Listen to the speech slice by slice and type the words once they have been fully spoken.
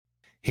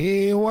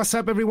Hey, what's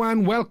up,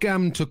 everyone?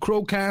 Welcome to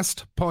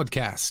Crowcast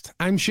Podcast.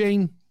 I'm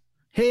Shane.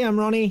 Hey, I'm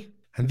Ronnie.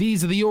 And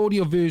these are the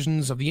audio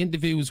versions of the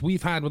interviews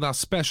we've had with our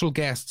special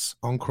guests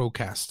on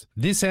Crowcast.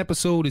 This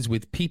episode is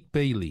with Pete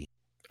Bailey.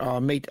 Oh,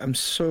 mate, I'm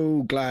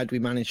so glad we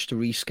managed to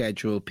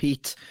reschedule.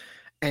 Pete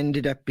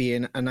ended up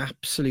being an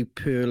absolute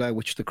pearler,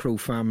 which the Crow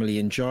family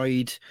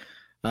enjoyed.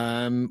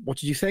 What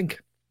did you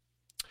think?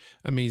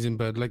 Amazing,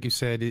 bud. Like you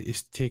said,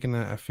 it's taken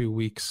a few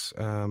weeks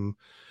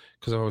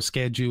because our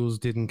schedules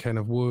didn't kind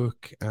of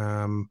work.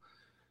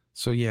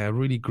 So, yeah,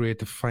 really great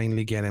to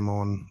finally get him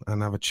on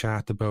and have a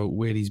chat about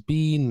where he's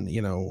been,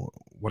 you know,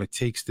 what it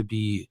takes to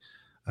be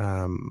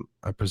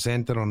a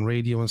presenter on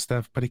radio and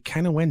stuff. But it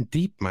kind of went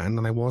deep, man,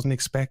 and I wasn't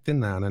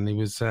expecting that. And it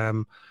was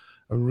a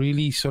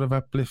really sort of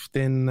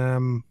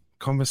uplifting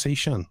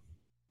conversation.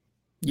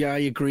 Yeah, I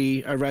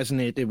agree. I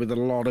resonated with a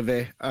lot of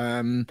it.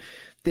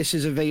 This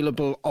is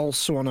available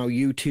also on our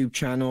YouTube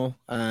channel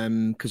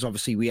because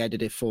obviously we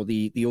edit it for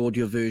the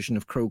audio version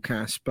of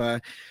Crowcast.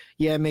 But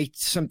yeah, mate,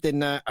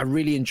 something I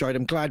really enjoyed.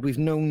 I'm glad we've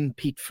known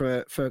Pete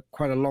for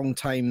quite a long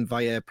time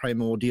via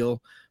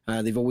Primordial.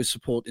 They've always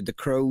supported the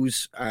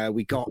Crows.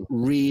 We got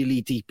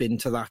really deep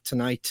into that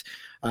tonight,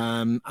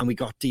 and we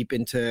got deep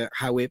into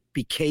how it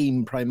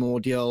became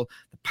Primordial,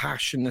 the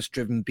passion that's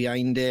driven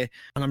behind it.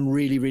 And I'm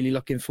really, really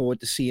looking forward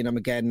to seeing him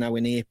again now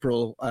in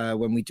April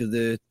when we do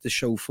the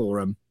show for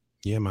him.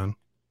 Yeah, man.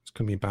 It's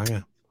going to be a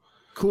banger.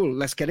 Cool.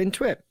 Let's get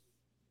into it.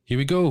 Here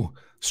we go.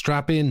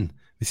 Strap in.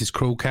 This is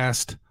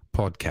Crowcast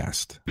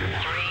Podcast. We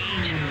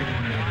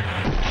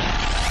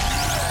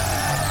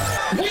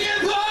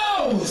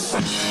impose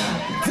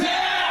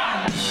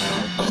their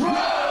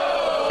Crows!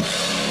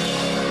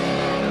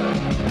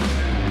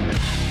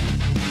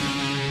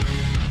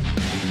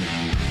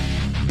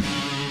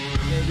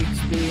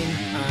 Week's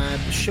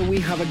been, shall we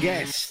have a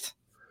guest?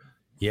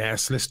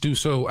 Yes, let's do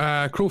so.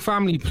 Crow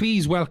family,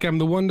 please welcome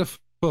the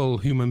wonderful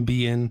human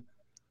being,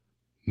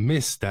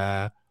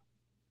 Mr.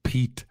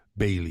 Pete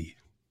Bailey.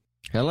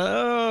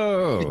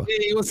 Hello.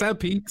 Hey, what's up,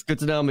 Pete? It's good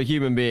to know I'm a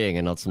human being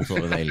and not some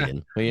sort of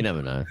alien. Well, you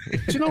never know. Do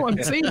you know,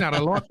 I'm saying that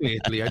a lot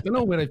lately. I don't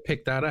know where I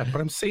picked that up, but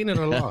I'm saying it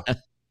a lot.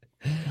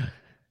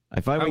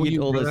 I find How when you you,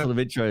 do all those brother? sort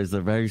of intros, they're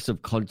very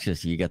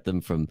subconscious. You get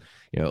them from,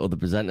 you know, other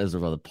presenters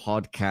or other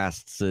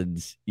podcasts, and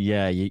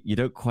yeah, you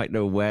don't quite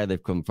know where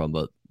they've come from,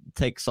 but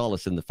take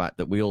solace in the fact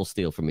that we all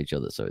steal from each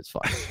other, so it's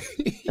fine.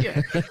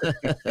 Yeah.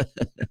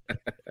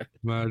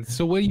 Man,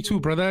 so where are you two,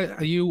 brother?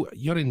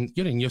 You're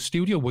in your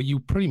studio where you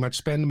pretty much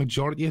spend the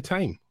majority of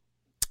time.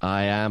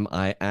 I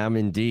am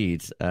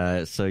indeed.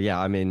 So yeah,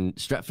 I'm in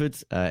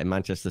Stretford, in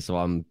Manchester. So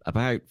I'm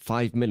about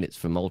 5 minutes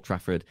from Old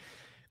Trafford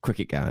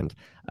Cricket Ground.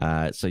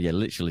 So yeah,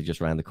 literally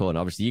just around the corner.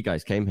 Obviously, you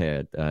guys came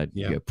here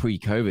you know,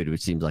 pre-COVID,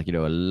 which seems like, you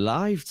know, a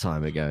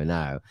lifetime ago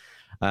now.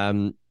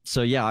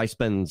 So yeah, I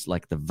spend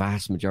like the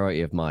vast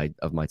majority of my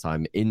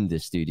time in the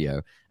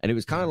studio, and it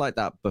was kind of like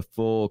that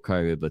before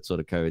COVID, but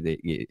sort of COVID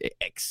it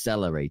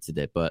accelerated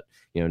it. But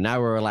you know, now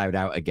we're allowed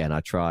out again.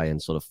 I try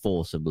and sort of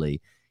forcibly,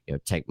 you know,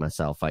 take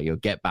myself out, you know,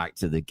 get back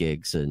to the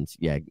gigs, and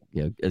yeah,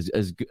 you know,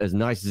 as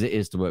nice as it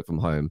is to work from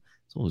home,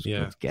 it's always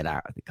good to get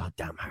out of the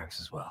goddamn house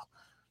as well.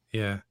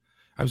 Yeah,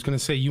 I was going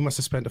to say you must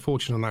have spent a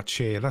fortune on that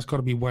chair. That's got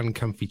to be one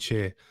comfy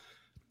chair.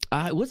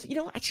 It was, you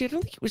know, actually, I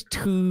don't think it was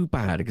too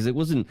bad because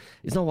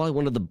it's not like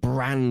one of the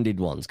branded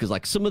ones. Because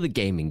like some of the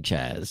gaming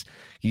chairs,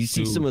 you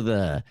see some of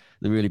the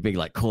really big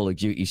like Call of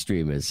Duty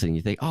streamers, and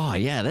you think, oh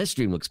yeah, their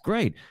stream looks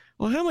great.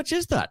 Well, how much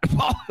is that?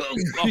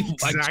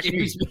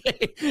 Exactly. Excuse me.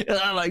 And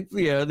I like,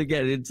 you know, they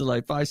get into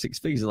like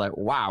 5-6 figures. Like,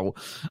 wow.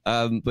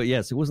 But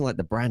yes, it wasn't like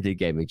the branded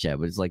gaming chair,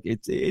 but it's like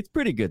it's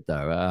pretty good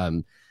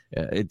though.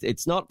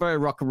 It's not very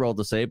rock and roll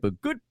to say, but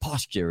good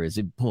posture is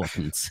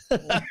important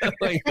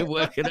when you're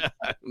working at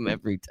home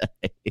every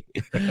day.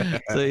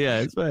 So yeah,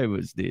 it's very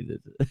much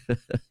needed.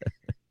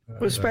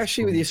 Well,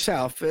 especially with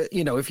yourself,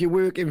 you know, if you're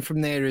working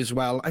from there as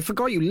well. I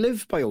forgot you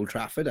live by Old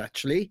Trafford,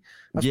 actually.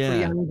 That's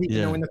pretty handy,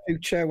 you know, in the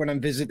future when I'm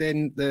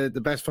visiting the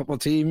best football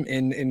team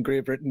in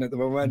Great Britain at the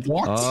moment.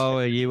 What? Oh,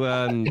 are you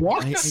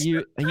What?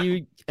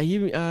 Are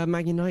you a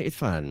Man United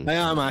fan? I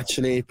am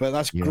actually, but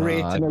that's You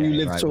great are, to know okay, you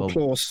live right, so well,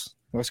 close.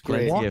 That's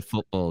great. Plenty of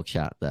football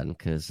chat then,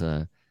 because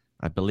I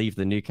believe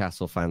the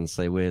Newcastle fans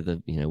say we're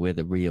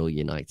the real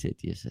United.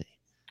 You see.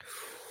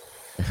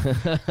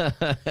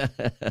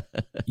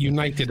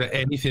 United are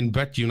anything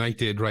but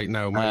United right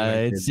now.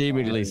 It's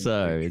seemingly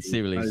so. It's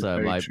seemingly so.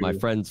 My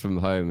friends from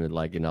home,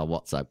 like in our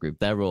WhatsApp group,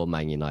 they're all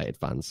Man United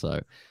fans.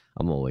 So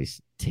I'm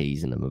always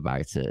teasing them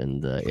about it.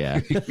 And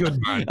yeah,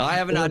 Good man. I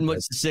haven't had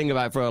much to sing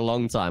about for a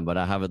long time, but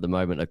I have at the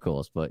moment, of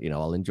course. But you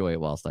know, I'll enjoy it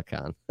whilst I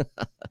can.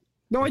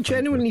 No, I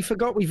genuinely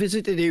forgot we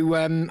visited you,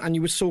 and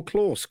you were so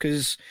close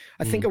because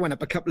I think I went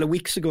up a couple of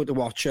weeks ago to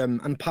watch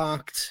and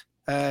parked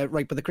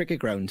right by the cricket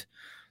ground.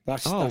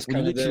 That's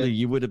literally,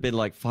 you would have been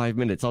like 5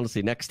 minutes.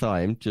 Honestly, next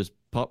time, just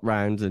pop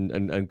round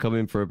and come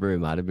in for a brew,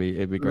 man.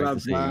 It'd be great to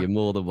see you. You're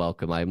more than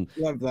welcome. I'm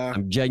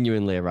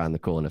genuinely around the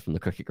corner from the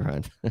cricket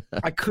ground.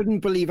 I couldn't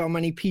believe how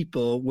many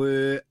people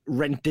were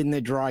renting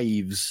their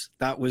drives.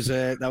 That was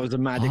a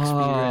mad experience.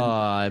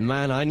 Oh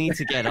man, I need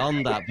to get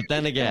on that. But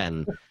then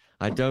again,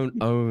 I don't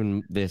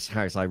own this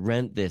house. I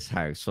rent this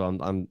house, so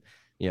I'm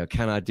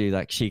can I do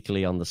that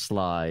cheekily on the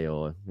sly,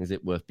 or is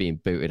it worth being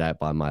booted out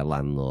by my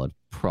landlord?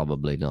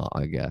 Probably not,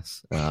 I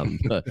guess.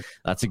 But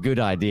that's a good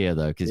idea,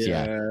 though, because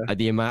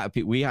the amount of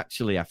people we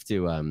actually have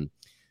to.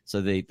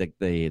 So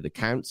the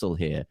council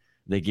here,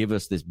 they give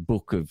us this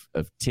book of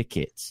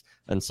tickets,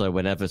 and so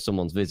whenever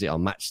someone's visit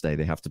on match day,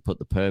 they have to put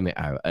the permit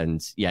out.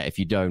 And if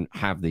you don't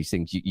have these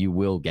things, you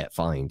will get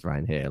fined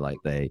around here. Like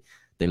they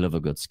love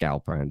a good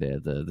scalp around here,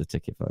 the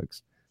ticket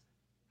folks.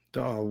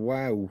 Oh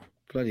wow.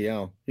 Bloody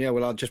hell. Yeah,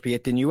 well, I'll just be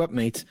hitting you up,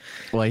 mate.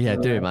 Well, yeah,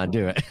 do it, man.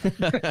 Do it.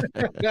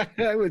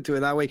 I would do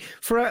it that way.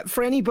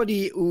 For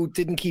anybody who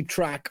didn't keep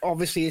track,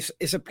 obviously,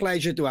 it's a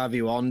pleasure to have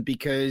you on,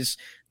 because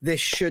this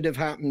should have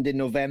happened in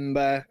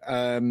November.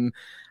 And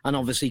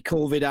obviously,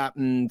 COVID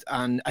happened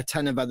and a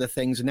ton of other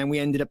things. And then we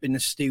ended up in the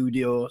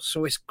studio.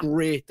 So it's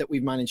great that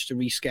we've managed to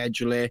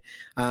reschedule it.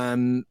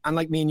 And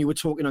like me and you were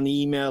talking on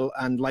the email,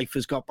 and life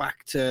has got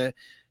back to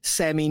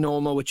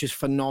semi-normal, which is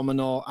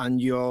phenomenal, and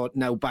you're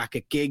now back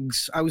at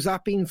gigs. How's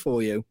that been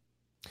for you?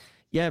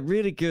 Yeah,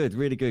 really good,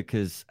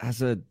 because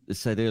as I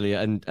said earlier,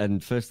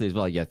 and firstly as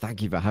well,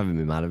 thank you for having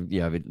me, man.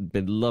 I've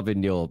been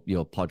loving your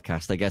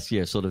podcast. I guess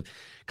sort of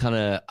kind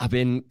of I've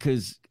been,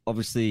 because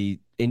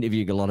obviously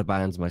interviewing a lot of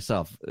bands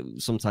myself,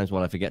 sometimes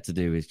what I forget to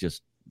do is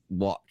just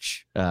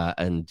watch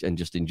and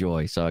just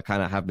enjoy. So I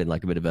kind of have been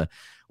like a bit of a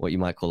what you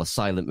might call a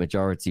silent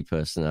majority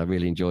person. I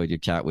really enjoyed your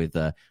chat with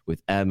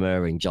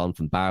Emma and John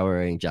from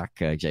Bowering, Jack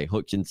J.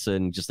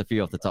 Hutchinson, just a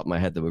few off the top of my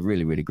head that were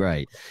really, really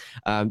great.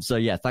 So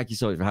thank you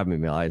so much for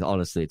having me.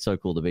 Honestly, it's so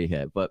cool to be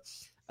here. But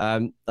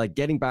like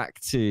getting back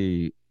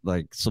to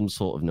like some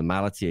sort of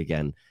normality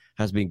again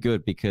has been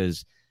good,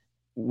 because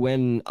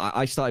when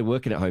I started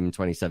working at home in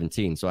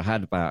 2017, so I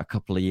had about a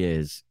couple of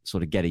years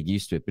sort of getting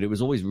used to it, but it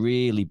was always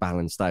really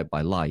balanced out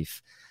by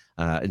life.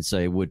 And so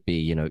it would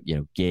be,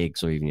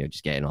 gigs, or even,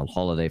 just getting on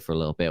holiday for a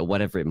little bit, or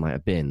whatever it might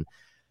have been.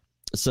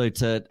 So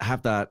to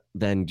have that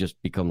then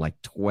just become like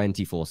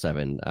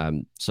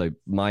 24/7. So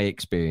my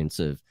experience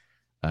of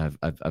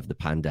the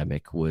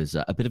pandemic was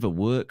a bit of a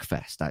work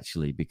fest,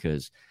 actually,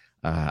 because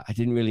I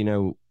didn't really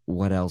know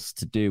what else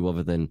to do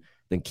other than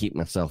keep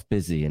myself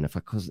busy. And if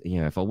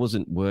I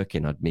wasn't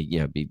working, I'd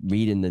be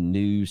reading the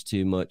news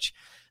too much.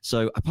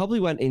 So I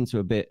probably went into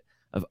a bit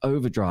of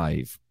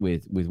overdrive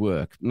with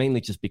work,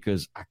 mainly just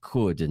because I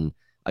could. And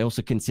I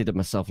also considered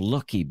myself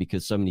lucky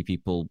because so many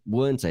people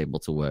weren't able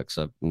to work.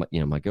 So,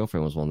 my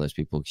girlfriend was one of those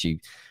people.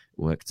 She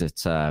worked at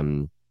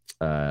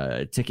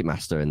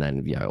Ticketmaster, and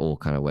then, it all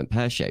kind of went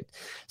pear-shaped.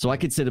 So I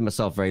consider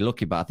myself very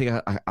lucky, but I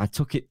think I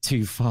took it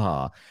too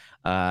far.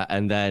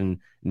 And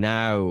then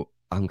now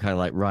I'm kind of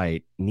like,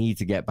 right, need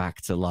to get back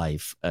to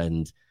life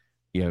and,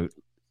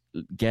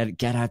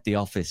 get out the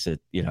office at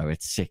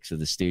 6 of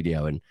the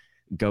studio and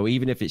go,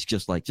 even if it's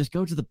just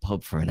go to the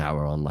pub for an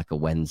hour on like a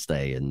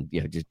Wednesday and,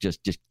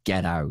 just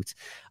get out.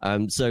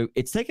 So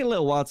it's taken a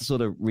little while to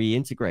sort of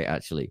reintegrate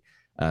actually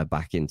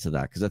back into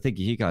that. Cause I think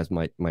you guys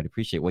might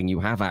appreciate when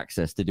you have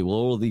access to do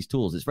all of these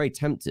tools, it's very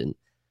tempting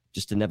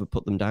just to never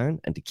put them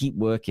down and to keep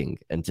working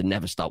and to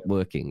never stop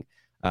working.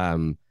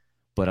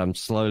 But I'm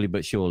slowly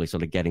but surely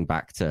sort of getting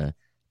back to a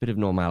bit of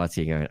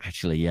normality and going,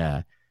 actually,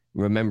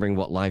 remembering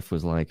what life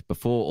was like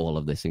before all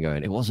of this and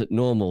going, it wasn't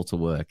normal to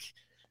work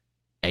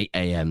 8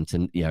 a.m.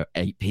 to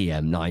 8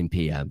 p.m., 9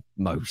 p.m.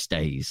 most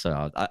days.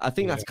 So I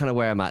think that's kind of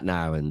where I'm at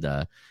now. And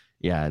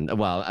and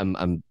well, I'm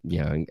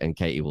and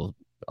Katie will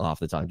half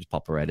the time just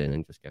pop her head in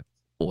and just go,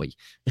 oi,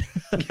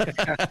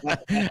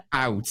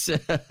 out. So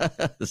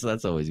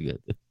that's always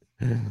good.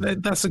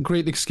 That's a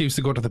great excuse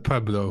to go to the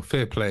pub, though.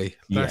 Fair play.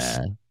 That's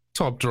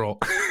top draw.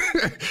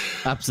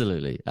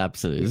 Absolutely.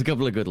 There's a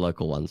couple of good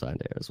local ones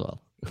around here as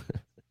well.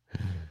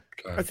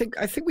 I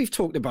think we've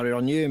talked about it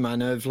on you,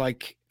 man. Of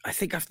like, I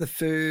think after the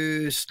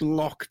first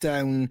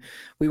lockdown,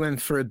 we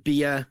went for a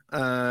beer,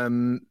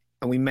 and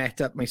we met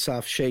up,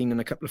 myself, Shane,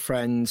 and a couple of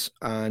friends,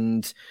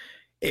 and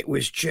it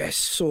was just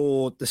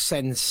so the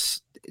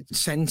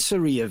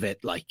sensory of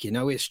it, like,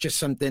 it's just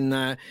something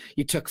that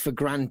you took for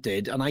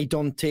granted, and I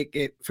don't take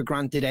it for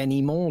granted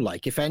anymore.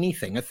 Like, if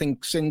anything, I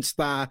think since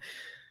that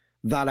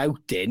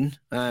outing,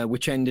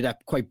 which ended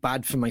up quite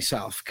bad for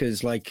myself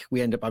because like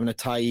we ended up having a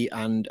tie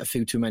and a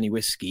few too many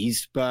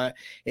whiskeys, but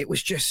it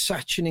was just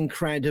such an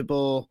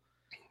incredible,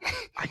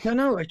 I don't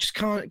know, I just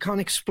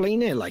can't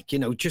explain it. Like,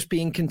 just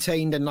being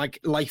contained and like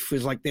life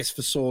was like this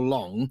for so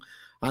long.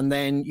 And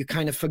then you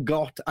kind of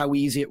forgot how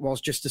easy it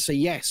was just to say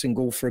yes and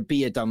go for a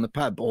beer down the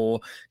pub or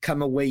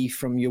come away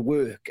from your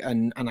work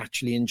and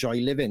actually enjoy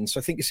living. So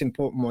I think it's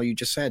important what you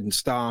just said, and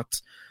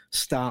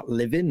start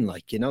living,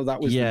 like, you know,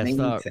 that was the main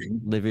thing.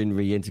 Living,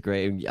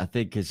 reintegrating. I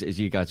think as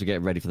you guys were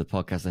getting ready for the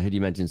podcast, I heard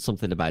you mention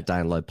something about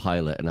Download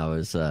Pilot, and I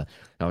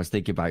was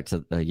thinking back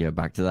to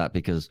that,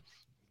 because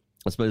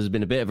I suppose there's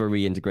been a bit of a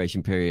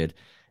reintegration period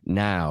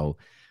now,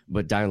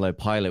 but Download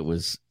Pilot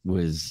was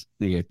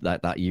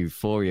that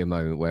euphoria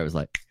moment where it was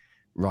like,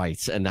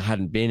 right, and there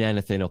hadn't been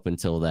anything up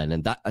until then.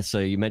 And that, so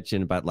you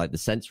mentioned about like the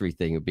sensory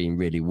thing of being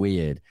really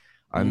weird.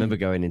 I remember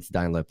going into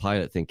Download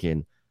Pilot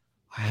thinking,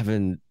 I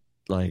haven't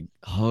like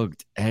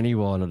hugged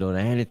anyone or done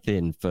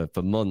anything for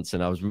months,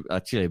 and I was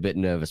actually a bit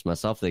nervous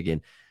myself,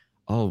 thinking,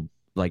 oh,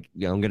 like,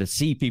 you know, I'm gonna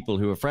see people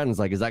who are friends,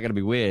 like, is that gonna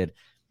be weird?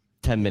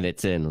 10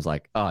 minutes in, I was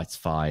like, oh, it's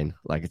fine,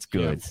 like, it's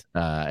good.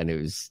 And it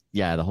was,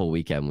 the whole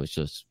weekend was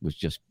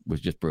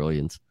just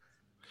brilliant.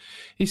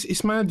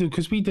 It's mad, dude,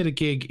 because we did a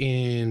gig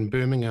in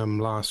Birmingham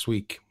last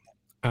week,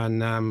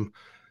 and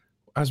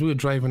as we were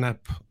driving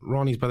up,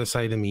 Ronnie's by the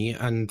side of me,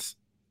 and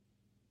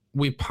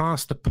we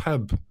passed a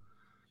pub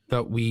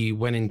that we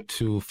went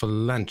into for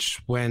lunch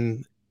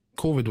when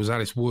COVID was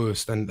at its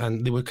worst,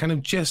 and they were kind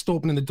of just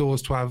opening the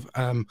doors to have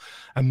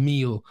a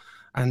meal,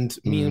 and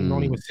me and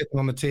Ronnie were sitting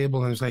on the table,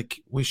 and it was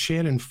like, we're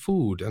sharing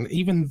food, and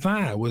even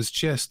that was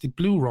just, it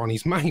blew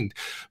Ronnie's mind.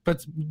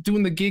 But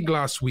doing the gig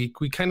last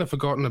week, we kind of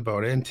forgotten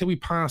about it until we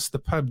passed the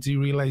pub. Do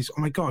you realize,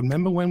 oh my God,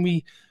 remember when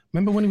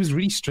it was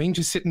really strange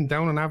just sitting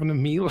down and having a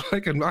meal?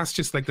 Like, and that's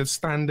just like the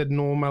standard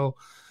normal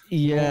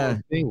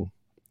thing.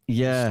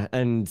 Yeah,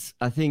 and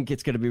I think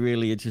it's going to be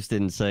really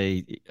interesting,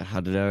 say, I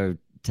don't know,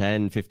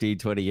 10, 15,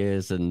 20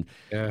 years, and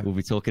we'll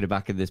be talking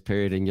back in this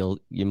period, and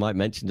you might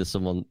mention to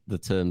someone the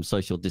term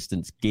social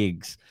distance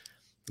gigs,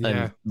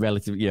 and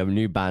relative, you know,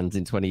 new bands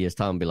in 20 years'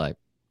 time be like,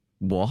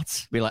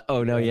 what? Be like,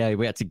 oh no,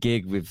 we had to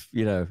gig with,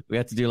 you know, we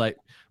had to do like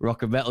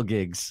rock and metal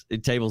gigs in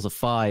tables of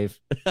 5.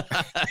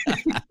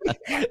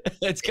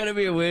 It's going to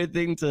be a weird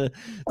thing to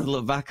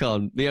look back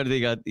on. The only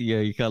thing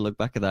you can't look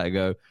back at that and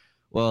go,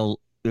 well,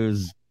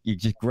 there's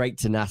just great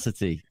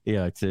tenacity, you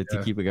know, to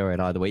keep it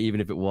going either way,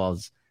 even if it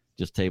was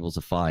just tables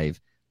of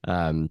 5,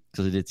 because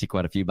I did see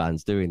quite a few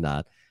bands doing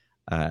that.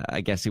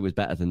 I guess it was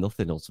better than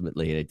nothing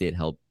ultimately, and it did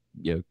help,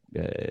 you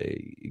know,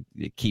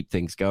 keep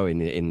things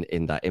going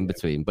in that in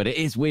between. But it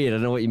is weird. I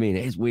know what you mean.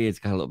 It is weird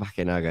to kind of look back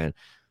and now going,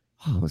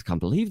 oh, I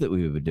can't believe that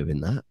we were doing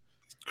that.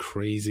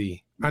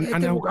 Crazy,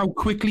 and how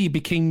quickly it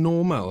became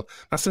normal.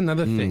 That's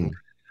another thing.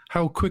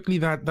 How quickly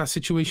that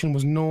situation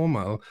was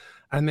normal.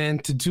 And then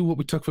to do what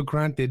we took for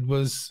granted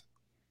was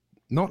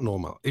not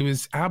normal. It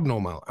was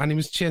abnormal, and it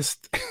was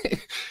just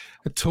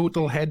a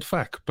total head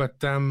fuck.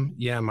 But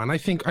man, I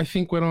think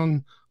we're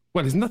on.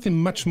 Well, there's nothing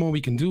much more we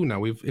can do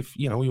now. We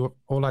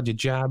all had your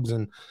jabs,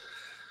 and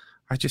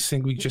I just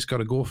think we just got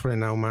to go for it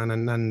now, man.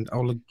 And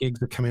all the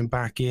gigs are coming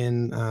back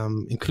in,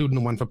 including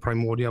the one for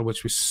Primordial,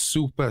 which was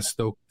super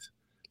stoked.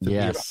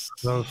 Yes.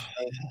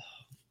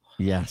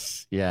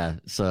 Yes. Yeah.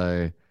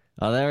 So,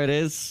 there it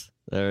is.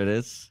 There it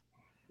is.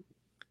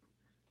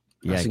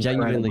 Yeah,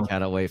 genuinely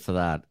cannot wait for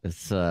that.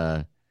 It's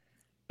and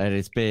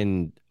it's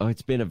been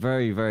a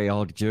very, very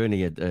odd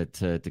journey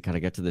to kind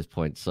of get to this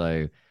point.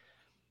 So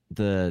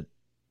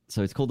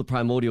it's called the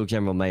Primordial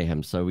General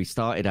Mayhem. So we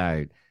started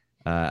out,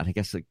 and I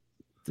guess a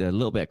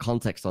little bit of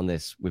context on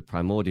this with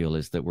Primordial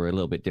is that we're a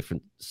little bit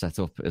different set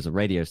up as a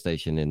radio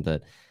station in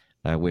that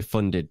we're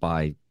funded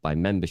by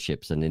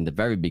memberships, and in the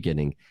very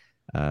beginning,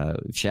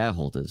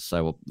 shareholders.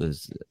 So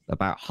there's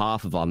about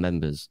half of our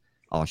members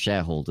are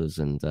shareholders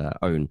and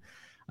own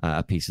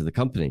a piece of the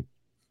company.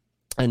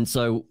 And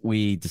so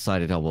we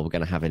decided, we're going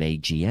to have an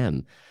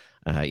AGM.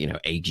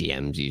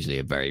 AGMs usually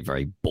are very,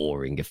 very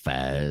boring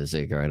affairs.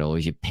 They're going,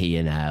 always your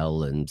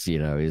P&L and, you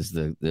know, is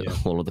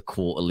all of the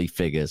quarterly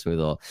figures. We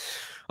thought,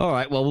 all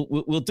right, well,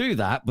 we'll do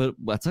that. But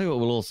I'll tell you what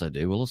we'll also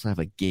do. We'll also have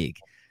a gig.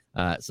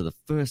 So the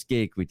first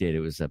gig we did, it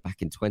was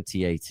back in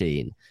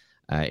 2018.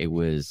 It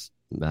was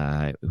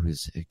I'm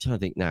trying to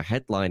think now,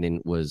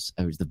 headlining was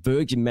the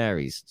Virgin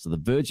Marys. So the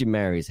Virgin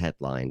Marys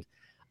headlined,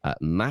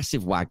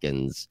 massive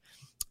wagons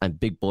and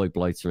Big Boy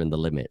Bloater and the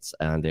Limits,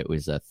 and it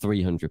was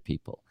 300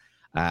 people,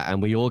 and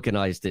we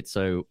organized it.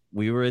 So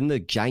we were in the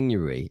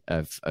January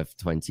of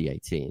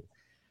 2018,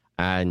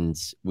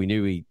 and we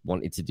knew we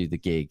wanted to do the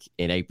gig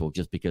in April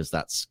just because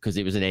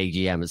it was an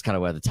AGM. It's kind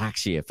of where the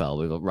tax year fell.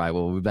 We thought, right,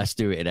 well, we best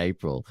do it in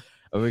April.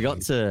 And we got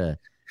to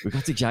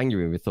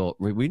January and we thought,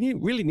 we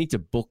really need to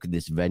book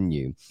this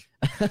venue.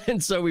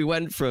 And so we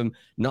went from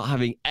not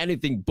having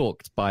anything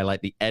booked by like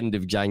the end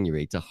of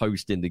January to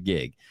hosting the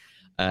gig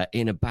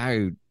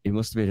it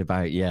must have been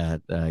about,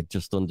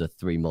 just under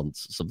 3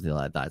 months, something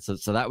like that.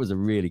 So that was a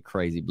really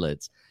crazy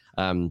blitz.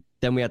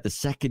 Then we had the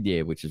second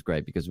year, which was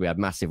great because we had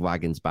Massive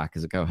Wagons back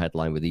as a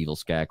co-headline with Evil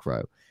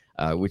Scarecrow,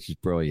 which is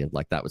brilliant.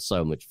 Like, that was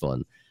so much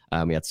fun.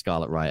 We had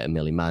Scarlet Riot and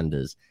Millie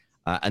Manders.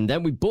 And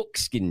then we booked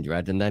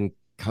Skindred, and then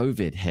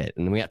COVID hit,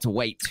 and we had to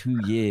wait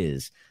 2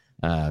 years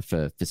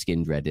for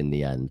Skindred in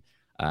the end.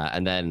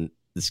 And then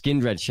the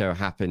Skindred show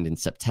happened in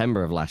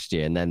September of last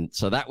year, and then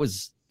so that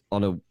was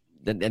on a,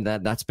 and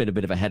that's been a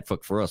bit of a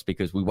headfuck for us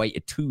because we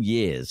waited 2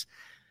 years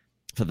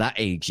for that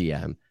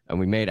AGM, and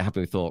we made it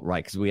happen. We thought,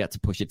 right, because we had to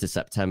push it to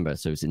September,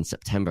 so it was in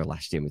September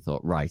last year. And we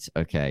thought, right,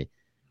 okay,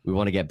 we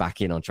want to get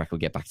back in on track. We'll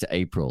get back to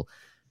April.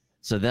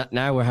 So that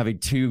now we're having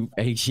 2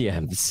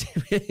 AGMs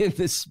in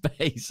the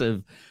space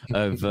of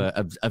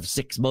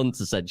 6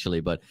 months essentially.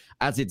 But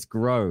as it's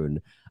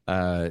grown,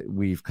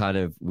 we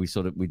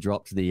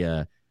dropped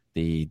the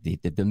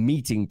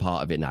meeting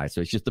part of it now.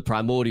 So it's just the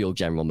primordial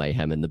General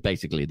Mayhem and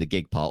basically the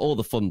gig part, all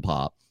the fun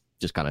part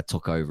just kind of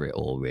took over it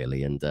all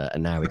really. And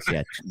now it's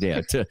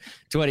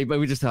 20, but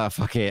we just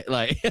fuck it.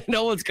 Like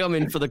no one's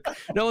coming for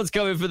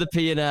the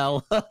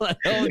P&L. No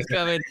one's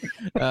coming.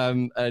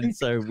 And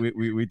so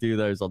we do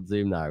those on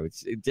Zoom now.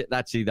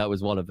 Actually, that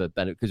was one of the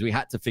benefits because we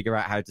had to figure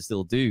out how to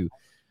still do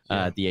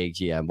the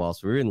AGM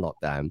whilst we were in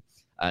lockdown.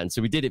 And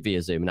so we did it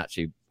via Zoom, and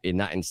actually in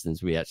that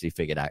instance, we actually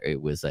figured out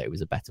it was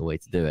a better way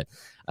to do it.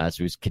 So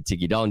we just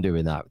continued on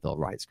doing that. We thought,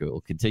 right, screw it,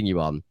 we'll continue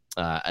on.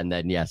 And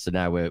then so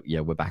now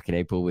we're back in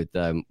April with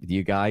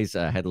you guys,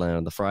 headline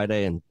on the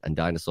Friday and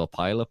Dinosaur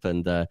Pileup,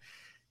 and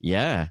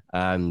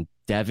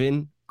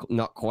Devin,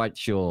 not quite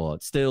sure,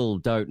 still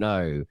don't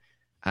know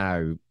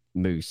how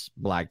Moose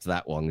blagged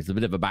that one. There's a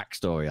bit of a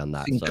backstory on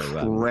that.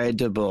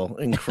 Incredible.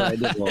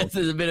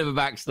 There's a bit of a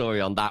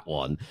backstory on that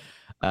one,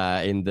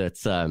 in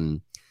that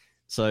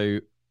so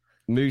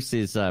Moose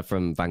is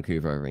from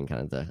Vancouver over in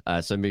Canada.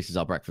 So Moose is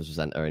our breakfast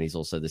presenter, and he's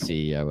also the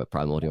CEO at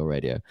Primordial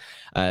Radio.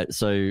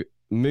 So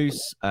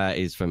Moose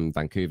is from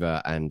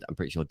Vancouver, and I'm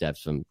pretty sure Dev's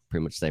from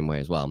pretty much the same way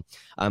as well.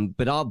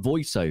 But our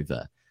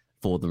voiceover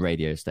for the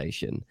radio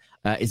station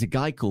is a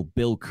guy called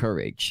Bill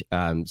Courage.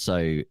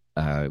 So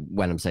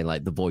when I'm saying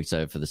like the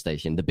voiceover for the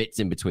station, the bits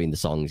in between the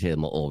songs, hear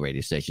them on all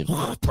radio stations,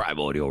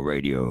 Primordial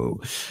Radio.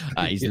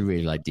 He's a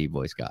really like deep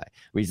voice guy.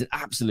 He's an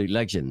absolute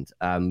legend.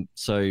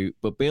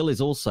 But Bill is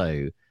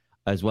also,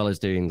 as well as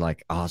doing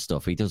like our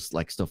stuff, he does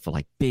like stuff for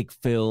like big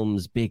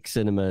films, big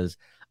cinemas,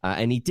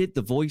 and he did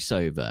the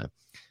voiceover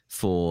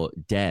for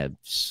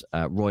Dev's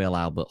Royal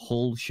Albert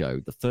Hall show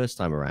the first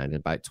time around in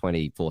about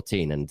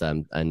 2014,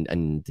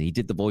 and he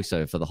did the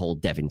voiceover for the whole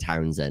Devin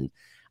Townsend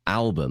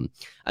album.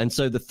 And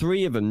so the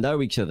three of them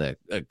know each other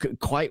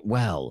quite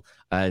well,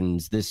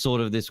 and there's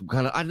sort of this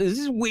kind of there's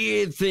this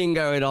weird thing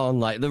going on.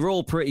 Like they're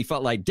all pretty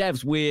fun. Like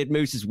Dev's weird,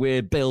 Moose is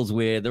weird, Bill's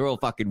weird. They're all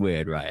fucking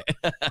weird, right?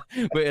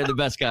 But in the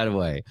best kind of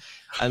way.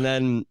 And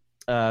then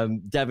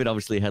Devin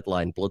obviously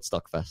headlined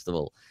Bloodstock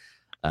Festival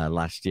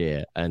last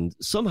year, and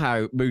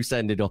somehow Moose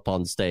ended up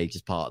on stage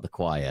as part of the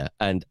choir,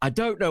 and I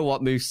don't know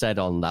what Moose said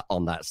on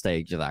that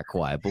stage of that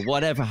choir, but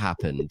whatever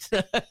happened.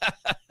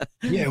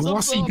 Yeah,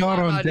 what's he got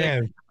on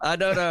Dev? I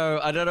don't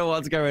know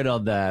what's going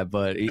on there,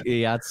 but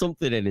he had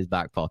something in his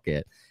back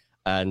pocket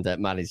and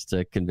managed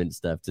to convince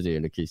Dev to do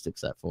an acoustic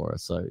set for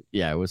us. So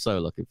yeah, we're so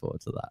looking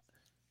forward to that.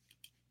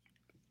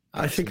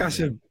 I think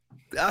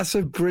that's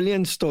a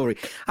brilliant story.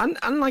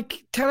 And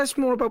like, tell us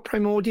more about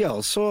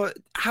Primordial. So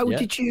how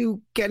did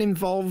you get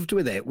involved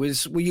with it? Were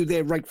you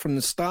there right from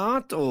the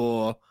start,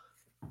 or?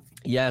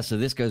 Yeah, so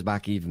this goes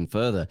back even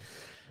further.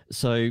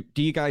 So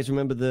do you guys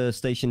remember the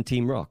station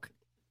Team Rock?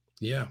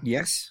 Yeah.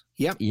 Yes.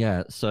 Yep.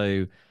 Yeah.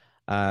 So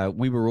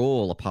we were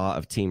all a part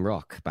of Team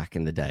Rock back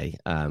in the day.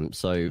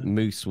 So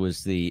Moose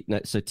was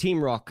so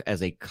Team Rock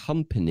as a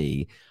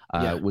company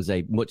was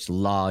a much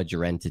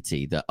larger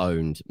entity that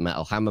owned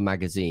Metal Hammer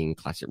magazine,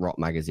 Classic Rock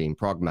magazine,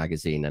 Prog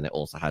magazine, and it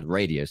also had a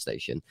radio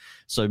station.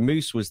 So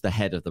Moose was the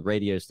head of the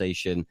radio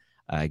station.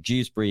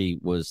 Dewsbury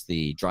was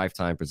the drive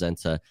time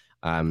presenter.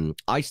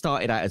 I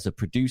started out as a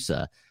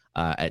producer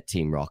at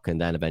Team Rock,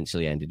 and then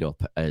eventually ended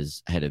up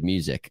as head of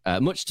music,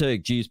 much to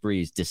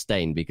Dewsbury's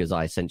disdain, because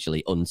I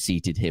essentially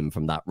unseated him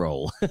from that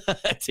role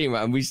at Team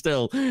Rock, and we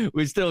still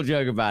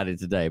joke about it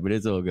today, but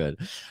it's all good.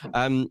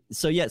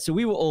 So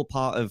we were all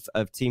part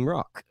of Team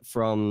Rock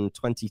from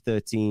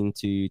 2013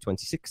 to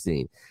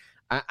 2016,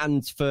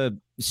 and for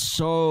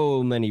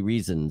so many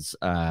reasons,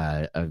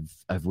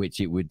 of which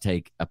it would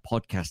take a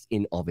podcast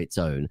in of its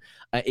own.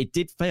 It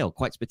did fail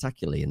quite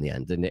spectacularly in the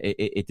end, and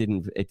it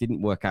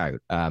didn't work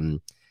out.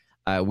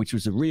 Which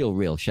was a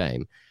real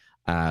shame.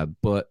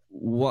 But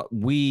what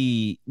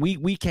we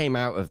came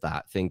out of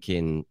that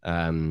thinking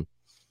that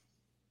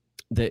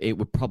it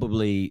would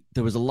probably,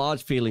 there was a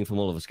large feeling from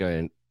all of us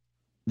going,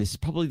 this is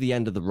probably the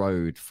end of the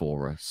road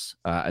for us,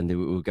 and we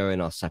were going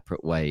our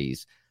separate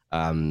ways.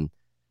 And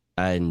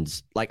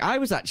like, I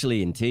was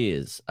actually in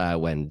tears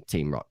when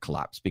Team Rock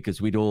collapsed,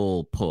 because we'd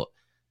all put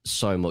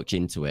so much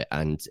into it,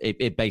 and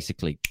it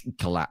basically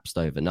collapsed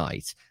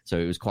overnight. So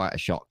it was quite a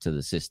shock to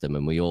the system,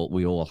 and we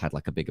all had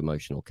like a big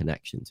emotional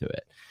connection to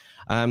it.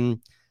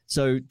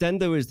 So then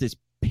there was this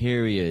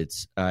period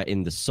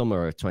in the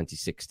summer of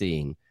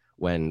 2016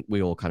 when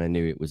we all kind of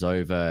knew it was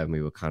over, and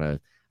we were kind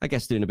of, I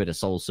guess, doing a bit of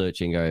soul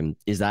searching, going,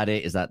 is that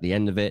it? Is that the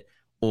end of it?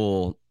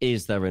 Or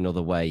is there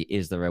another way?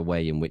 Is there a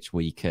way in which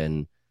we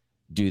can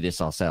do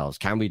this ourselves?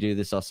 Can we do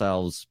this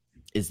ourselves?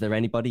 Is there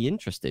anybody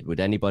interested? Would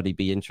anybody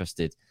be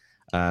interested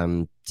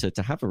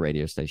to have a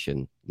radio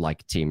station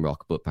like Team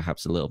Rock, but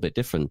perhaps a little bit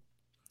different.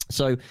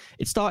 So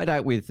it started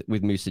out with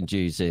Moose and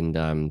Jews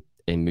in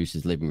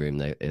Moose's living room.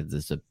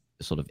 There's a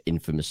sort of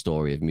infamous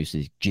story of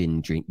Moose's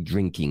gin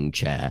drinking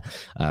chair,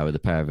 where the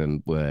pair of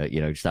them were,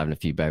 just having a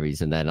few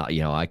berries, and then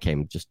I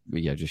came just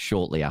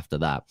shortly after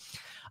that,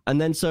 and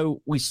then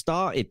so we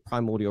started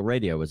Primordial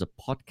Radio as a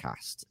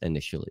podcast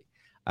initially,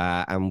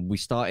 and we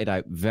started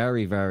out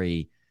very,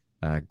 very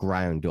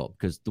ground up,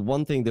 because the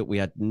one thing that we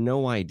had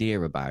no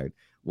idea about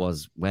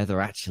was whether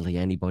actually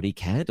anybody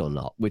cared or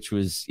not, which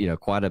was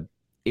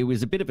it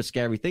was a bit of a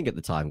scary thing at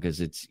the time, because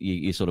it's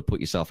you sort of put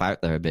yourself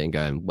out there a bit and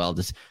going, well,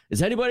 does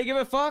anybody give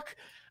a fuck?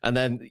 And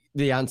then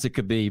the answer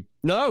could be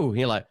no.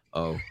 You're like,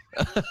 oh.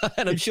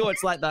 And I'm sure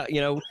it's like that,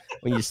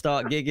 when you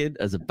start gigging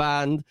as a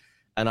band.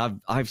 And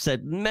I've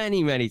said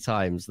many, many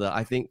times that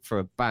I think for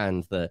a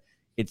band that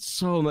it's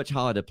so much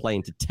harder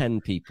playing to 10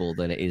 people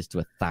than it is to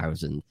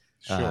 1,000.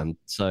 Sure.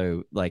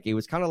 So it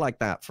was kind of like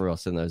that for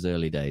us in those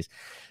early days.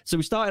 So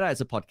we started out as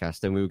a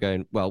podcast, and we were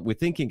going, well, we're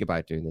thinking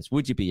about doing this.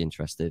 Would you be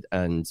interested?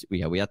 And we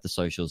had the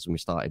socials, and we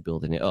started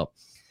building it up.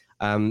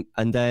 And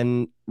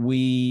then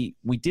we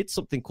did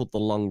something called the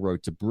Long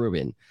Road to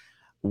Brewing,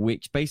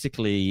 which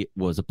basically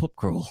was a pub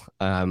crawl.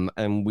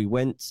 And we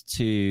went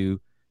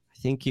to, I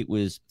think it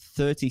was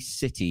 30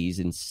 cities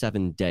in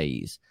 7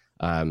 days.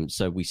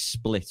 So we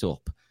split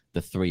up,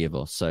 the three of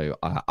us. So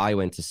I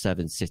went to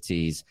 7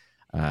 cities.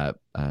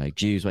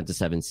 Jews went to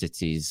 7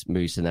 cities,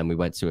 Moose, and then we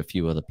went to a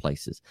few other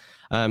places.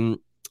 And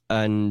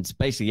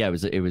basically,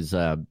 it was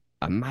a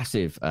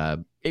massive.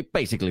 It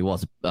basically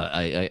was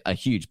a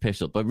huge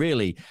piss up, but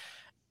really,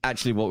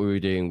 actually, what we were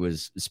doing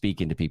was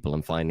speaking to people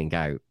and finding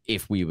out,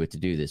 if we were to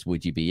do this,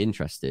 would you be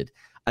interested?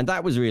 And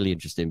that was really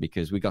interesting,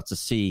 because we got to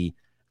see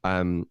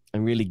and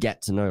really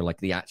get to know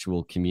the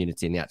actual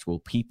community and the actual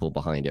people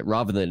behind it,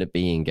 rather than it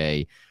being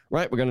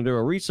we're going to do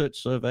a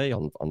research survey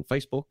on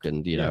Facebook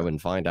and,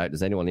 and find out,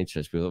 does anyone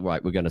interested? We're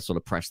going to sort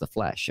of press the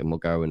flesh, and we'll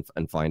go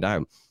and find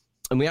out.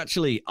 And we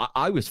actually,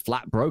 I was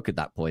flat broke at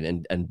that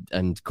point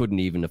and couldn't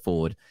even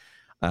afford,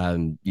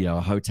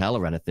 a hotel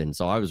or anything.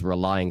 So I was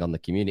relying on the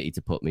community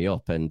to put me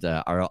up. And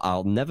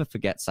I'll never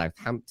forget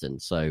Southampton.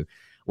 So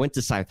went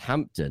to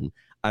Southampton,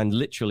 and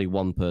literally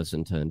one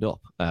person turned up.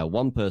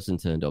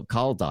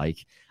 Carl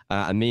Dyke,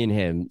 and me and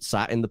him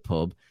sat in the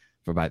pub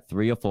for about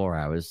 3 or 4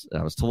 hours.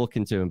 I was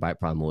talking to him about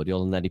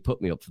Primordial, and then he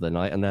put me up for the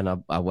night, and then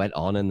I went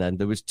on, and then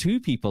there was 2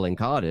 people in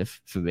Cardiff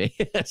for me.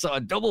 So I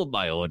doubled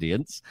my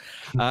audience.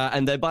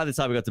 And then by the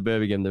time we got to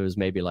Birmingham, there was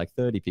maybe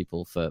 30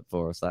 people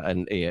for us.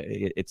 And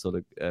it sort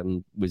of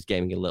was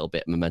gaining a little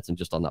bit of momentum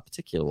just on that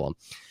particular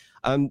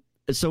one.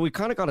 So we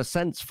kind of got a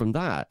sense from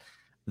that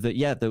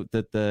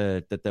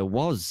that there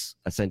was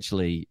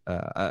essentially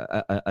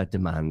a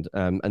demand,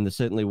 and there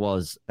certainly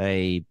was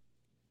a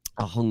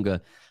hunger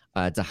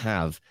to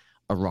have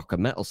a rock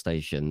and metal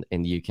station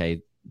in the UK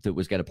that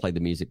was going to play the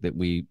music that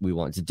we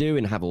wanted to do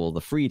and have all the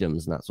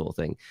freedoms and that sort of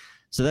thing.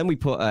 So then we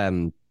put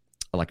a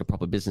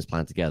proper business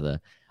plan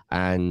together,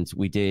 and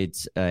we did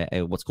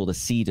what's called a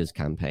Seeders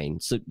campaign.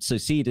 So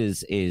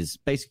Seeders is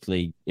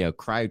basically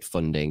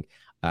crowdfunding,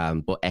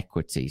 but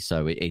equity.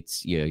 So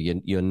it's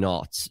you're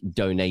not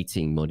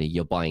donating money,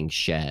 you're buying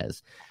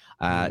shares.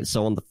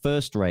 So on the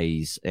first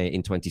raise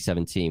in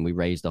 2017, we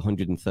raised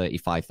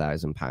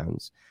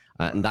 £135,000,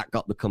 and that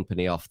got the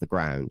company off the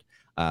ground.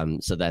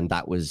 So then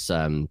that was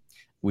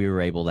we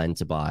were able then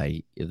to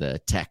buy the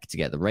tech to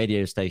get the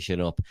radio station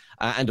up,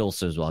 and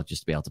also as well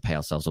just to be able to pay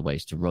ourselves a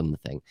wage to run the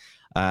thing.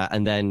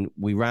 And then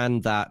we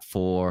ran that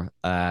for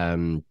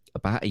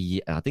about a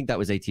year. I think that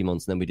was 18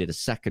 months. And then we did a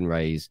second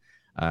raise,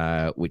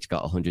 which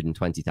got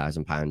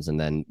 £120,000, and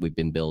then we've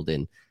been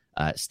building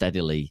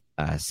steadily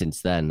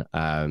since then.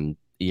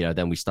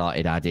 Then we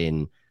started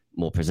adding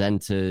more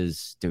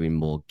presenters, doing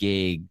more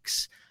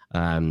gigs,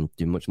 doing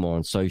much more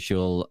on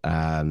social.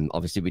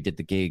 Obviously, we did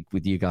the gig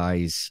with you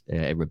guys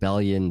at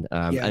Rebellion,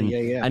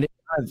 and it,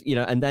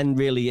 and then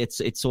really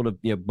it's sort of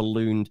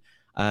ballooned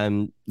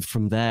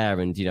from there,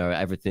 and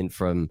everything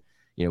from.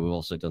 We've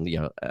also done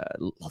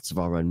lots of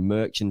our own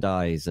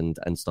merchandise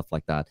and stuff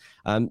like that.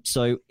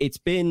 So it's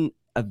been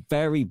a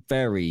very,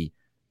 very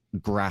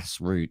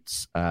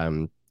grassroots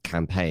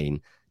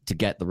campaign to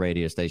get the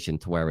radio station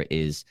to where it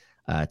is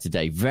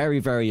today. Very,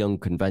 very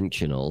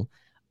unconventional,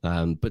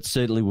 but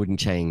certainly wouldn't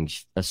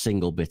change a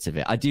single bit of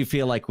it. I do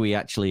feel like we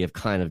actually have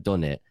kind of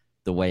done it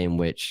the way in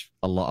which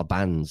a lot of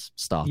bands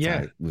start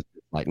out with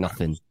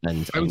nothing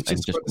and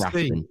just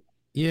grafting.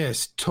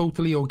 Yes,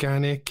 totally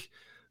organic.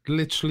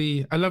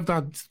 Literally, I love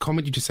that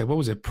comment you just said. What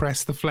was it?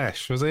 Press the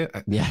Flesh, was it?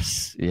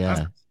 Yes,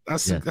 yeah.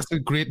 That's a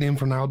great name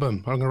for an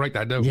album. I'm gonna write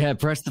that down. Yeah,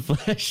 Press the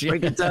Flesh.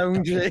 Write it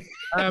down, Jay.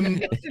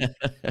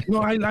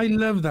 No, I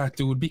love that,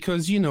 dude,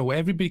 because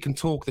everybody can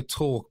talk the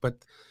talk,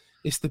 but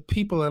it's the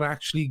people that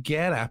actually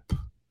get up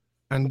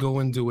and go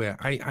and do it.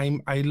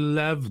 I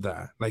love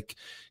that,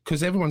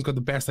 because everyone's got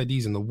the best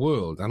ideas in the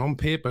world, and on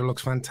paper it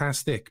looks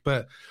fantastic,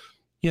 but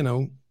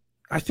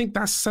I think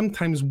that's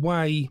sometimes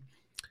why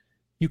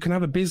you can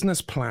have a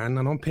business plan,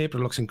 and on paper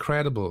it looks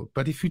incredible.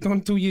 But if you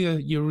don't do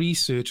your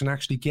research and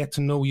actually get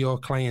to know your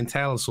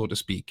clientele, so to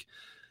speak,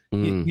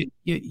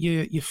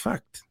 you're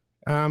fucked.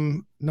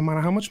 No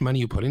matter how much money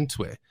you put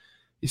into it,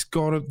 it's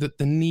got to,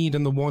 the need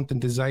and the want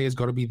and desire has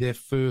got to be there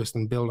first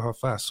and build how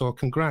fast. So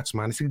congrats,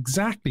 man. It's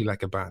exactly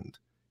like a band.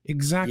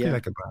 Exactly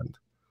like a band.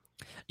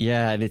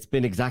 Yeah, and it's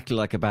been exactly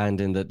like a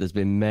band in that there's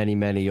been many,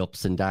 many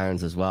ups and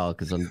downs as well,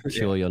 because I'm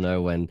sure you'll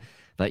know when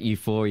that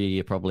euphoria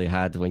you probably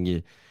had when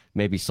you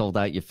maybe sold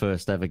out your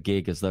first ever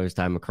gig as Those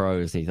Damn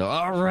Crows, and you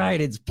thought, all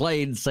right, it's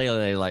plain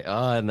sailing. Like,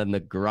 and then the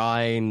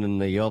grind and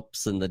the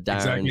ups and the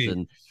downs. Exactly.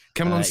 And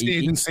coming on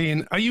stage and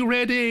saying, are you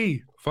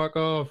ready? Fuck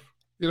off.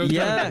 You know,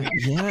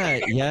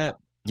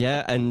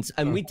 yeah.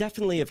 And we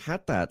definitely have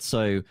had that.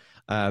 So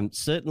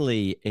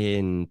certainly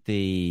in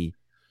the,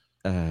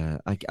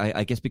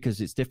 I guess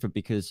because it's different,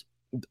 because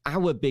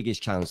our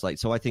biggest challenge, like,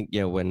 so I think,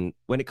 when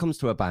it comes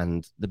to a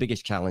band, the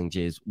biggest challenge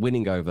is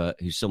winning over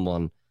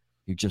someone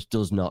who just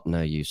does not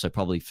know you. So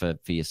probably for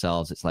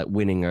yourselves, it's like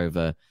winning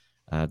over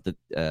a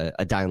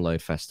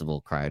Download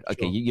Festival crowd.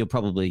 Okay, sure. You'll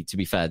probably, to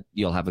be fair,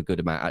 you'll have a good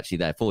amount actually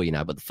there for you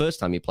now. But the first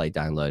time you played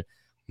Download,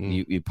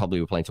 you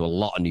probably were playing to a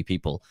lot of new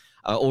people.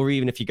 Or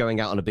even if you're going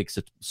out on a big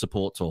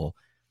support tour,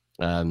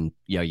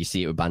 you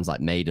see it with bands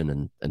like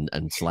Maiden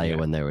and Slayer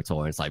when they were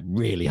touring. It's like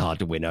really hard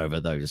to win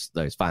over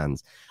those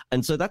fans.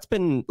 And so that's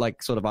been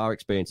like sort of our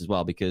experience as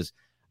well, because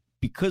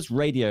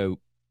radio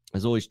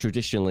has always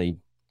traditionally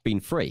been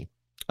free.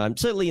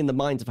 Certainly in the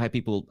minds of how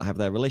people have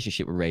their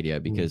relationship with radio,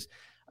 because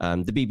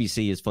the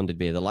BBC is funded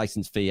via the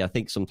license fee. I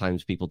think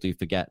sometimes people do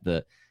forget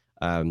that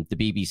the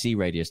BBC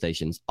radio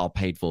stations are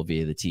paid for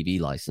via the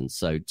TV license.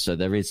 So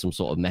there is some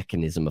sort of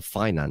mechanism of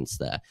finance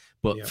there.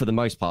 But for the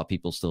most part,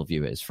 people still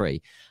view it as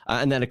free.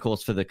 And then, of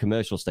course, for the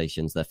commercial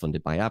stations, they're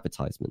funded by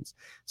advertisements.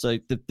 So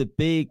the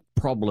big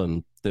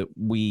problem that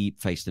we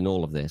faced in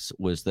all of this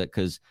was that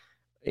because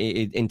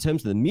in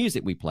terms of the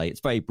music we play, it's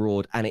very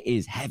broad and it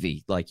is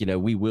heavy. Like,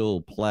 we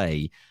will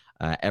play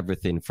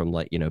everything from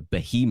like,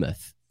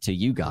 Behemoth to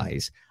you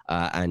guys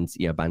and,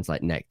 bands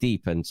like Neck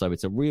Deep. And so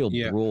it's a real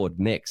broad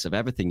mix of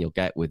everything you'll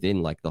get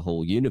within like the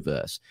whole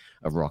universe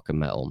of rock and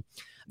metal.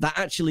 That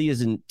actually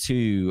isn't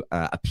too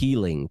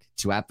appealing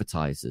to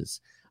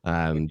advertisers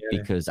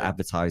because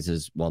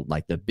advertisers want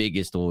like the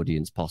biggest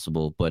audience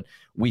possible. But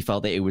we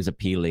felt that it was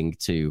appealing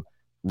to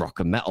rock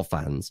and metal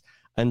fans.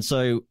 And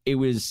so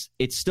it's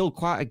still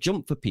quite a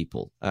jump for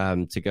people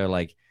to go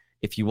like,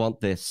 if you want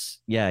this,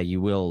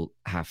 you will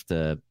have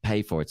to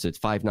pay for it. So it's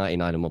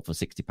 $5.99 a month for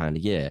 £60 a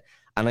year.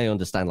 And I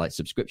understand like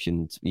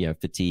subscriptions,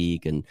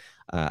 fatigue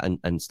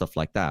and stuff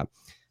like that.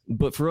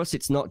 But for us,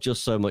 it's not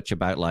just so much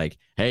about like,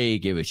 hey,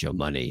 give us your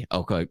money.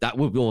 Okay, that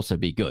would also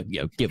be good.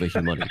 Give us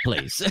your money,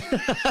 please.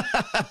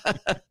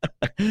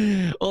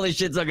 All this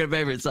shit's not going to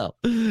pay for itself.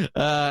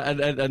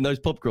 And those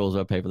pub crawls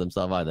won't pay for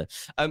themselves either.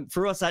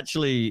 For us,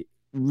 actually,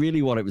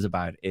 really what it was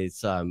about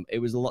is it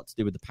was a lot to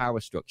do with the power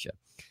structure.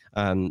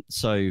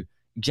 So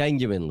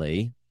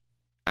genuinely,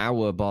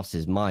 our boss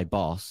is my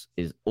boss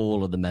is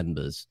all of the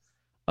members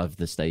of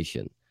the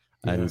station.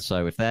 And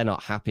so if they're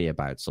not happy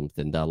about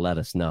something, they'll let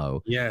us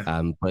know.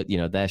 But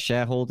they're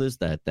shareholders,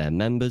 they're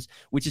members,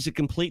 which is a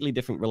completely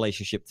different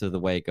relationship to the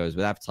way it goes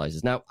with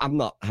advertisers. Now, I'm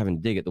not having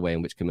to dig at the way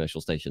in which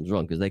commercial stations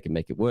run, because they can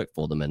make it work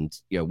for them and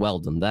well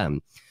done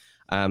them.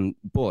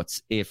 But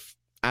if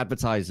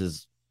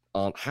advertisers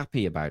aren't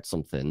happy about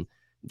something,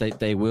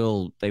 they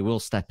will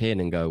step in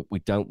and go, we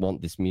don't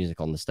want this music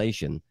on the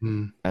station,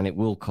 and it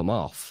will come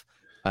off.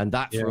 And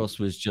that for us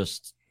was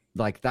just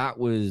like, that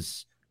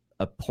was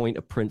a point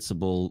of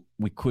principle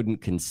we couldn't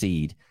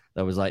concede.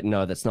 That was like,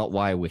 no, that's not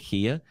why we're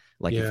here.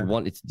 Like if we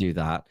wanted to do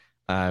that,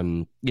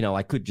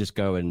 I could just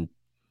go and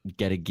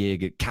get a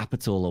gig at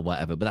Capitol or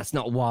whatever, but that's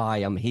not why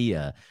I'm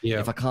here.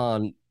 If I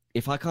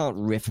can't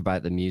riff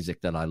about the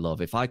music that I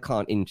love, if I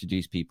can't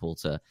introduce people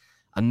to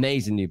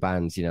amazing new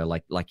bands,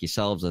 like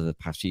yourselves over the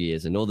past few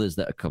years and others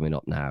that are coming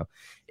up now,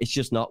 it's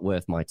just not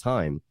worth my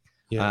time.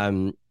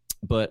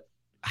 But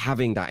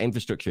having that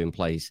infrastructure in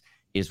place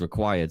is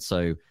required.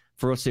 So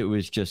for us, it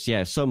was just,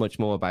 so much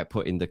more about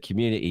putting the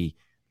community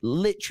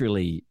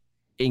literally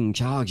in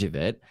charge of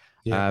it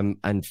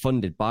and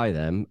funded by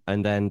them.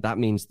 And then that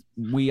means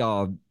we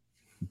are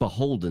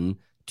beholden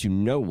to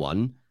no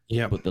one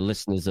but the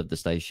listeners of the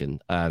station.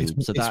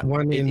 It's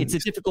a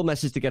difficult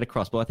message to get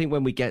across. But I think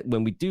when we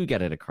do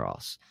get it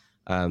across,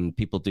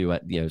 people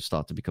do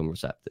start to become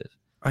receptive.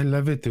 I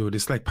love it, dude.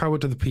 It's like power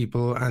to the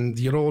people, and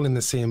you're all in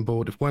the same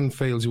boat. If one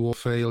fails, you all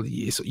fail.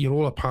 You're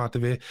all a part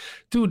of it.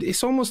 Dude,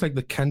 it's almost like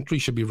the country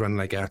should be run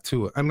like that,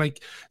 too. I'm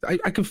like,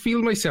 I can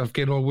feel myself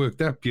getting all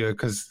worked up here,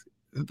 because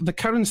the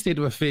current state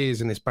of affairs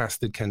in this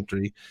bastard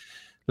country,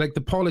 like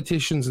the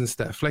politicians and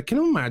stuff, like, can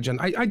you imagine?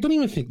 I don't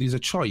even think there's a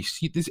choice.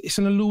 It's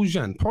an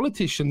illusion.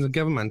 Politicians and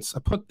governments are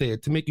put there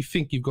to make you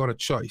think you've got a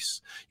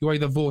choice. You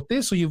either vote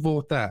this or you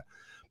vote that.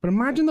 But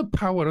imagine the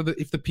power of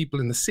if the people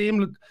in the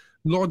same...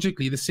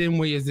 logically the same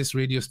way as this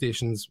radio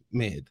station's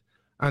made,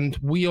 and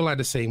we all are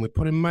the same, we're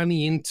putting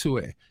money into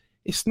it.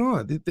 It's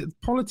not the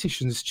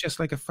politicians, it's just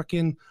like a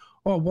fucking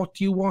oh, what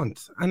do you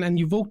want? And then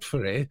you vote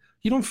for it.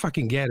 You don't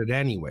fucking get it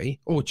anyway.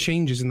 Or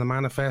changes in the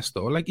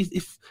manifesto. Like,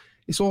 if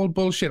it's all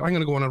bullshit. I'm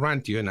going to go on a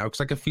rant here now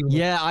because I can feel.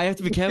 Yeah, I have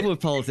to be careful with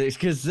politics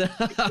because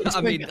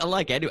I mean,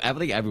 I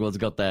think everyone's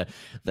got their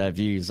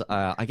views.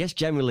 I guess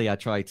generally I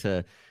try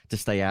to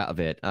stay out of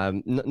it.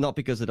 Not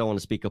because I don't want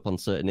to speak up on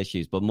certain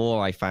issues, but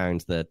more I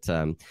found that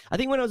I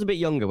think when I was a bit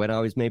younger, when I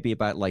was maybe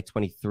about like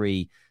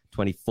 23,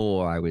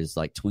 24, I was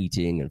like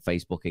tweeting and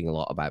Facebooking a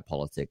lot about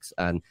politics,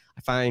 and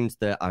I found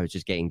that I was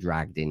just getting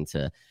dragged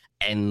into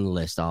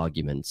endless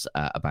arguments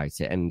about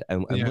it, and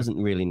wasn't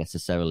really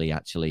necessarily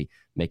actually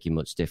making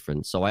much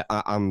difference. So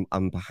I'm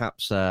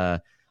perhaps I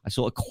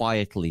sort of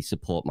quietly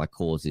support my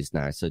causes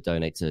now. So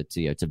donate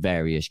to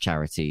various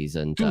charities,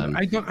 and I'm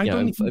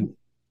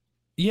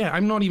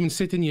not even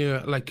sitting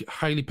here like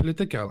highly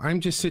political. I'm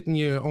just sitting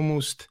here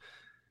almost.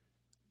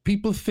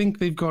 People think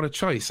they've got a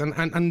choice,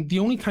 and the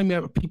only time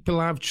people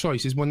have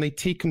choice is when they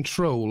take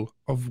control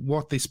of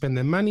what they spend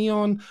their money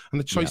on and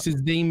the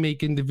choices they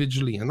make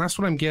individually, and that's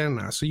what I'm getting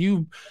at. So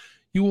you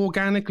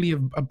organically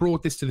have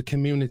brought this to the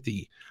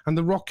community, and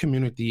the rock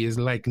community is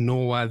like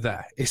no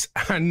other. It's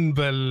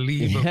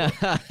unbelievable.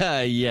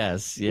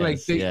 Yes.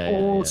 Like they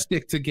all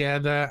stick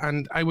together,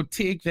 and I would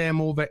take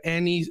them over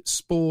any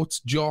sports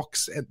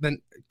jocks,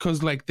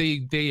 because like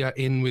they are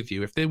in with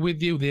you. If they're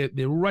with you,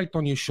 they're right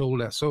on your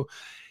shoulder. So.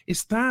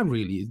 It's that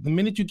really. The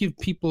minute you give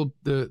people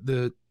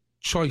the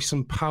choice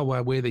and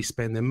power where they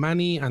spend their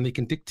money, and they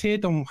can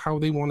dictate on how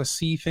they want to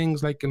see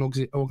things, like an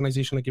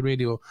organization like a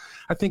radio,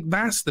 I think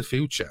that's the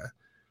future.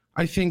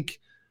 I think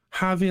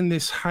having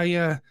this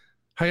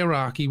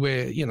hierarchy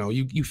where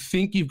you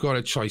think you've got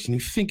a choice, and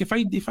you think if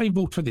I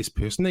vote for this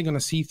person, they're going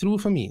to see through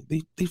for me.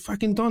 They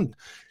fucking don't.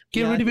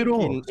 Get rid of it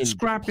all.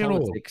 Scrap it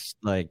all.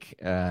 Like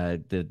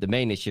the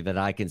main issue that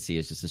I can see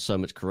is just there's so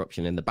much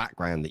corruption in the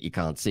background that you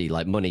can't see.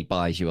 Like money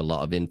buys you a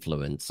lot of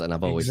influence, and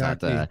I've always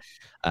had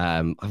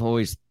I've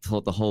always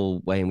thought the whole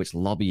way in which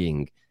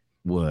lobbying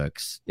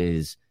works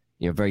is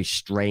very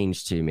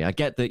strange to me. I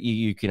get that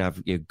you can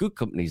have good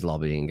companies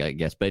lobbying, I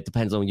guess, but it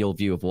depends on your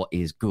view of what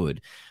is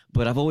good.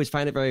 But I've always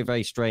found it very,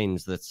 very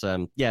strange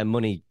that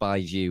money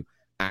buys you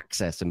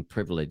access and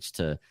privilege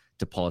to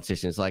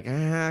politicians. Like,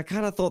 I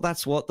kind of thought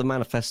that's what the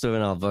manifesto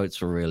and our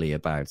votes were really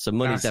about. So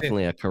money's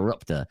definitely a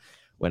corrupter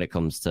when it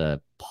comes to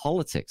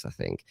politics, I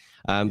think.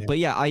 But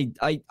yeah,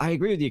 I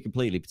agree with you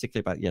completely,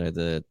 particularly about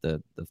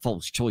the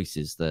false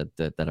choices that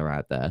are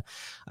out there.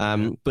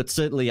 But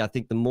certainly, I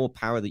think the more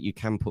power that you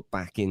can put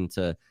back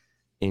into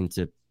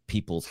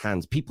people's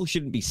hands, people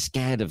shouldn't be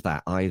scared of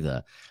that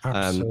either.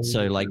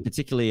 So, like,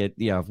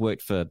 particularly, I've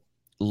worked for a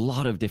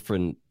lot of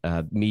different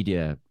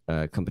media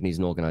companies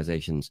and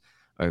organizations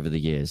over the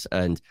years,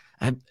 and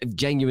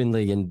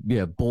genuinely in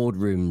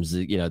boardrooms,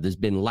 there's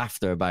been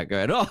laughter about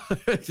going, oh,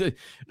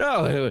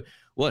 no,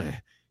 what,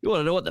 you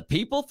want to know what the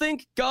people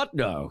think? God,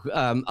 no.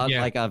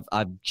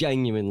 I've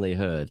genuinely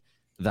heard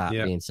that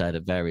being said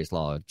at various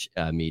large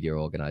media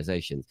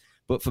organizations.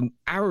 But from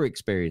our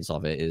experience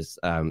of it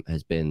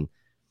has been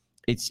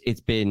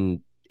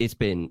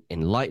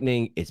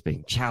enlightening, it's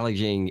been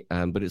challenging,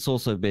 but it's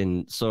also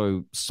been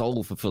so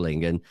soul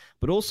fulfilling,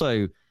 but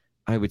also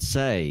I would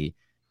say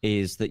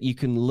is that you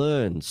can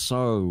learn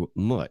so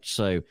much.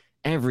 So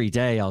every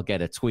day I'll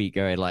get a tweet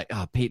going like,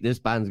 oh, Pete, this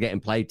band's getting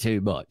played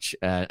too much.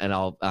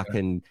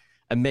 And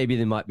and maybe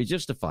they might be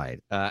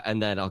justified.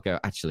 And then I'll go,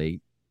 actually,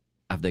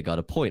 have they got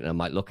a point? And I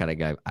might look at it and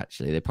go,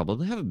 actually, they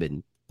probably haven't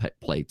been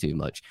played too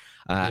much.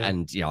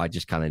 And, I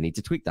just kind of need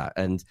to tweak that.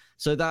 And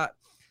so that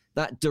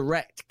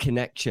direct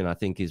connection, I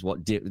think, is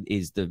what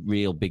is the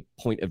real big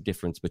point of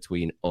difference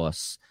between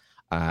us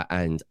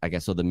and I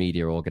guess other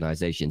media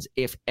organizations.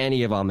 If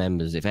any of our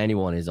members, if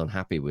anyone is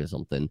unhappy with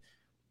something,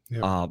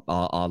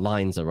 our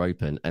lines are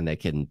open, and they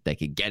can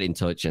get in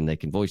touch and they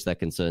can voice their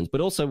concerns.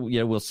 But also,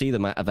 we'll see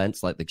them at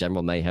events like the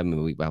General Mayhem,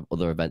 and we have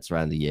other events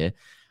around the year.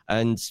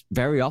 And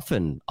very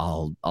often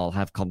I'll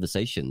have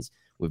conversations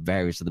with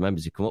various of the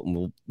members who come up,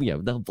 and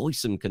they'll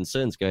voice some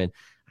concerns going,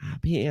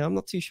 I'm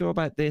not too sure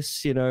about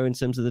this, in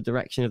terms of the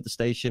direction of the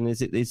station.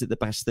 Is it the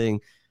best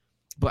thing?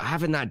 But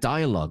having that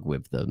dialogue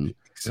with them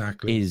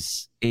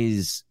is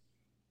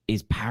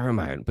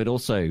paramount. But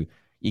also,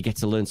 you get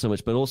to learn so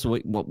much. But also,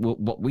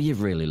 what we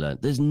have really learned,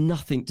 there's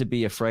nothing to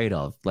be afraid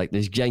of. Like,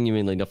 there's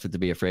genuinely nothing to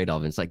be afraid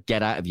of. And it's like,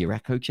 get out of your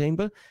echo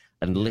chamber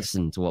and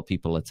listen to what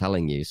people are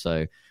telling you.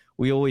 So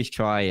we always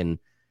try and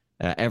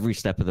every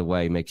step of the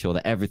way make sure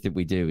that everything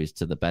we do is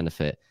to the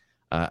benefit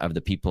of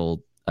the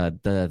people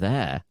that are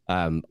there.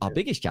 Our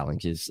biggest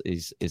challenge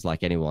is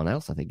like anyone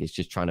else, I think, is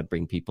just trying to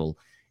bring people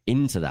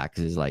into that,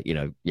 because it's like, pay,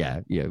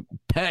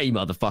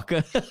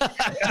 motherfucker,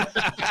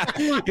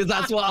 because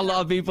that's what a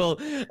lot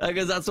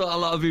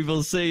of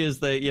people see is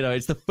that,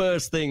 it's the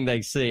first thing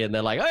they see, and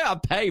they're like, oh,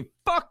 pay,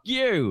 fuck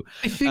you.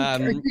 I think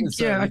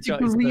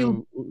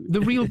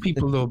the real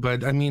people though,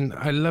 but I mean,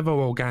 I love how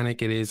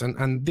organic it is,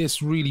 and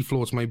this really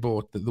floats my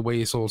boat, the way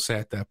it's all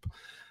set up.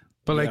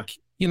 But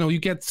you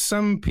get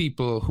some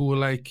people who are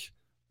like,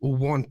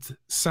 want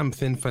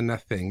something for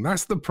nothing.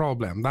 That's the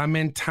problem. That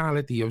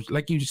mentality of,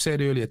 like you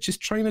said earlier,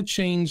 just trying to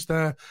change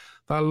the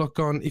that look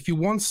on, if you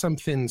want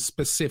something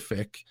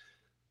specific,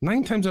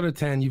 9 times out of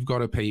 10, you've got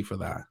to pay for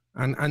that.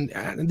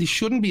 And this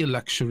shouldn't be a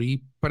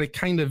luxury, but it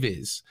kind of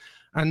is.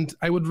 And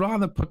I would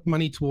rather put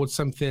money towards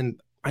something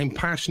I'm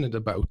passionate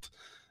about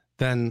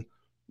than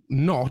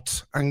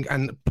not,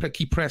 and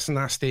keep pressing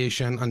that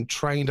station and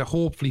trying to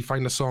hopefully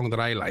find a song that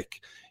I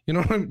like. You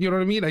know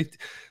what I mean? I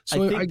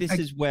think this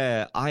is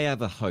where I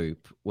have a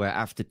hope, where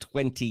after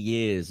 20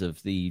 years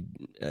of the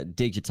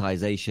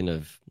digitization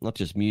of not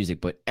just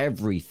music, but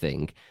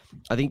everything,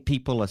 I think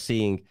people are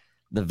seeing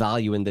the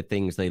value in the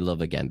things they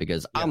love again.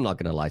 Because I'm not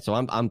going to lie. So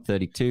I'm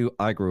 32.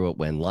 I grew up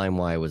when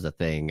LimeWire was a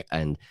thing.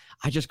 And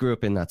I just grew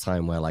up in that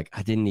time where, like,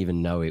 I didn't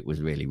even know it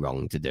was really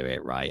wrong to do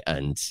it, right?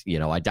 And, you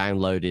know, I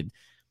downloaded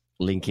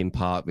Linkin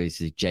Park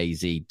versus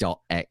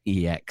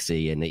Jay-Z.exe,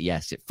 and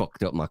yes, it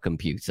fucked up my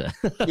computer.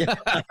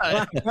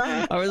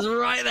 I was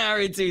right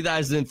there in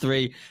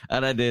 2003,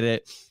 and I did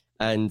it.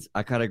 And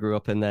I kind of grew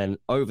up, and then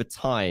over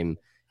time,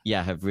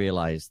 have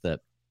realized that,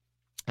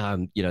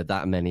 you know,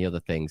 that and many other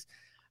things,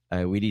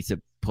 we need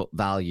to put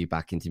value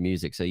back into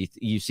music. So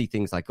you see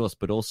things like us,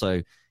 but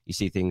also you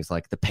see things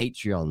like the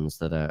Patreons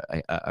that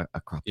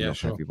are cropping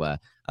up everywhere,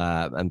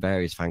 and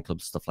various fan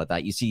clubs, stuff like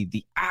that. You see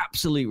the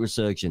absolute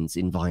resurgence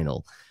in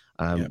vinyl,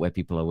 where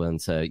people are willing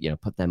to, you know,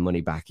 put their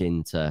money back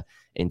into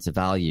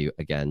value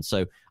again.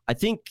 So I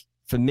think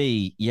for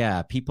me,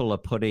 people are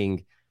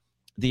putting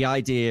the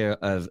idea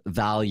of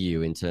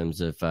value in terms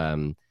of,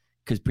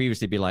 because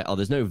previously be like, oh,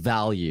 there's no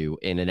value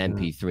in an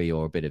MP3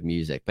 or a bit of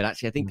music. But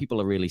actually, I think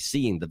people are really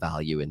seeing the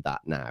value in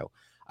that now.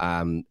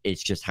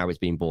 It's just how it's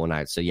being borne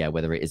out. So,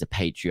 whether it is a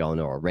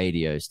Patreon or a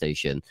radio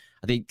station,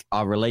 I think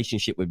our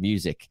relationship with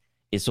music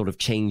is sort of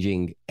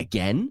changing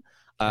again.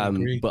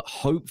 But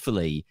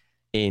hopefully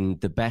in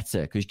the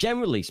better, because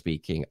generally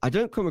speaking, I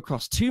don't come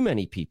across too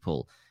many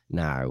people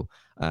now,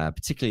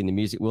 particularly in the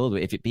music world,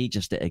 if it be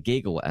just at a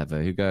gig or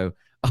whatever, who go,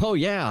 oh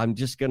yeah, I'm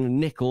just going to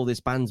nick all this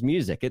band's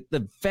music. At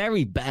the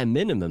very bare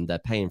minimum, they're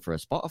paying for a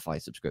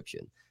Spotify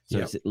subscription. So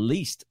it's at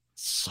least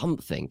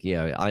something. You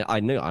know, I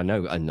know,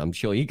 and I'm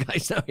sure you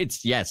guys know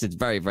it's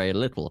very, very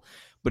little,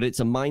 but it's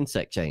a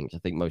mindset change, I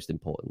think, most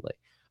importantly.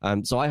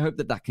 So I hope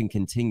that can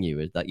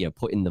continue, that, you know,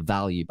 putting the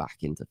value back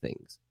into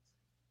things.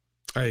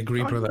 I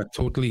agree, brother.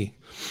 Totally.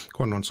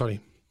 Go on, Ron. Sorry.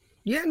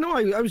 Yeah, no,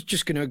 I was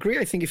just going to agree.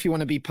 I think if you want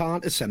to be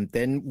part of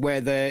something,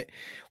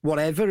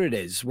 whatever it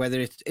is, whether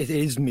it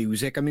is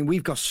music, I mean,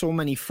 we've got so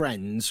many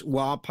friends who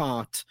are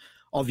part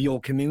of your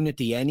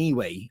community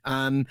anyway.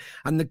 And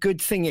the good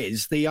thing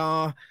is they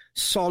are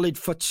solid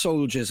foot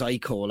soldiers, I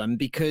call them,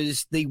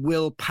 because they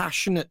will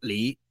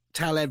passionately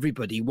tell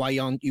everybody, why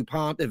aren't you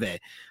part of it?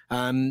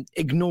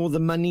 Ignore the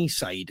money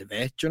side of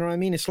it. Do you know what I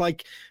mean? It's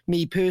like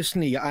me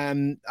personally,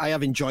 I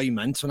have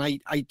enjoyment, and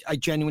I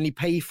genuinely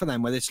pay for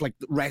them, whether it's like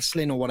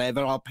wrestling or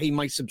whatever. I'll pay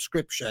my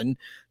subscription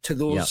to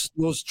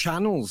those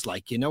channels,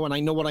 like, you know, and I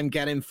know what I'm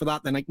getting for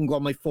that. Then I can go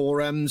on my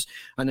forums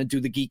and then do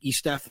the geeky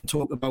stuff and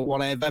talk about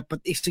whatever.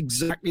 But it's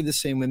exactly the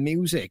same with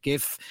music.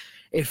 If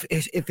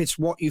it's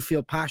what you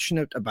feel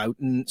passionate about,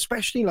 and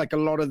especially like a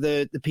lot of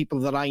the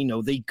people that I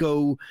know, they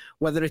go,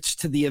 whether it's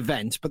to the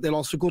event, but they'll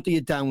also go to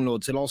your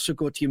downloads, they'll also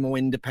go to your more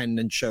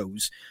independent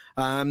shows.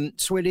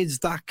 So it is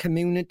that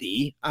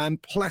community,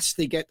 plus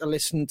they get to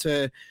listen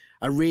to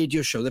a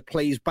radio show that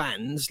plays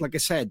bands, like I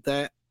said,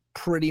 that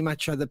pretty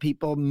much other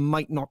people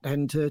might not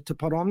tend to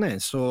put on there.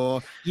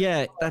 So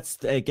that's,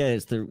 again,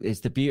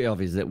 it's the beauty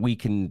of it, is that we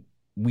can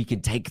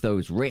take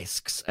those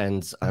risks,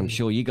 and I'm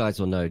sure you guys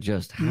will know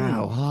just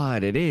how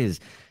hard it is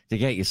to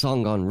get your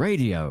song on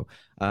radio.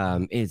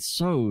 It's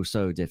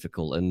so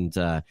difficult, and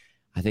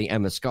I think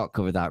Emma Scott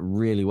covered that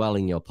really well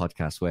in your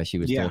podcast, where she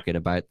was talking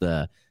about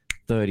the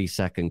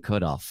 30-second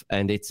cutoff,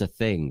 and it's a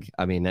thing.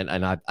 I mean,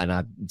 and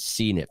I've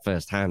seen it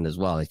firsthand as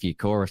well. If your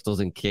chorus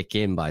doesn't kick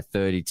in by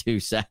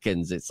 32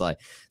 seconds, it's like,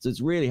 so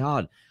it's really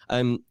hard.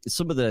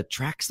 Some of the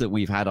tracks that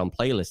we've had on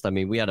playlist, I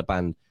mean, we had a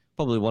band.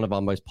 Probably one of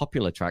our most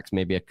popular tracks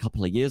maybe a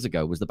couple of years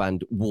ago was the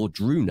band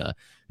Wardruna,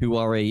 who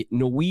are a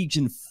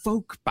Norwegian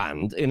folk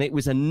band, and it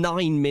was a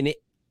 9-minute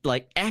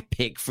like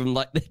epic from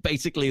like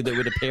basically that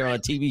would appear on a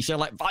TV show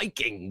like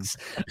Vikings.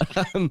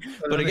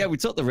 But again, we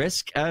took the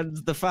risk, and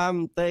the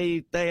fam,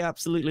 they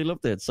absolutely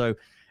loved it. So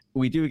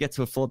we do get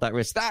to afford that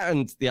risk. That,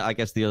 and I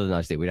guess the other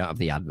nice thing, we don't have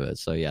the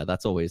adverts. So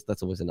that's always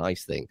a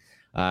nice thing.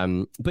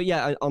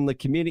 But on the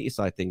community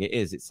side thing,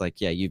 it's like,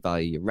 you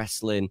value your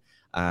wrestling,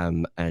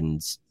 and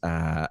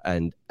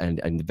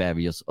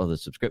various other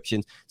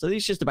subscriptions. So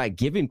it's just about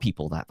giving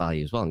people that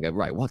value as well, and go,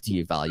 right, what do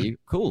you value?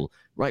 Cool.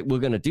 Right, we're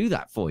going to do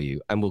that for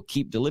you, and we'll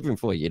keep delivering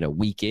for you,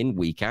 week in,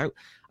 week out.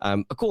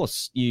 Of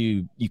course,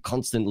 you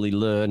constantly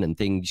learn, and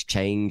things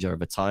change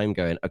over time,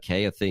 going,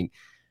 okay, I think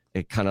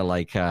it kind of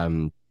like,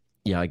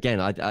 again,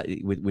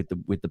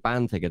 with the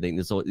band thing, I think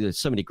there's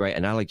so many great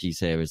analogies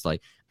here. Is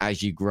like,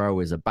 as you grow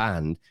as a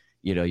band,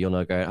 you're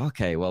not going,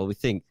 okay, well, we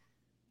think,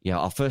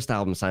 our first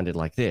album sounded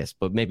like this,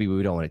 but maybe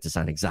we don't want it to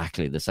sound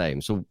exactly the same.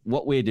 So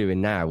what we're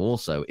doing now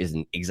also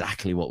isn't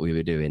exactly what we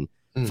were doing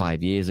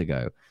 5 years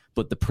ago,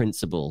 but the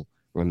principle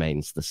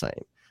remains the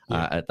same.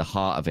 at the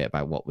heart of it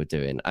about what we're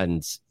doing.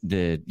 And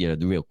the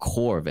real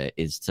core of it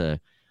is to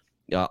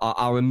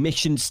our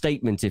mission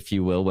statement, if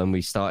you will, when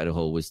we started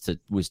Hull was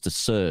to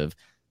serve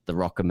the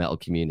rock and metal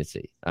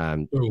community.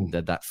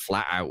 That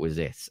flat out was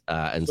it.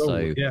 And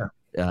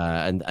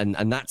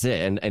that's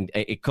it. And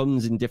it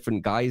comes in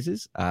different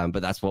guises,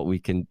 but that's what we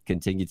can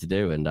continue to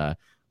do. And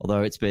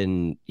although it's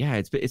been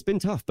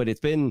tough, but it's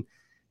been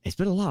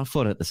a lot of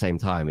fun at the same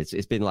time.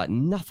 It's been like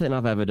nothing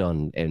I've ever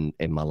done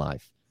in my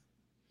life.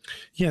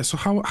 Yeah. So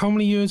how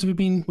many years have you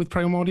been with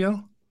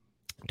Primordial?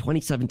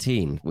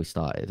 2017 we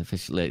started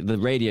officially the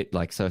radio.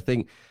 So I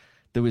think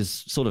there was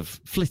sort of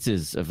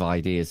flitters of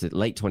ideas at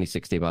late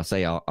 2016, but I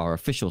say our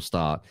official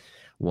start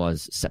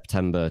was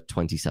September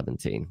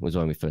 2017 was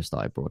when we first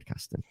started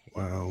broadcasting.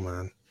 Wow,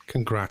 man.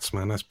 Congrats,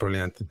 man. That's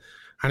brilliant.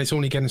 And it's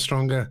only getting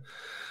stronger.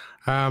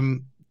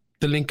 The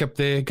link up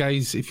there,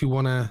 guys, if you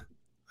want to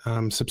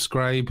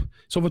subscribe.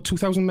 It's over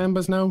 2,000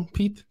 members now,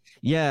 Pete?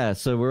 Yeah,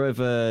 so we're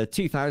over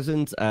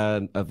 2,000,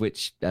 of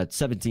which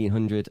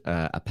 1,700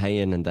 are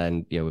paying, and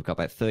then we've got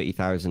about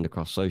 30,000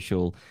 across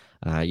social.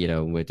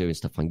 We're doing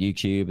stuff on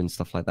YouTube and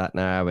stuff like that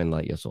now, and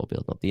you're sort of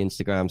building up the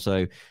Instagram.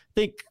 So I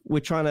think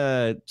we're trying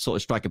to sort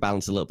of strike a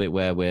balance a little bit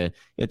where we're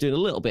doing a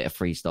little bit of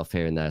free stuff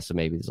here and there. So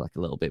maybe there's a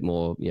little bit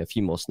more, a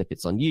few more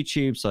snippets on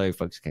YouTube, so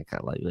folks can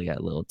kind of really get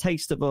a little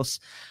taste of us.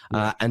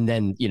 And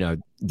then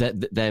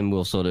then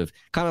we'll sort of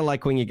kind of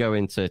like when you go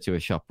into a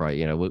shop, right?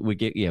 We'll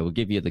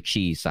give you the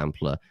cheese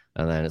sampler,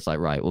 and then it's like,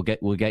 right, we'll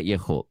get you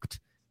hooked.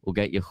 We'll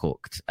get you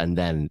hooked, and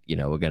then,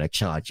 we're going to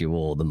charge you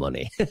all the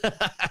money.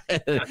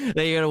 Then you're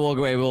going to walk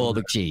away with all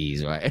the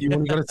cheese, right? You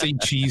only got to say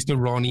cheese to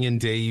Ronnie and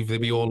Dave.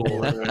 They'll be all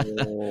over.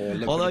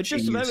 Although,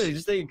 just remember,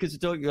 because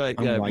talking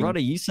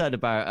Ronnie, you said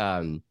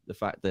about the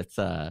fact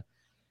that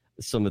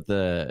some of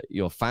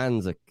your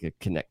fans are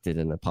connected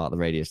and a part of the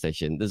radio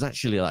station. There's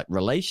actually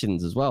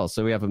relations as well.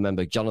 So we have a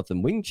member,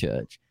 Jonathan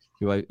Wingchurch,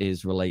 who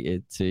is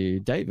related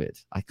to David.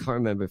 I can't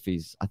remember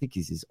I think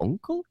he's his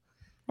uncle.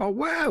 Oh,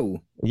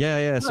 wow.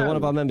 Yeah. So one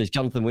of our members,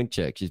 Jonathan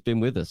Wingchurch, has been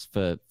with us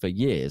for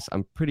years.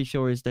 I'm pretty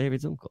sure he's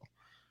David's uncle.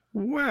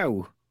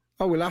 Wow.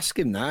 Oh, we'll ask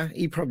him that.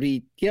 He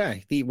probably,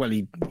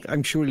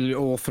 I'm sure he'll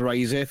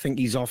authorize it. I think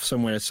he's off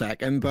somewhere a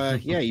second, but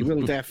he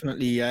will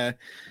definitely,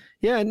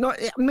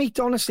 mate,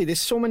 honestly,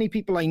 there's so many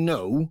people I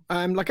know.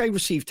 I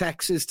received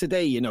texts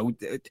today,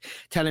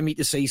 telling me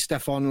to say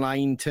stuff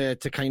online to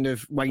kind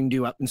of wind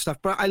you up and stuff.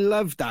 But I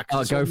love that.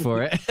 I'll go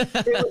for it.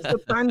 It was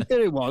the banter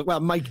it was. Well,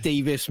 Mike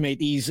Davis,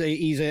 mate, he's a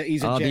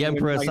the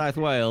Emperor of South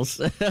Wales.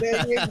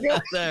 There you go.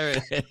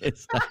 There it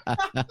is.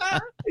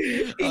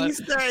 He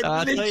said,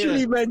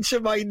 literally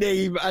mention my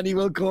name and he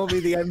will call me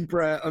the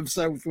Emperor of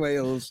South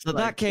Wales. So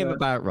that came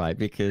about right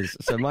because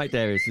Mike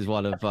Davis is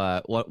one of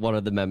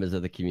the members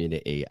of the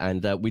community,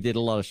 and we did a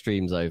lot of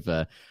streams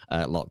over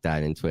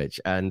lockdown in Twitch,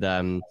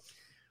 and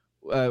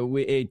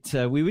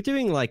we were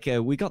doing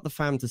we got the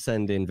fam to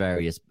send in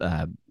various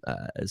it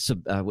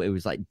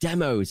was like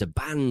demos of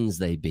bands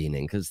they'd been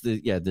in, because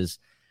there's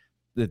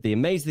the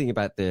amazing thing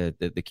about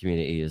the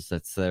community is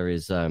that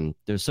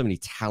there's so many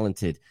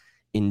talented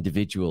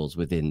individuals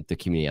within the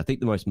community. I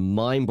think the most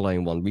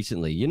mind-blowing one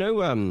recently,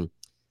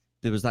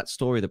 there was that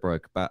story that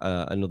broke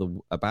about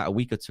a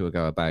week or two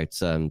ago about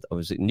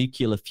was it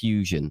nuclear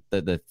fusion,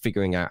 that they're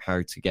figuring out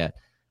how to get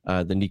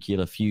the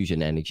nuclear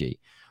fusion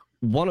energy.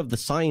 One of the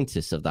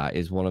scientists of that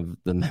is one of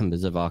the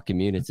members of our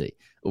community,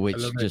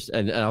 which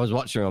and I was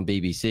watching her on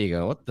BBC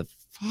going, what the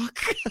fuck?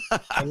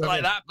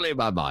 That blew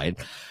my mind.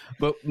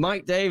 But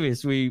Mike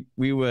Davis, we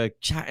were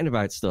chatting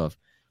about stuff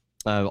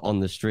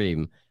on the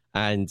stream,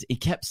 and he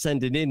kept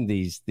sending in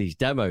these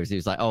demos. He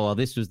was like, oh, well,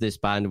 this was this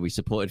band we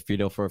supported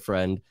Funeral for a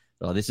Friend.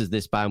 Oh, this is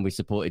this band we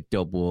supported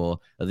Dub War.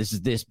 Oh, this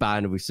is this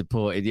band we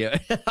supported.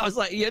 I was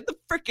like, you're the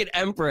freaking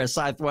Emperor of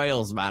South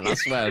Wales, man. I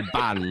swear,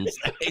 bands.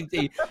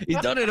 He's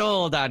done it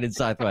all down in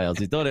South Wales.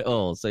 He's done it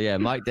all. So yeah,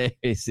 Mike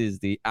Davis is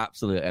the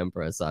absolute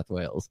Emperor of South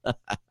Wales.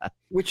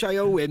 Which I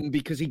owe him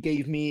because he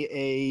gave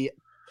me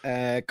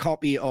a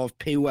copy of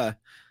Pure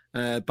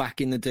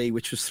back in the day,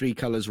 which was 3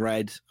 Colors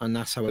Red, and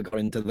that's how I got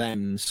into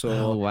them. So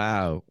oh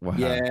wow.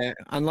 Yeah,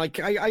 and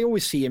I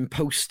always see him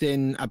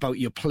posting about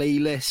your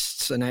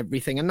playlists and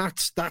everything, and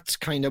that's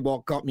kind of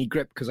what got me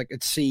gripped, because I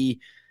could see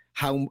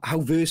how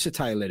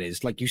versatile it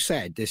is. Like you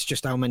said, there's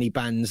just how many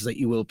bands that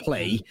you will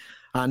play,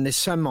 and there's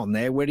some on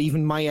there where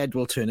even my head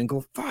will turn and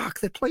go,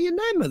 fuck, they're playing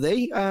them, are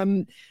they?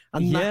 And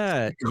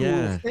that's a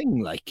cool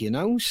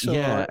thing, so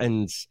yeah.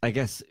 And I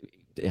guess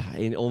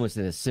almost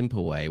in a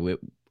simple way,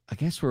 I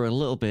guess we're a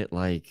little bit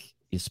like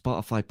your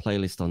Spotify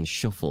playlist on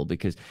shuffle,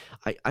 because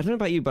I don't know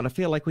about you, but I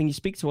feel like when you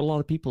speak to a lot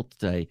of people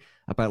today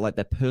about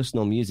their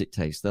personal music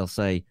taste, they'll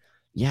say,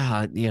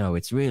 yeah,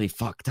 it's really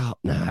fucked up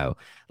now.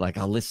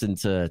 I'll listen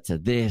to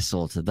this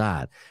or to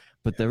that.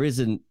 But there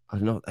isn't,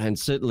 and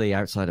certainly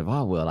outside of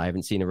our world, I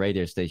haven't seen a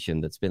radio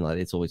station that's been like,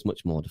 it's always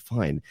much more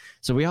defined.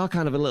 So we are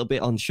kind of a little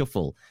bit on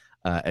shuffle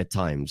at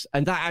times.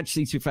 And that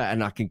actually, to be fair,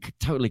 and I can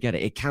totally get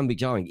it, it can be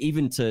jarring,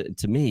 even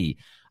to me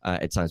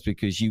at times,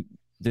 because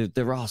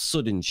there are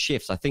sudden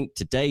shifts. I think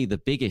today the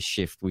biggest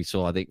shift we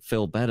saw, I think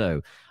Phil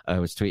Beddoe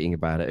was tweeting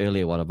about it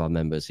earlier, one of our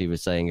members. He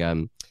was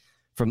saying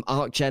from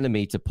Arch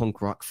Enemy to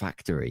Punk Rock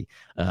Factory,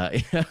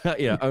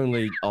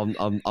 only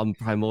on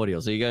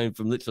Primordial. So you're going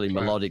from literally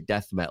melodic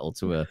death metal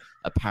to a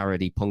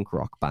parody punk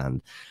rock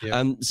band.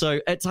 Yeah.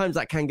 So at times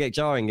that can get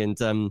jarring, and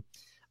so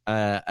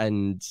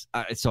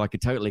I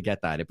could totally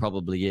get that. It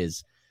probably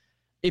is.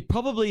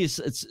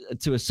 It's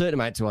to a certain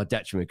amount to our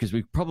detriment, because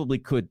we probably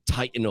could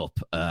tighten up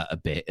a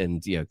bit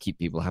and keep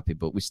people happy,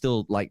 but we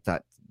still like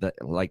that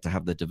like to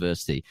have the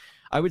diversity.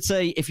 I would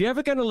say if you're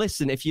ever going to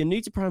listen, if you're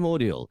new to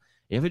Primordial,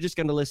 you're ever just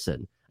going to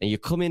listen and you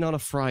come in on a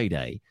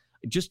Friday,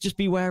 just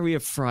be wary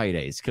of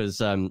Fridays,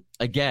 because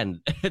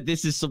again,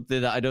 this is something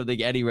that I don't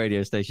think any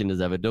radio station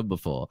has ever done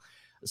before.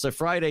 So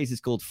Fridays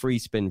is called Free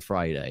Spin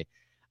Friday,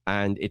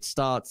 and it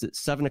starts at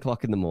 7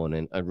 o'clock in the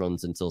morning and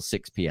runs until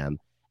 6 p.m.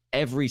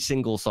 Every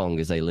single song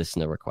is a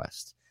listener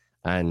request,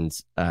 and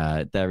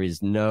there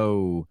is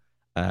no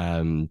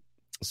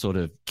sort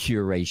of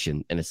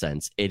curation in a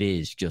sense. It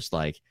is just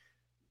like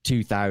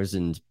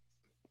 2,000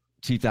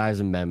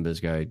 members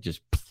go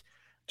just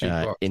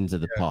into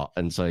the pot,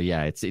 and so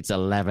it's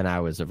 11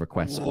 hours of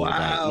requests all day.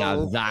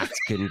 Now that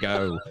can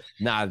go.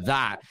 Now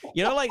that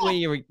like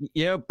when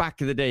you're back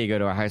in the day, you go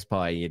to a house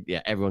party,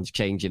 everyone's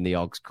changing the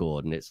aux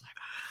cord, and it's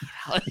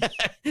like.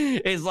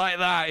 It's like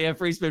that. Yeah,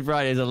 Free Spin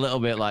Friday is a little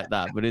bit like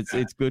that, but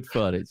it's good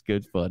fun. It's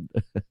good fun.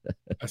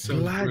 That's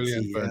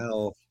brilliant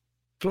fun.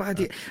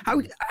 Bloody!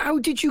 How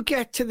did you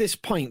get to this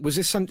point? Was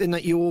this something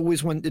that you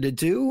always wanted to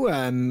do?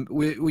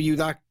 Were you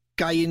that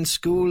guy in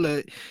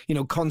school,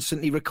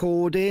 constantly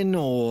recording,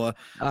 or?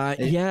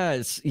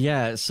 Yes,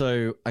 yeah.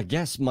 So I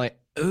guess my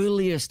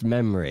earliest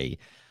memory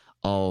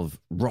of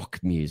rock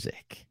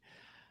music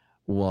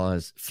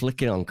was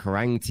flicking on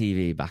Kerrang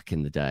TV back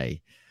in the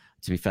day.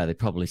 To be fair, they're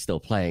probably still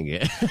playing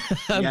it.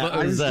 But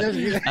it was,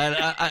 and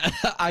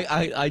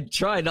I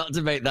try not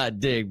to make that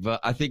dig, but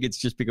I think it's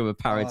just become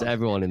apparent to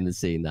everyone in the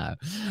scene now.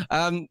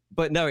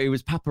 But no, it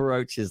was Papa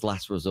Roach's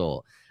Last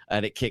Resort,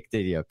 and it kicked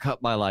in,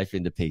 cut my life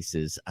into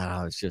pieces.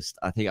 And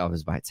I think I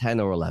was about 10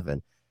 or 11.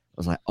 I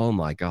was like, oh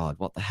my God,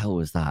 what the hell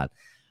was that?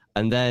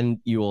 And then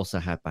you also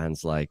had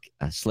bands like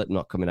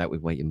Slipknot coming out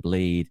with Wait and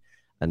Bleed,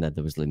 and then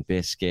there was Limp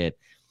Bizkit.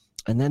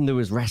 And then there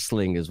was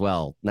wrestling as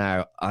well.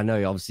 Now, I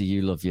know obviously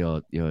you love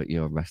your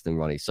wrestling,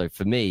 Ronnie. So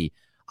for me,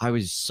 I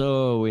was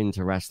so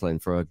into wrestling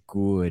for a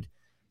good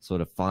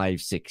sort of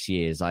 5-6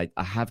 years. I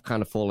have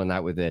kind of fallen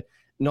out with it.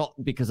 Not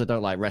because I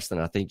don't like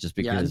wrestling. I think just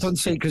because... Yeah, don't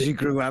say because you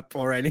grew up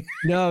already.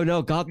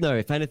 No, God, no.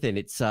 If anything,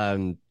 it's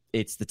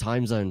the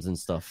time zones and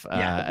stuff.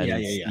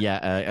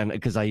 And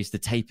because I used to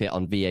tape it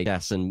on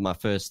VHS, and my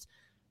first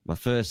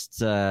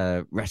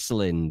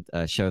wrestling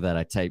show that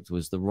I taped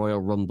was the Royal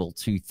Rumble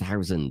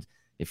 2000.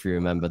 If you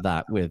remember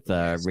that, with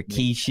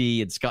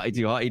Rikishi and Scotty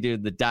 2 Hotty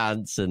doing the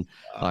dance, and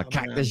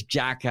Cactus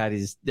Jack had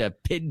his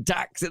pin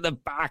tacks at the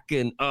back,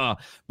 and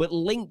but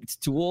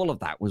linked to all of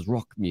that was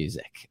rock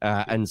music,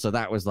 and so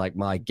that was like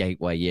my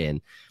gateway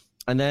in.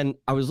 And then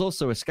I was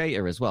also a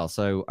skater as well,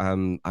 so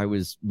I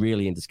was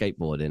really into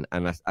skateboarding,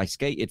 and I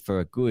skated for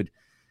a good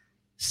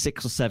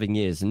 6 or 7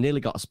 years, and nearly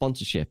got a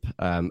sponsorship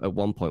at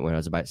one point when I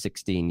was about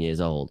 16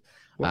 years old.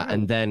 Wow.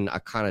 And then I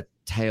kind of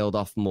tailed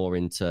off more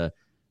into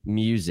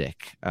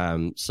music.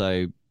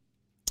 So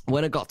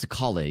when I got to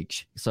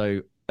college,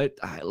 so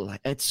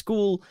at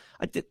school,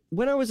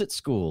 when I was at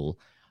school,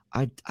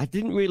 I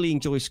didn't really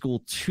enjoy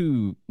school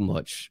too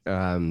much.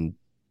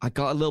 I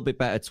got a little bit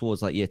better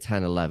towards like year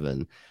 10,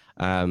 11.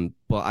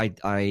 But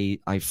I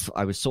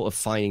was sort of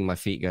finding my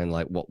feet, going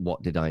like,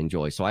 what did I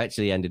enjoy? So I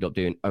actually ended up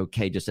doing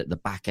okay just at the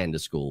back end of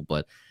school.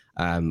 But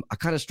I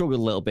kind of struggled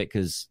a little bit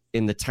because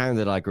in the town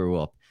that I grew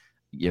up,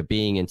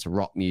 being into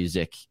rock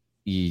music,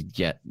 you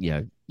get,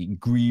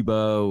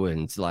 Grebo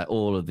and like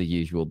all of the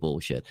usual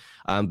bullshit.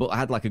 But I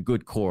had like a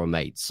good core of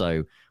mates,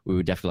 so we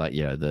were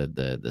definitely like,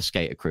 the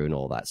skater crew and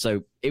all that.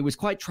 So it was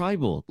quite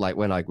tribal, like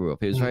when I grew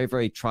up. It was very,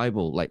 very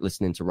tribal, like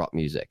listening to rock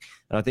music.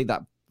 And I think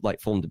that like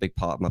formed a big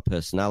part of my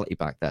personality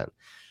back then.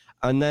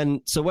 And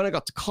then, so when I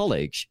got to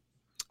college,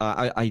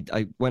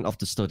 I went off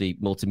to study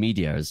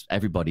multimedia, as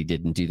everybody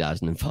did in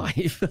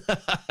 2005.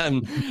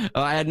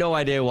 I had no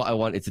idea what I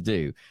wanted to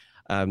do.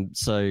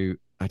 So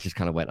I just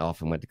kind of went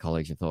off and went to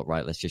college and thought,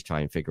 right, let's just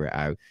try and figure it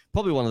out.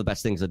 Probably one of the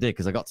best things I did,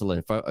 because I got to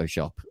learn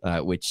Photoshop,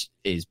 which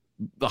is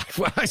like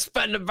where I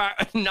spend about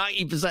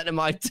 90% of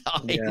my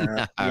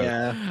time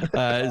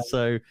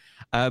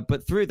now.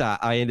 But through that,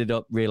 I ended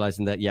up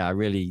realizing that, I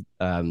really,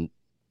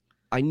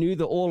 I knew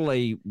that all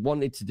I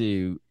wanted to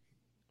do,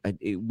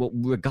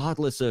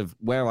 regardless of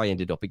where I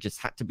ended up, it just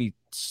had to be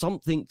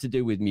something to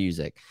do with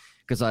music,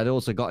 because I'd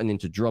also gotten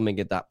into drumming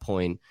at that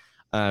point.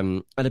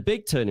 And a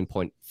big turning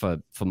point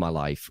for my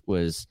life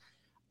was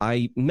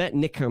I met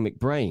Nico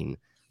McBrain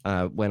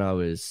when I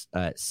was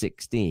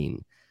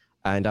 16.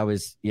 And I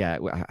was,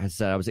 I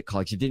said I was at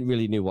college. I didn't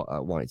really know what I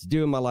wanted to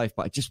do in my life,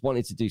 but I just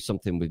wanted to do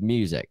something with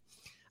music.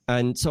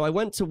 And so I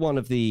went to one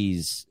of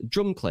these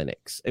drum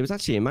clinics. It was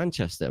actually in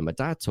Manchester, and my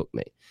dad took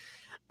me.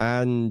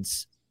 And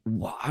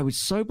I was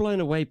so blown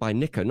away by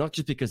Nico, not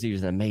just because he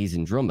was an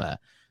amazing drummer,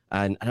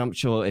 and I'm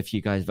sure if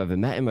you guys have ever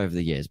met him over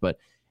the years, but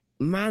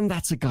man,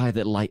 that's a guy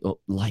that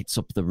lights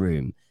up the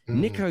room.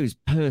 Nico's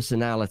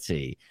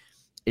personality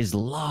is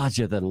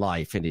larger than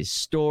life in his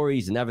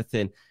stories and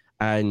everything,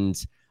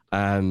 and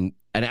it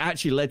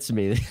actually led to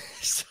me.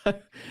 So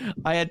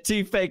I had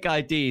 2 fake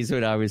IDs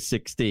when I was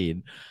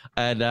 16,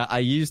 and I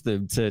used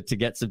them to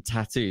get some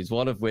tattoos.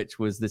 One of which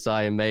was this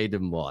Iron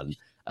Maiden one.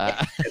 Now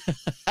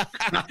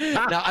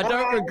I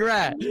don't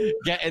regret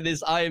getting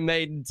this Iron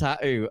Maiden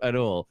tattoo at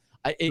all.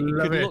 It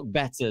could look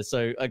better,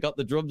 so I got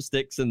the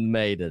drumsticks and the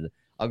Maiden.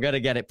 I'm going to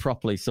get it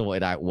properly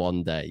sorted out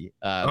one day.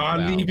 I'll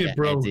leave it,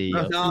 bro.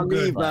 I'll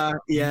leave that.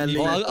 Yeah,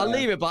 I'll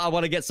leave it, but I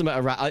want to get something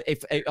around.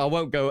 If I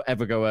won't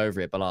ever go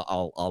over it, but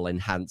I'll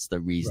enhance the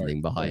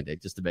reasoning behind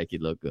it just to make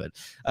it look good.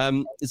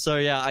 So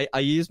yeah, I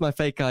use my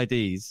fake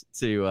IDs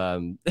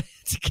to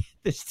get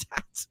this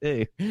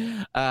tattoo,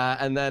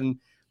 and then.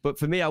 But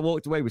for me, I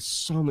walked away with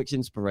so much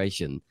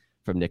inspiration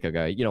from Nico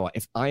going, you know what,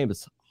 if I am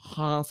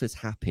half as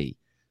happy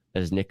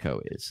as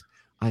Nico is,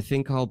 I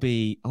think I'll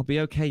be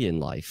okay in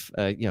life.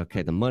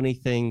 Okay, the money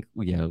thing,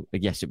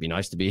 yes, it'd be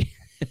nice to be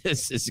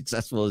as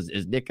successful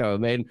as Nico, I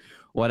mean,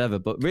 whatever.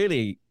 But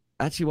really,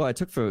 actually what I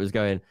took from it was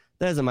going,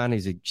 there's a man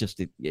who's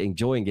just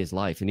enjoying his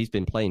life, and he's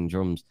been playing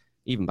drums,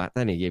 even back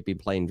then, he'd been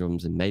playing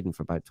drums in Maiden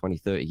for about 20,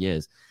 30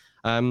 years.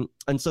 And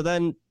so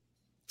then,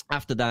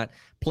 after that,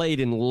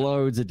 played in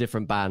loads of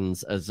different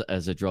bands as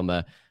a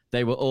drummer.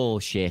 They were all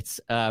shit.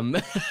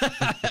 And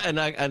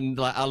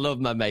I love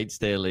my mates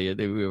dearly.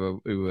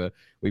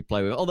 We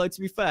play with. Although to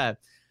be fair,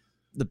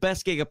 the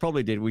best gig I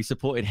probably did, we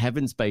supported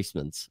Heaven's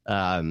Basement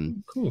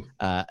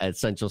at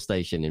Central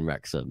Station in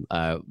Wrexham.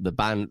 The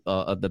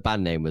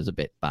band name was a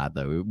bit bad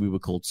though. We were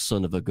called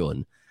Son of a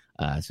Gun.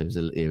 So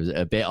it was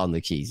a bit on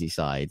the cheesy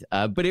side,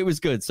 but it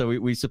was good. So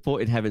we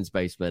supported Heaven's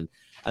Basement,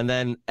 and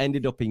then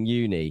ended up in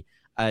uni.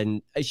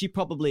 And as you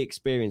probably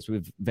experienced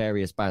with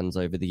various bands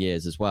over the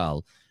years as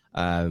well,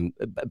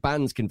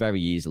 bands can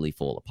very easily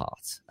fall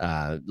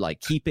apart.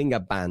 Like keeping a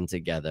band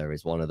together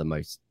is one of the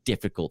most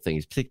difficult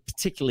things,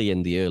 particularly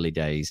in the early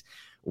days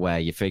where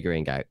you're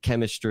figuring out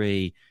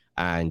chemistry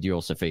and you're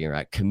also figuring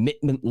out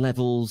commitment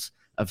levels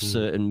of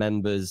certain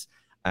members.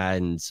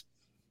 And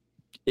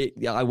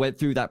I went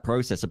through that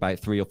process about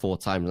 3 or 4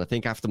 times. I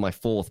think after my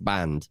 4th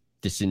band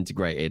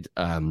disintegrated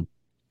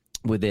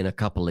within a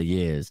couple of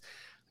years,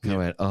 I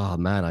went, oh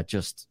man, I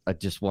just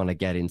want to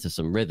get into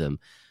some rhythm.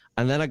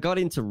 And then I got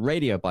into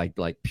radio by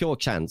like pure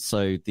chance.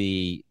 So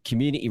the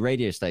community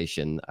radio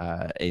station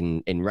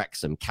in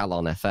Wrexham,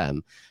 Calon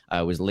FM,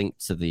 was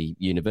linked to the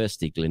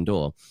University,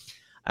 Glyndŵr.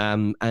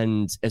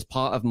 And as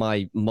part of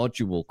my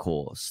module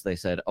course, they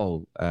said,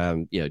 do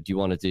you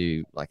want to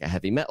do like a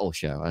heavy metal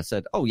show? I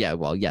said, oh yeah,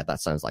 well, yeah, that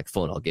sounds like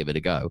fun. I'll give it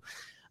a go.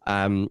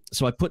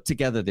 So I put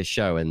together this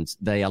show, and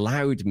they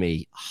allowed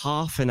me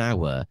half an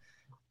hour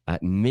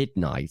at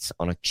midnight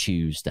on a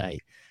Tuesday.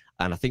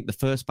 And I think the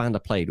first band I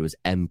played was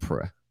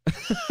Emperor.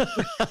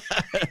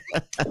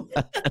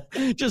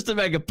 Just to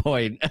make a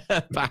point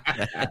back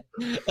there.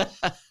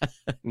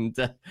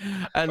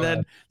 and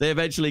then they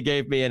eventually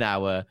gave me an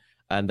hour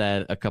and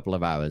then a couple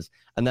of hours.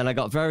 And then I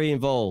got very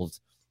involved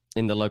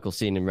in the local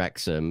scene in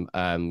Wrexham,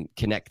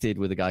 connected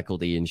with a guy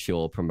called Ian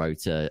Shaw,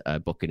 promoter,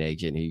 booking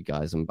agent, who you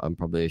guys I'm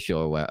probably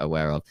sure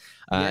aware of.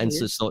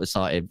 So sort of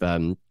started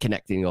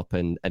connecting up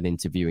and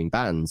interviewing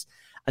bands.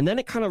 And then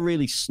it kind of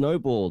really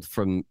snowballed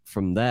from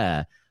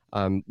there.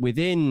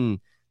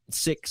 Within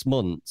 6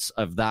 months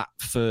of that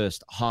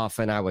first half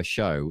an hour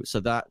show,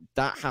 so that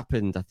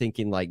happened, I think,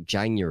 in like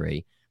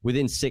January.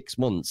 Within 6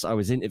 months, I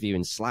was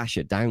interviewing Slash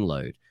at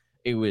Download.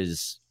 It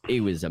was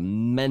a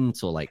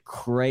mental, like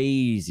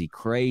crazy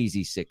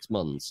 6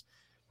 months.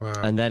 Wow.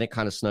 And then it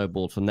kind of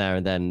snowballed from there.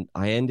 And then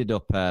I ended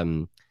up,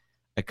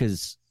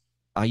 because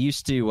I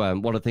used to,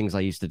 one of the things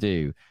I used to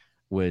do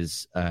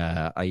was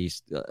I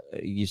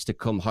used to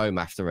come home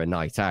after a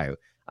night out,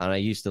 and I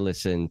used to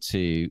listen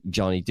to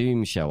Johnny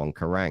Doom's show on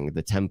Kerrang,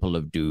 The Temple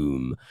of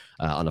Doom,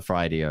 on a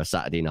Friday or a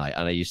Saturday night.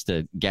 And I used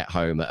to get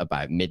home at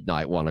about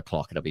midnight, 1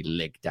 o'clock, and I'd be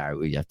licked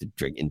out. You have to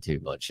drinking too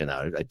much, and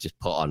I'd just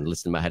put on,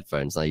 listen to my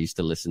headphones. And I used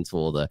to listen to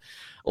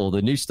all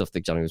the new stuff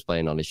that Johnny was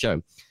playing on his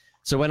show.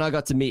 So when I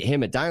got to meet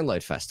him at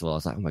Download Festival, I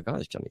was like, oh my God,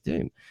 it's Johnny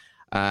Doom.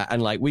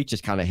 And like we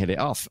just kind of hit it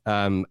off,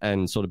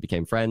 and sort of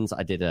became friends.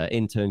 I did an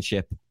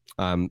internship,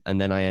 and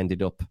then I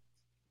ended up,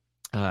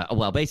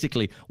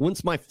 basically,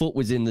 once my foot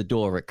was in the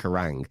door at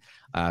Kerrang,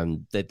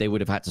 they would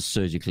have had to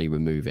surgically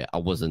remove it. I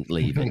wasn't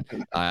leaving.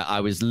 I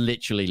was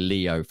literally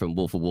Leo from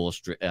Wolf of Wall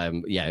Street.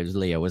 It was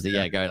Leo, was it?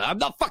 Yeah, going, I'm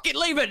not fucking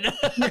leaving.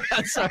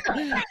 So,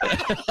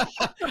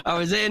 I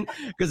was in,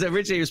 because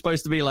originally it was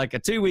supposed to be like a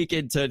 2-week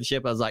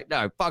internship. I was like,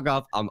 no, fuck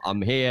off.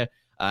 I'm here.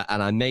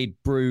 And I made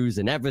brews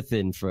and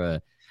everything for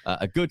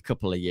a good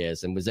couple of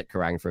years, and was at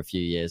Kerrang for a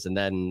few years, and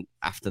then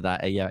after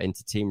that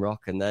into Team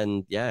Rock, and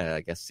then I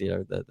guess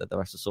the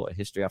rest is sort of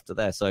history after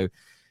there. So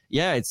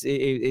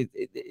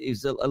it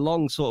was a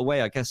long sort of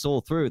way, I guess. All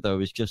through it though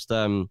was just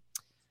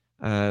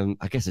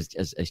I guess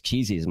as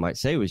cheesy as I might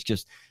say, was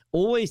just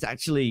always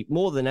actually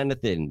more than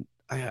anything,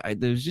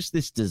 there was just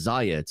this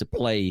desire to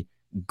play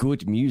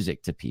good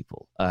music to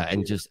people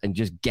and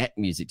just get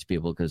music to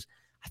people, because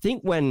I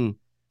think when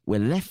we're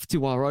left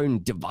to our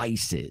own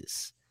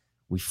devices,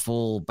 we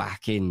fall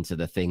back into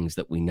the things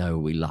that we know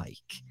we like.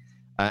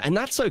 And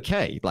that's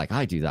okay. Like,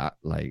 I do that.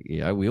 Like,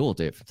 you know, we all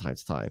do it from time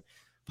to time.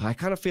 But I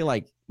kind of feel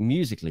like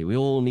musically, we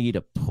all need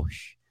a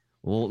push.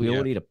 We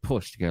all need a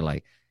push to go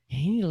like, hey,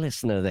 you need to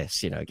listen to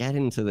this, you know, get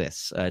into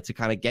this to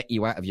kind of get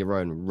you out of your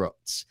own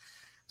ruts.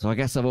 So I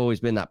guess I've always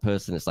been that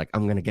person that's like,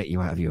 I'm going to get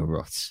you out of your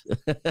ruts.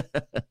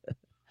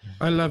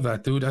 I love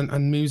that, dude.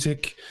 And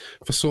music,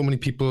 for so many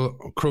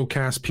people,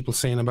 Crowcast, people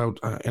saying about,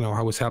 you know,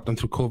 how it's helped them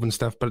through COVID and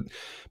stuff, but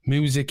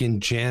music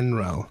in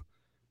general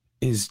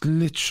is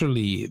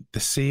literally the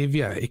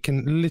savior. It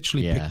can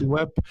literally pick you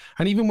up.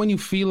 And even when you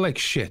feel like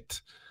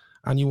shit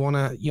and you want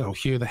to, you know,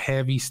 hear the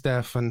heavy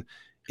stuff, and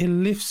it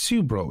lifts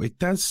you, bro. It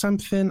does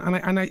something.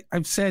 And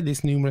I've said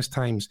this numerous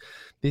times.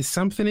 There's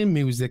something in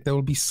music that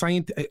will be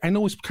scientific. I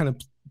know it's kind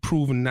of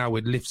proven now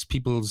it lifts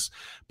people's,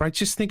 but I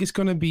just think it's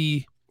going to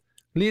be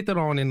later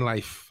on in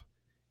life,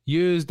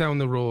 years down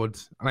the road.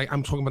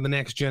 I'm talking about the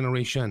next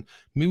generation.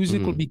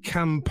 Music will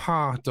become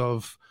part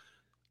of,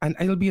 and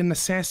it'll be a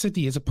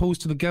necessity, as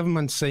opposed to the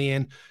government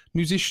saying,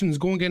 musicians,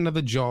 go and get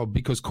another job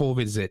because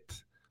COVID's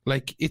it.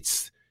 Like,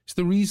 it's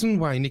the reason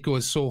why Nico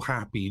is so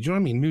happy. Do you know what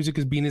I mean? Music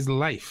has been his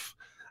life,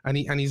 and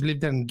he's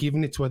lived it and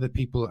given it to other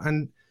people.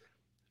 And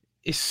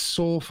it's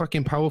so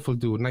fucking powerful,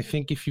 dude. And I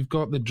think if you've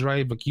got the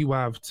drive like you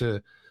have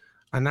to,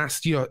 and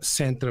that's your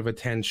center of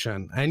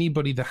attention,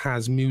 anybody that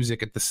has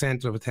music at the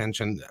center of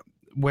attention,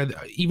 whether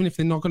even if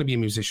they're not going to be a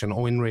musician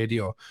or in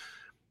radio,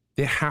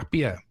 they're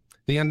happier.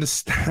 They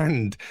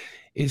understand.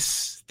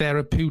 It's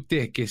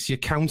therapeutic. It's your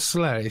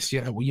counselor. It's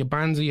your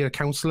bands are your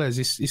counselors.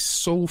 It's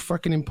so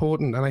fucking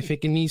important. And I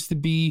think it needs to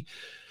be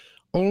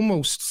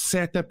almost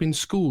set up in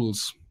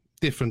schools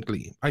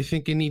differently. I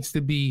think it needs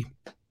to be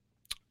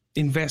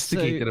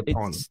investigated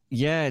upon.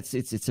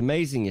 It's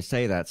amazing you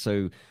say that.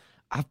 So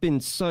I've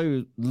been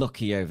so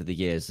lucky over the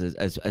years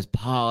as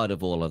part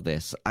of all of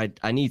this.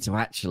 I need to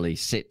actually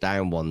sit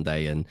down one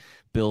day and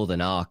build an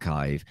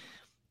archive,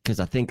 because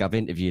I think I've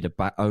interviewed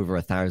about over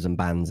 1,000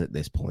 bands at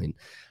this point.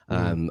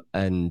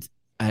 And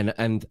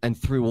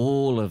through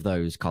all of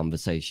those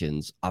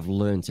conversations, I've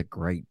learned a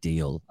great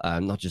deal,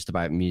 not just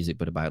about music,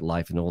 but about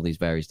life and all these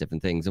various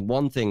different things. And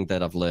one thing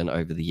that I've learned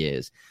over the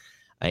years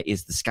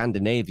is the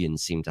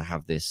Scandinavians seem to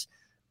have this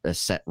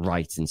set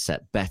right and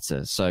set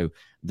better. So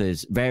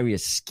there's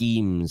various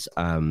schemes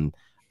and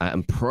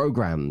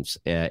programs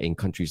in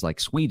countries like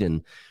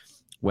Sweden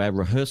where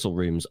rehearsal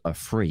rooms are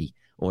free,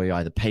 or you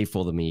either pay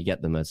for them and you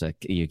get them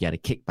you get a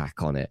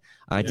kickback on it.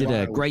 I did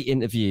a great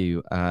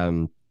interview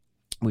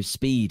with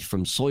Speed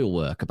from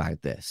Soilwork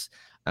about this,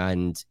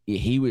 and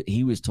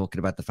he was talking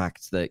about the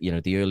fact that, you know,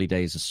 the early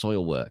days of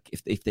Soilwork,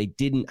 if they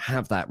didn't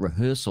have that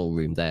rehearsal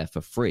room there for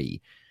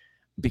free,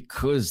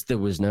 because there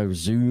was no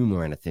Zoom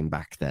or anything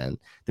back then,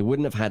 they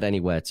wouldn't have had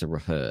anywhere to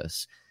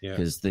rehearse,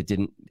 because they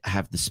didn't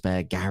have the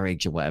spare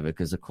garage or whatever.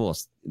 Because of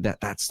course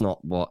that's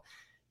not what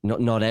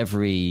not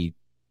everyone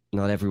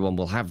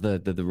will have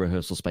the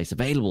rehearsal space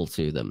available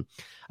to them,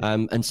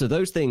 and so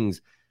those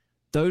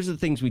are the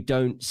things we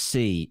don't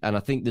see. And I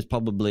think there's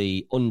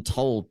probably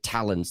untold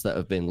talents that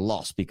have been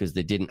lost because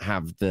they didn't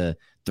have the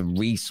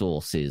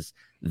resources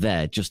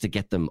there just to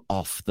get them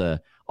off the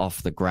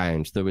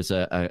ground. There was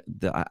I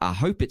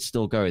hope it's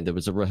still going. There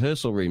was a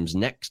rehearsal rooms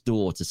next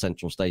door to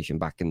Central Station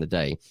back in the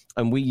day,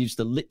 and we used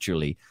to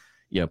literally,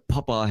 you know,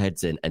 pop our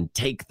heads in and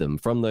take them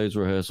from those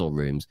rehearsal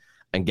rooms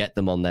and get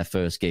them on their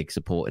first gig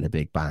supporting a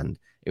big band.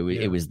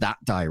 It was that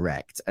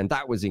direct, and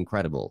that was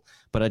incredible.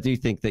 But I do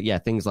think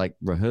that, things like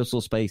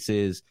rehearsal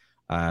spaces,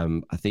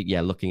 I think,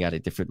 looking at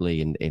it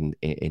differently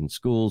in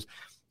schools.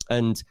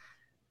 And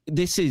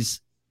this is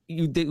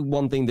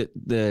one thing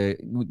that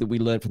we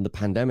learned from the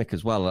pandemic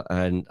as well,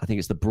 and I think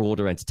it's the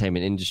broader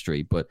entertainment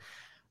industry, but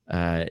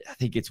I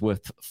think it's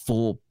worth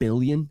 $4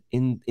 billion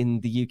in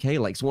the UK.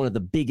 Like, it's one of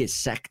the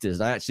biggest sectors.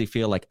 I actually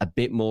feel like a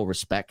bit more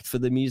respect for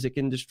the music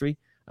industry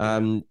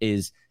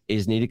is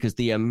needed, because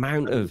the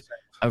amount of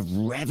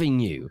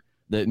revenue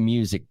that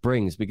music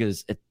brings,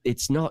 because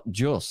it's not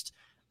just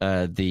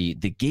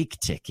the gig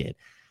ticket.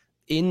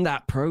 In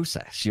that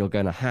process, you're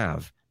going to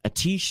have a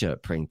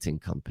t-shirt printing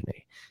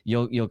company.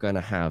 You're going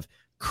to have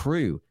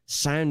crew,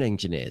 sound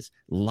engineers,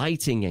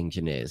 lighting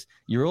engineers.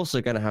 You're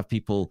also going to have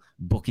people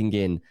booking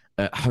in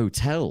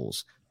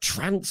hotels,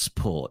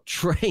 transport,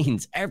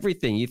 trains,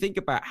 everything. You think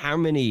about how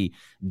many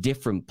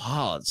different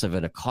parts of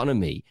an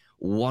economy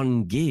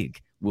one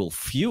gig will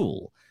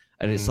fuel.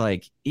 And it's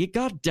like, you're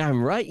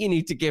goddamn right, you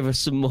need to give us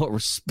some more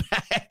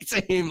respect,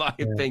 in my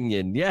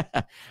opinion. Yeah.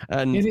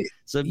 And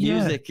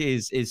music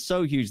is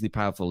so hugely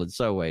powerful in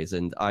so ways.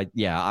 And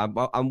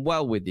I'm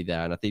well with you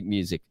there. And I think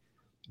music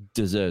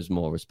deserves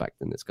more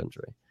respect in this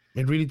country.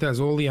 It really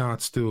does. All the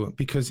arts do.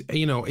 Because,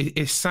 you know,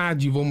 it's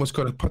sad you've almost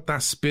got to put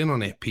that spin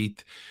on it,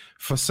 Pete,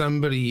 for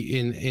somebody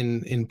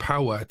in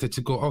power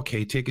to go,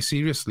 okay, take it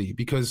seriously.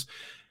 Because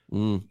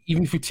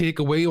Even if you take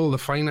away all the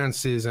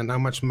finances and how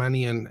much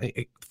money and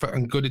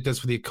good it does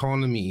for the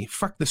economy,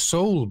 fuck the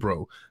soul,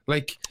 bro.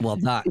 Like, well,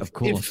 that of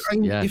course.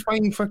 If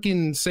I'm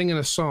fucking singing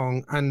a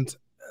song and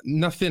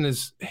nothing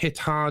has hit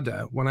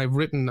harder when I've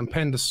written and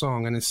penned a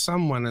song, and there's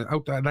someone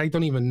out there that I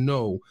don't even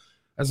know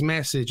has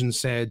messaged and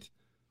said,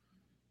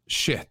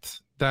 "Shit,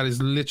 that is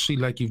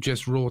literally like you've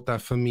just wrote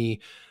that for me."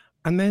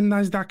 And then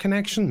there's that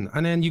connection,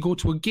 and then you go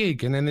to a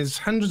gig, and then there's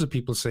hundreds of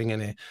people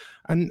singing it,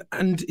 and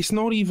it's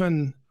not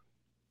even.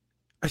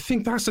 I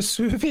think that's a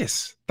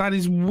service. That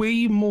is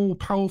way more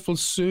powerful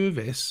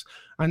service.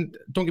 And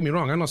don't get me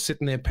wrong, I'm not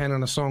sitting there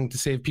penning a song to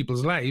save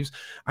people's lives.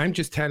 I'm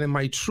just telling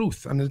my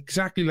truth. And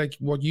exactly like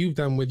what you've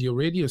done with your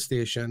radio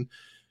station,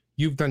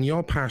 you've done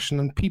your passion,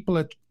 and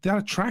that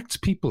attracts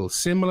people,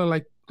 similar,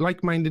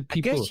 like-minded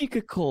people. I guess you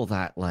could call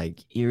that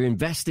like you're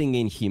investing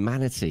in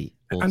humanity.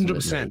 Ultimately.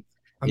 100%.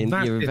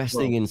 You're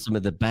investing in some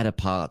of the better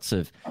parts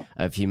of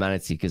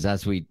humanity, because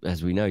as we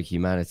know,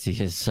 humanity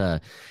is a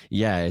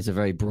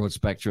very broad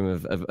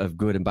spectrum of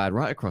good and bad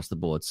right across the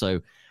board. So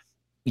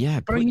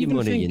put your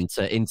money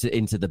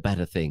into the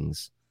better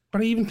things.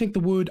 But I even think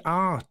the word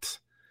art,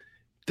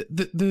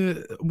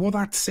 the what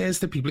that says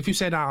to people. If you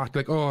said art,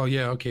 like, oh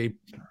yeah, okay,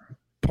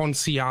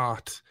 Ponzi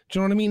art. Do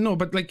you know what I mean? No,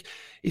 but like,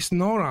 it's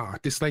not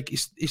art. It's like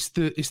it's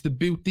the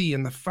beauty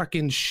and the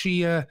fucking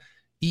sheer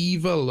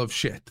evil of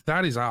shit.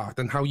 That is art,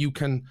 and how you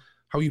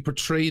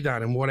portray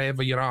that in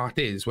whatever your art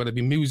is, whether it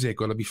be music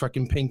or it be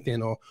fucking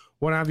painting or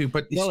what have you.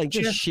 But it's like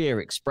just sheer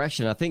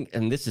expression, I think.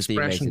 And this is the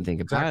amazing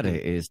thing about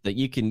it, is that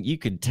you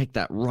can take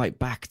that right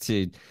back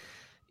to,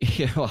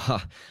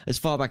 as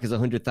far back as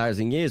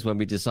 100,000 years, when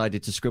we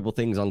decided to scribble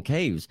things on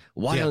caves.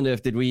 Why on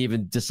earth did we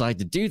even decide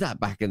to do that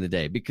back in the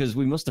day? Because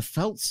we must have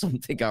felt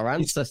something. Our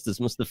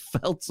ancestors must have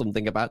felt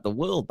something about the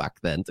world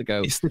back then to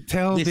go, it's to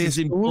tell this is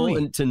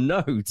important to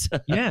note.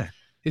 Yeah.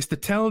 Is to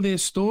tell their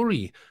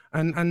story.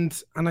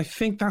 And I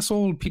think that's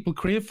all people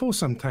crave for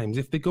sometimes.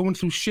 If they're going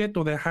through shit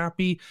or they're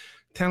happy,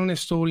 telling their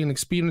story and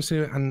experiencing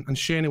it and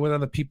sharing it with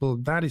other people,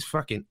 that is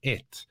fucking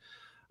it.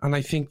 And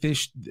I think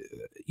this,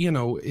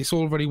 it's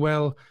all very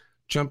well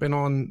jumping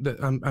on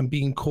and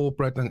being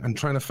corporate and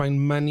trying to find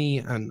money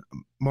and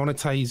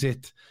monetize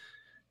it.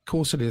 Of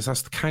course it is.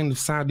 That's kind of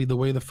sadly the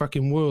way of the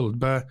fucking world.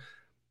 But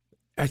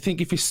I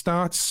think if it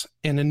starts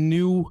in a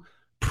new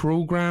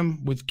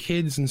program with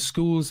kids and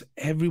schools,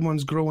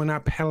 everyone's growing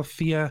up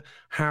healthier,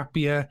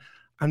 happier,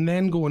 and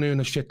then go and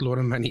earn a shitload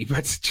of money.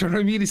 But do you know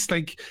what I mean? It's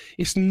like,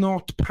 it's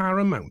not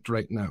paramount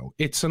right now.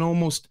 It's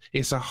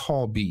a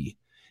hobby.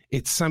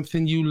 It's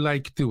something you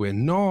like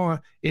doing. No,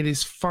 it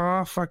is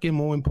far fucking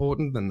more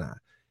important than that.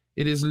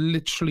 It is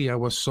literally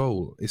our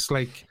soul. It's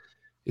like,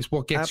 it's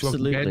what gets you out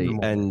of bed in the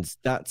morning. And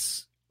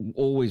that's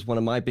always one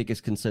of my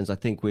biggest concerns, I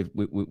think, with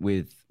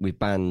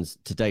bands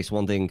today. So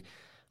one thing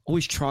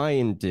always try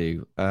and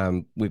do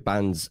with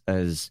bands,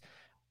 because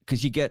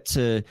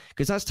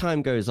as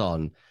time goes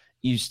on,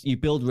 you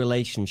build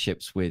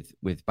relationships with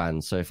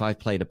bands. So if I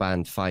played a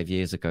band 5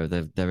 years ago,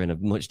 they're in a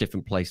much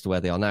different place to where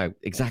they are now,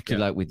 exactly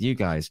like with you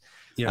guys.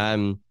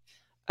 And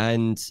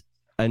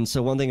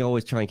so one thing I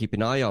always try and keep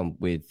an eye on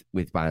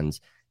with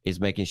bands is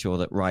making sure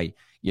that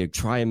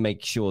try and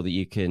make sure that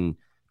you can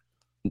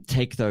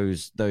take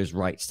those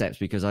right steps,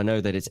 because I know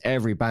that it's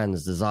every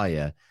band's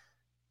desire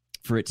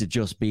for it to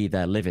just be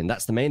their living.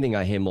 That's the main thing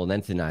I hear more than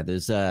anything now.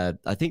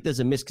 I think there's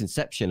a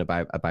misconception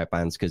about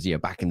bands, because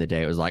back in the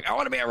day it was like, I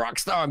want to be a rock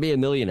star and be a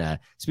millionaire.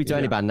 Speak to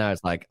any band now,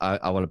 it's like,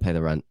 I want to pay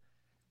the rent.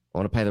 I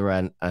want to pay the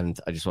rent, and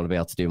I just want to be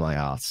able to do my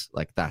art.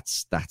 Like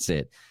that's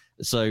it.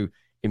 So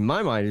in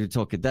my mind, we're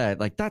talking there,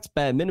 like that's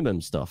bare minimum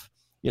stuff.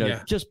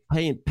 Just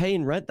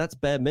paying rent, that's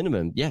bare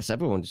minimum. Yes,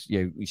 everyone's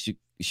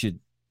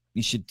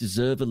you should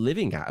deserve a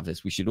living out of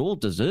this. We should all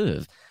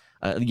deserve.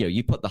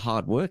 You put the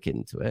hard work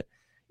into it.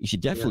 You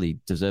should definitely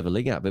deserve a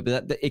living out of it.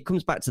 But it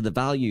comes back to the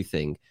value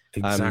thing.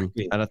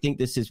 Exactly. And I think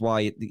this is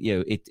why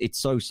it's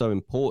so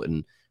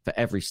important for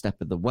every step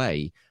of the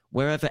way.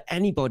 Wherever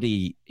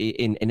anybody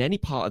in any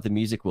part of the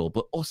music world,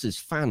 but us as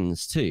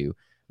fans too,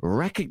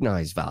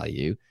 recognize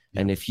value.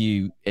 And if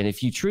you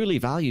truly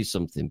value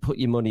something, put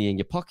your money in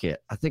your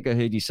pocket. I think I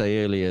heard you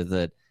say earlier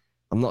that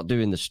I'm not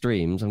doing the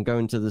streams, I'm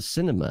going to the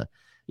cinema.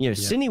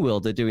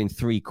 Cineworld are doing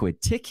 £3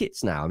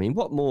 tickets now. I mean,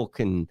 what more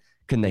can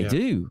they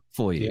do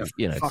for you?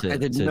 Fuck, I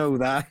didn't know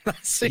that.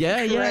 That's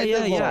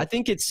yeah. I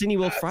think it's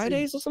Cineworld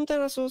Fridays or something.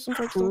 I saw some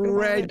folks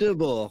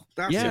incredible.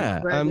 That's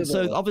incredible.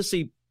 So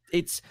obviously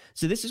this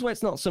is where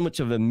it's not so much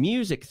of a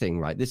music thing,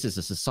 right? This is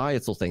a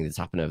societal thing that's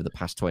happened over the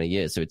past 20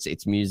 years. So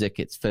it's music,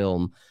 it's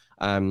film.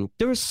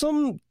 There are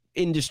some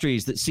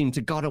industries that seem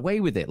to got away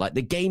with it, like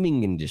the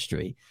gaming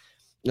industry.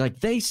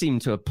 Like they seem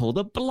to have pulled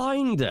a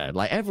blinder.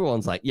 Like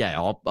everyone's like,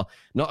 not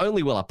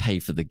only will I pay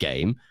for the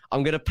game,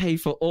 I'm going to pay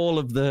for all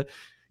of the,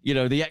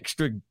 the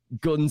extra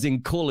guns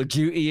in Call of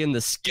Duty and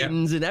the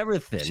skins and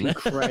everything.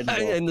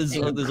 And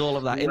there's all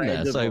of that in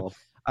there. So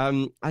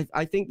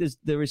I think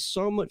there is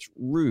so much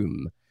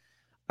room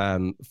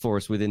for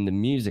us within the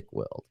music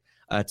world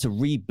to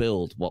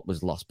rebuild what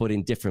was lost, but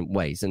in different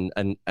ways.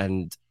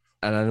 And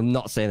and I'm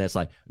not saying that's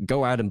like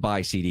go out and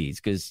buy CDs,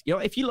 because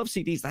if you love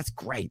CDs, that's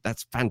great,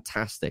 that's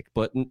fantastic.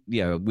 But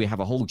we have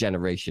a whole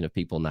generation of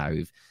people now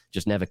who've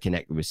just never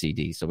connected with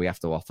CDs, so we have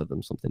to offer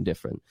them something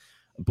different.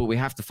 But we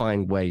have to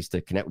find ways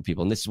to connect with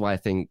people, and this is why I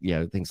think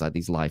things like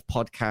these live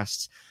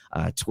podcasts,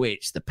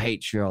 Twitch, the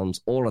Patreons,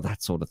 all of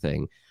that sort of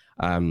thing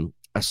are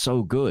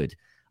so good,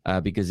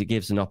 because it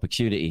gives an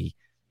opportunity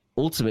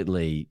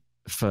ultimately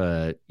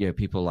for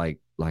people like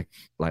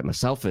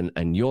myself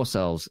and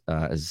yourselves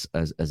as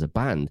a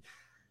band,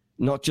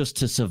 not just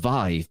to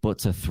survive but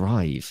to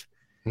thrive.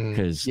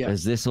 Because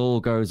as this all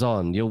goes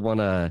on, you'll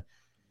want to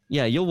be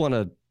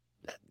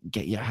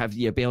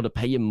able to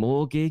pay your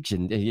mortgage,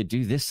 and you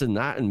do this and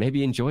that, and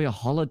maybe enjoy a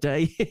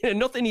holiday.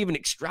 Nothing even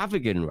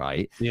extravagant,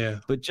 right? Yeah,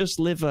 but just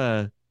live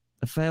a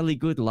fairly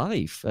good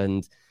life.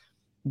 And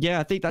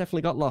I think that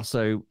definitely got lost.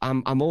 So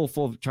I'm all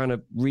for trying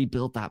to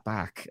rebuild that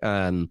back.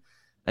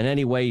 And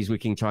any ways we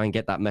can try and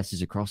get that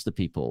message across to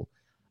people,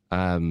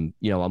 I'm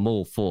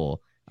all for.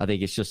 I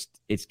think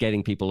it's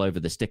getting people over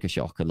the sticker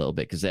shock a little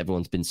bit, because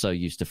everyone's been so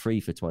used to free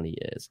for 20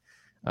 years.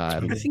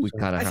 We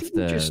kind of have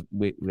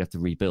to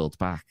rebuild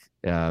back,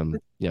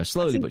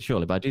 slowly but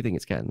surely. But I do think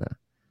it's getting there.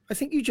 I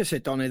think you just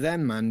hit on it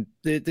then, man.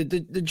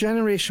 The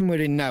generation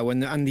we're in now,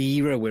 and the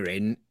era we're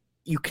in,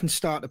 you can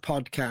start a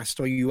podcast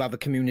or you have a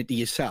community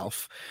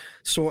yourself,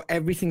 so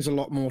everything's a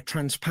lot more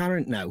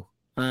transparent now.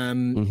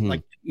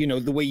 Like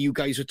the way you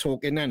guys are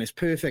talking then is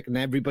perfect, and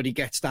everybody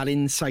gets that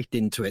insight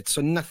into it.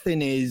 So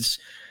nothing's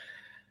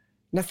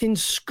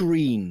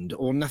screened,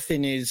 or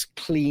nothing is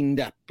cleaned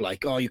up,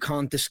 like, oh, you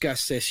can't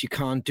discuss this, you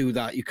can't do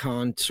that, you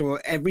can't. So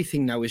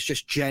everything now is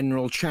just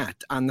general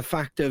chat. And the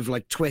fact of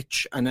like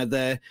Twitch and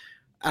other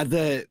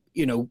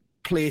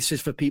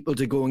places for people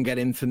to go and get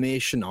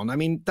information on, I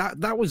mean,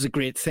 that was a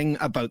great thing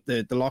about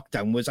the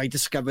lockdown, was I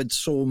discovered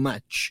so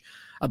much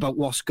about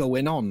what's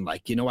going on.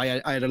 Like, I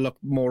had a look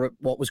more at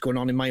what was going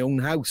on in my own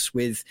house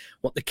with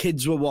what the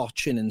kids were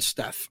watching and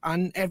stuff,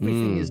 and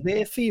everything is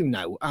there for you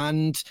now.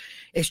 And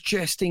it's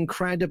just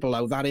incredible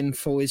how that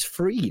info is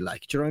free.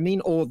 Like, do you know what I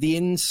mean? Or the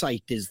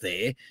insight is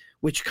there,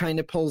 which kind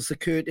of pulls the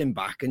curtain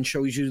back and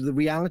shows you the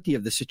reality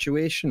of the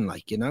situation,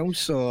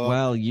 so...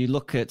 Well, you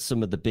look at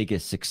some of the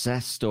biggest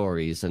success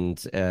stories,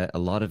 and a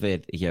lot of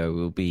it,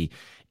 will be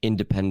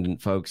independent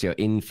folks,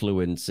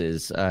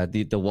 influencers.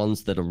 The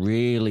ones that are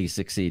really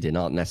succeeding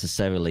aren't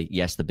necessarily,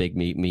 yes, the big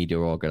media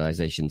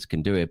organizations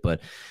can do it, but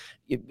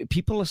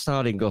people are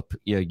starting up,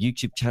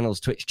 YouTube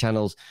channels, Twitch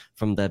channels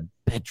from their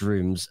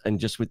bedrooms, and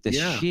just with this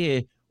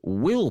sheer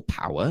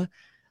willpower,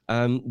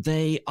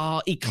 they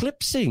are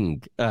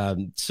eclipsing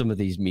some of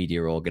these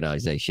media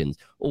organizations.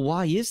 Well,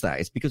 why is that?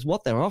 It's because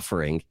what they're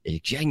offering is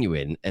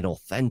genuine and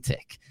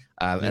authentic.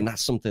 And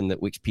that's something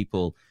that which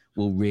people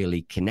will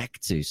really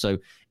connect to. So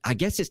I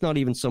guess it's not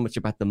even so much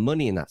about the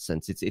money in that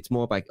sense. It's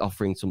more about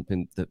offering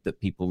something that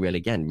people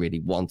really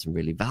want and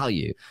really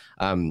value.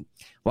 Well,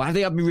 I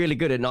think I'd be really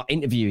good at not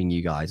interviewing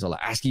you guys or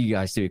like asking you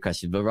guys to a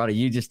question, but rather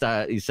you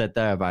said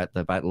there about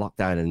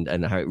lockdown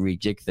and how it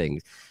rejigged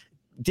things.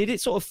 Did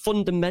it sort of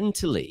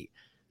fundamentally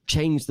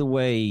change the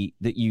way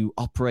that you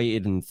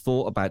operated and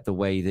thought about the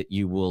way that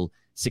you will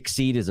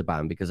succeed as a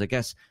band? Because I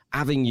guess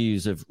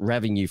avenues of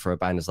revenue for a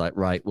band is like,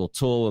 right, we'll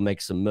tour, we'll make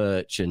some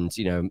merch, and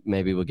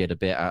maybe we'll get a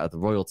bit out of the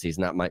royalties,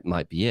 and that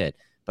might be it.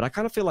 But I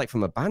kind of feel like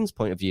from a band's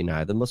point of view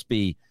now, there must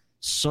be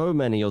so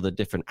many other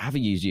different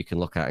avenues you can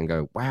look at and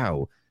go,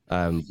 wow,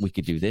 we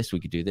could do this, and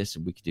we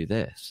could do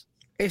this.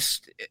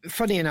 It's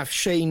funny enough,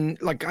 Shane,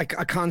 like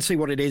I can't say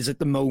what it is at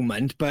the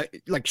moment, but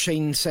like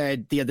Shane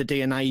said the other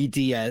day, an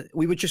idea,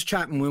 we were just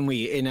chatting, weren't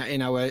we, in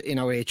our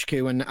HQ,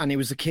 and it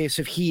was the case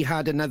of he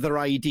had another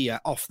idea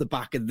off the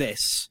back of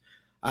this,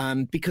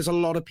 because a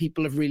lot of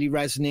people have really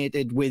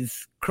resonated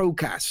with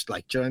Crowcast,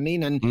 like, do you know what I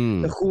mean?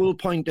 And the whole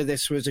point of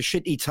this was a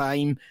shitty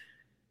time.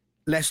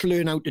 Let's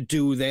learn how to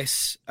do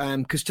this,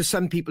 because to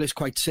some people it's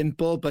quite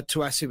simple, but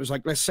to us it was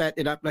like, let's set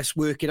it up, let's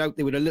work it out.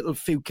 There were a little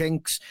few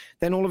kinks.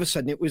 Then all of a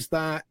sudden it was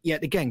that,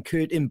 yet again,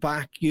 curtain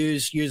back,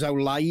 years our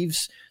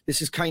lives.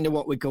 This is kind of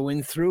what we're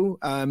going through.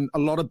 A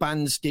lot of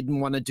bands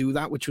didn't want to do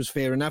that, which was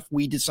fair enough.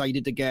 We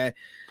decided to get,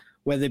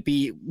 whether it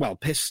be,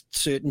 pissed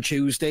certain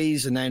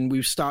Tuesdays, and then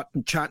we start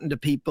chatting to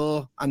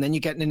people, and then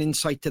you're getting an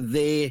insight to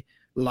their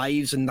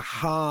lives and the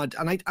hard.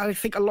 And I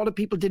think a lot of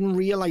people didn't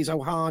realize how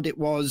hard it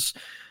was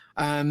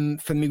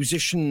for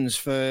musicians,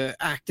 for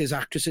actors,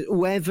 actresses,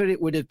 whoever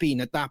it would have been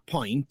at that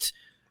point,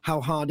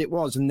 how hard it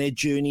was and their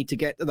journey to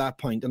get to that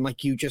point. And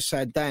like you just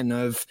said then,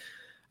 of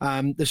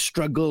the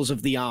struggles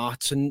of the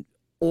arts, and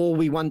all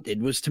we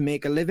wanted was to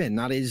make a living.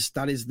 That is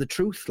the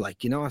truth, like,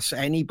 that's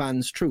any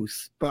band's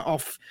truth. But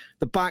off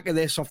the back of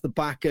this, off the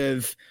back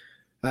of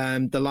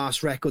the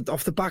last record,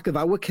 off the back of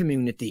our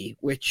community,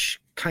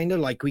 which kind of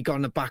like we got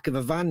on the back of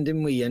a van,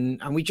 didn't we?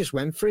 And we just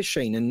went for it,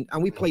 Shane,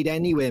 and we played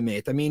anywhere,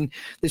 mate. I mean,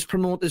 there's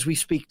promoters we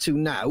speak to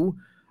now,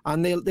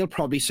 and they'll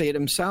probably say it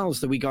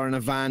themselves, that we got in a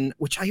van,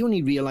 which I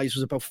only realised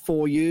was about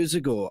 4 years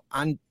ago,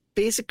 and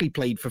basically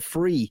played for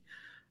free.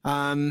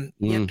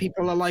 Yeah,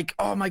 people are like,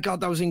 oh my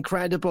God, that was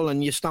incredible,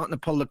 and you're starting to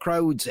pull the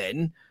crowds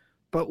in,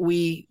 but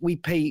we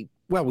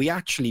we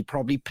actually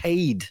probably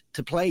paid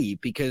to play,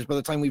 because by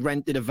the time we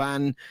rented a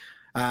van,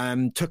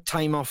 took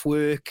time off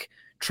work,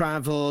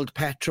 traveled,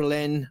 petrol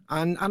in,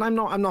 and I'm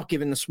not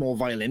giving the small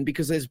violin,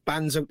 because there's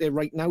bands out there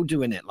right now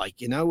doing it,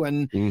 like, you know,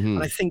 and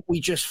I think we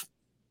just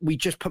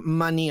put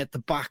money at the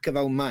back of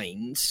our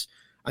minds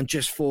and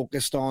just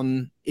focused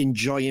on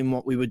enjoying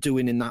what we were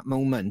doing in that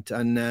moment.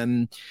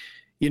 And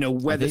you know,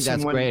 whether I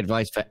think that's great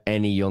advice for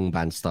any young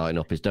band starting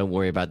up, is don't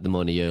worry about the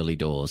money early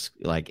doors.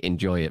 Like,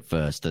 enjoy it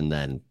first, and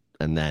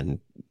then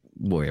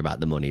worry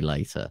about the money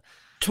later.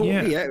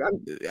 Totally. Yeah.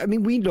 I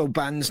mean, we know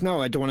bands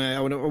now. I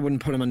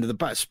wouldn't put them under the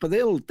bus, but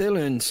they'll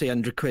earn, say,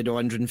 £100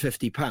 or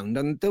 £150,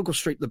 and they'll go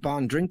straight to the bar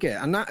and drink it.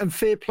 And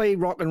fair play,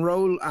 rock and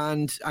roll,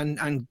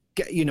 and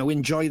get, you know,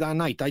 enjoy that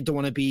night. I don't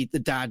want to be the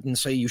dad and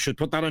say you should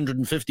put that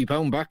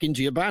 £150 back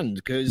into your band,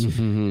 because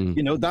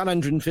you know, that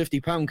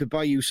 £150 could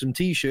buy you some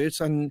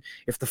t-shirts, and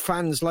if the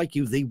fans like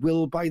you, they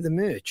will buy the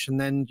merch, and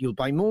then you'll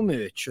buy more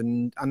merch,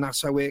 and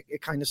that's how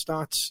it kind of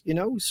starts, you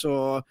know.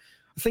 So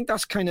I think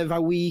that's kind of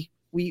how we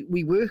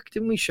worked,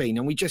 didn't we, Shane?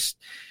 And we just,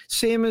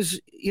 same as,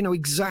 you know,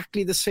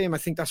 exactly the same. I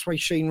think that's why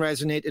Shane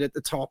resonated at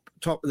the top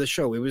of the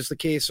show. It was the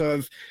case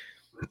of,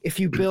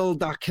 if you build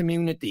that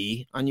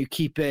community and you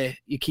keep it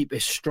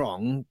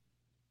strong,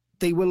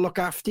 they will look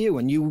after you,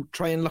 and you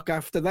try and look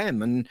after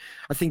them. And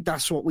I think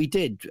that's what we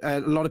did. A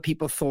lot of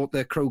people thought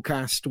the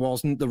Crowcast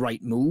wasn't the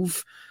right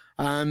move,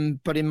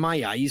 but in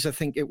my eyes, I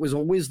think it was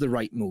always the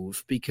right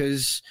move,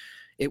 because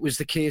it was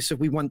the case of,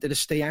 we wanted to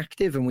stay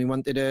active, and we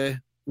wanted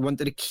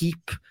to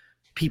keep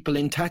people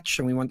in touch,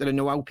 and we wanted to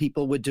know how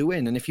people were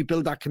doing. And if you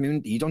build that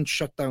community, you don't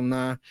shut down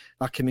that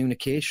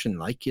communication,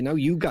 like, you know,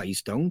 you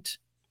guys don't.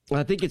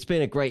 I think it's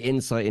been a great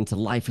insight into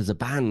life as a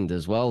band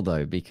as well,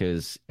 though,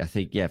 because I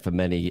think, for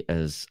many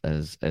as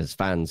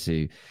fans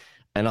who,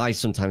 and I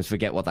sometimes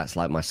forget what that's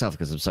like myself,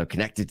 because I'm so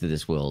connected to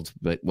this world,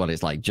 but what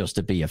it's like just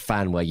to be a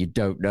fan, where you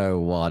don't know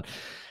what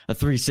a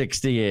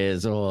 360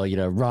 is, or, you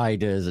know,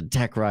 riders and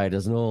tech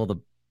riders and all the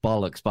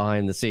bollocks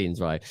behind the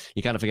scenes, right?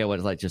 You kind of forget what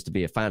it's like just to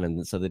be a fan,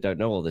 and so they don't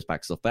know all this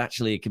back stuff. But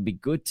actually, it can be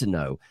good to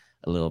know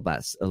a little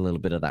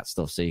bit of that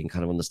stuff, so you can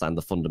kind of understand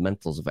the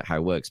fundamentals of it, how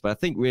it works. But I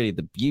think really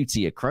the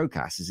beauty of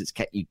Crowcast is it's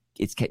kept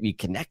you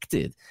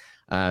connected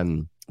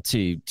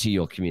to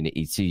your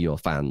community, to your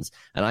fans.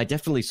 And I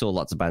definitely saw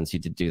lots of bands who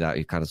did do that,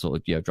 who kind of sort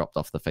of, you know, dropped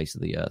off the face of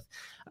the earth,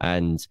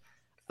 and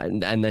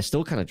they're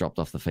still kind of dropped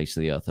off the face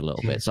of the earth a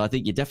little bit. So I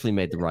think you definitely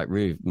made the right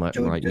move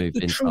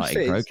in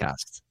starting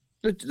Crowcast.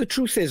 The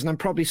truth is, and I'm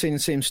probably saying the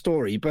same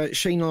story, but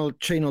Shane will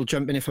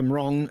jump in if I'm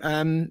wrong.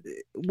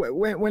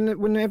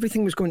 When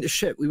everything was going to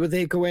shit, we were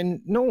there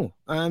going, no,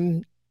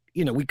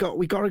 you know, we got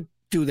to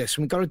do this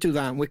and we got to do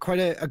that. And we're quite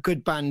a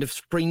good band of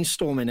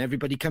brainstorming.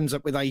 Everybody comes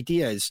up with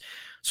ideas.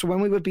 So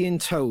when we were being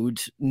told,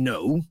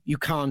 no, you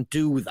can't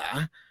do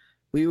that,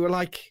 we were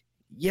like,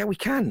 yeah, we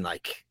can,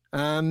 like.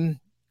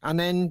 And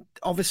then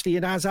obviously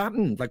it has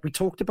happened. Like, we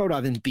talked about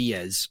having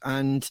beers,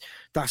 and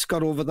that's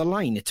got over the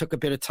line. It took a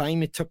bit of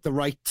time. It took the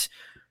right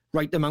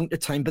amount of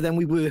time. But then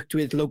we worked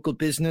with local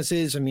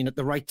businesses. I mean, at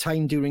the right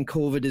time during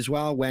COVID as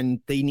well,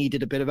 when they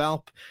needed a bit of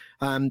help.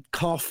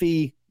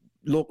 Coffee,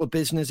 local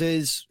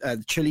businesses,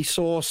 the chili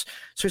sauce.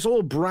 So it's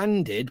all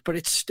branded, but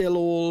it's still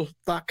all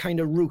that kind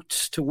of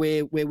roots to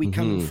where we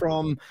come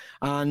from.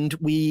 And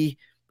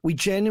we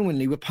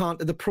genuinely were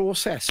part of the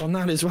process on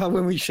that as well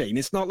when we, Shane.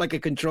 It's not like a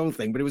control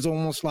thing, but it was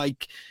almost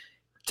like,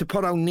 to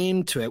put our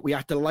name to it, we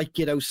had to like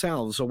it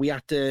ourselves, or we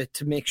had to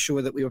make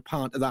sure that we were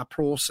part of that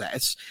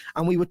process.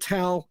 And we would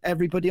tell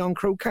everybody on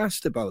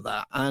Crowcast about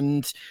that.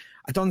 And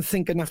I don't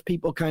think enough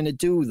people kind of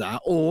do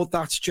that, or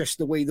that's just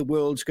the way the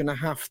world's going to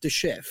have to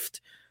shift.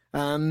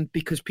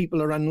 Because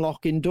people are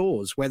unlocking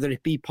doors, whether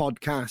it be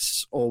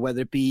podcasts or whether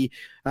it be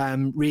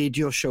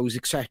radio shows,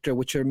 etc.,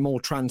 which are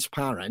more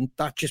transparent.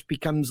 That just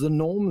becomes the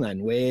norm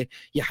then, where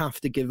you have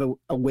to give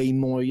away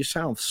more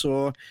yourself.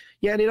 So,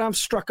 yeah, it have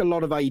struck a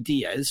lot of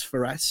ideas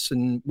for us,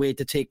 and where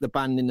to take the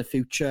band in the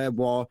future,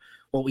 what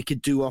we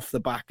could do off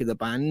the back of the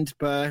band.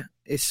 But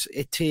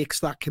it takes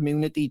that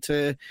community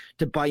to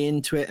buy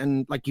into it,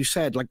 and like you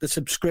said, like the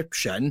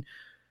subscription,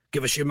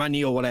 give us your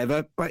money or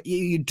whatever, but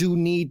you do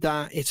need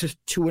that. It's a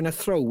to and a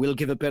throw. We'll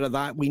give a bit of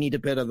that, we need a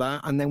bit of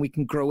that, and then we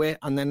can grow it,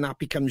 and then that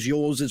becomes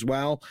yours as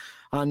well,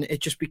 and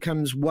it just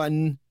becomes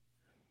one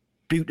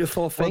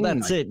beautiful thing. Well,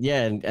 that's it,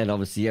 yeah, and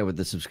obviously, yeah, with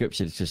the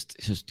subscription, it's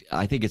just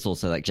I think it's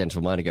also like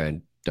gentle mind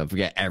going, don't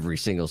forget, every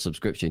single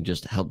subscription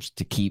just helps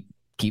to keep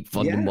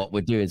funding what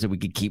we're doing, so we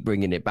can keep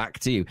bringing it back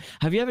to you.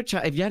 Have you had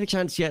a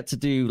chance yet to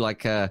do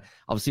like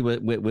obviously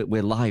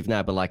we're live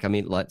now, but like, I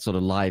mean, like sort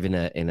of live in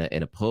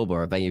a pub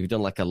or a venue? Have you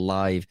done like a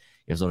live,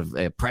 you know, sort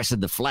of press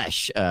in the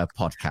flesh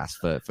podcast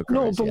for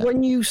No, but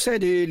when you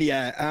said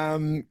earlier,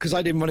 because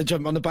I didn't want to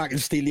jump on the back and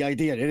steal the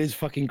idea, it is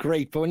fucking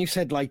great, but when you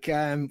said like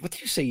what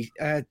did you say,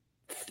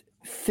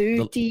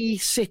 30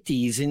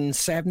 cities in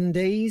 7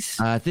 days?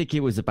 I think it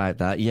was about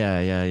that.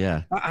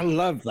 Yeah. I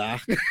love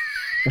that.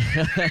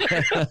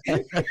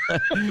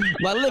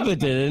 My liver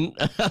didn't.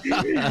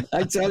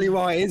 I tell you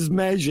what, his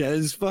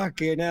measures,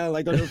 fucking hell.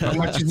 I don't know How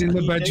much is in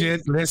the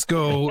budget? Let's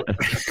go.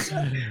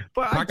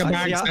 But Pack a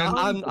bag,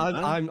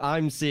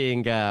 I'm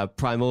seeing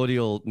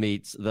Primordial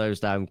meets those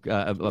damn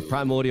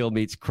Primordial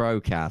meets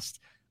Crowcast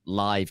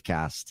live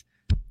cast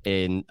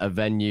in a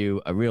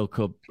venue, a real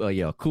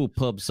cool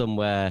pub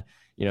somewhere.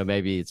 You know,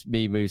 maybe it's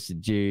me, Moose,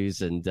 and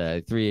Jews, and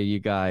three of you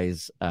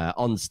guys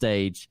on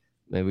stage.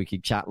 Maybe we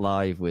could chat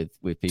live with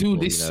people.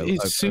 Dude,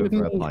 it's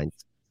over a pint.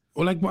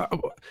 Well, like,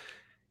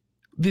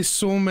 there's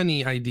so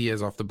many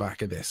ideas off the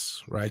back of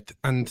this, right?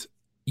 And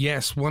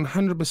yes,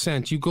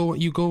 100%. You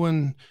go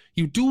and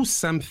you do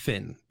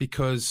something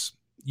because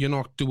you're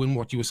not doing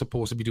what you were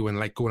supposed to be doing,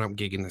 like going out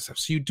gigging and stuff.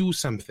 So you do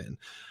something,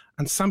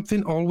 and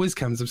something always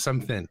comes of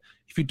something.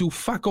 If you do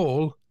fuck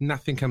all,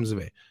 nothing comes of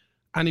it.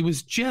 And it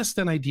was just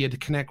an idea to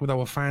connect with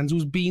our fans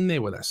who's been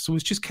there with us. So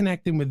it's just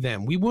connecting with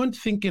them. We weren't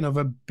thinking of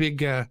a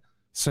bigger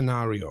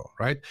scenario,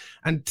 right?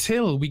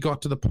 Until we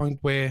got to the point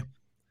where,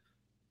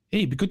 hey,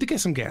 it'd be good to get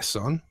some guests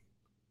on.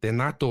 Then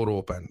that door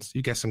opens.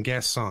 You get some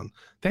guests on.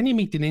 Then you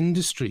meet an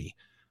industry.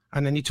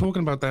 And then you're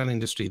talking about that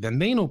industry. Then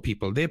they know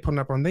people. They're putting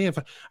up on their...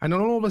 And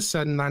then all of a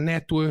sudden, that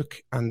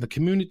network and the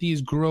community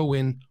is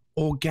growing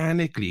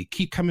organically.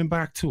 Keep coming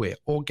back to it.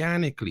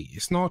 Organically.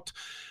 It's not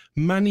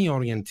money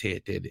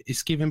orientated.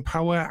 It's giving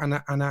power and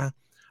a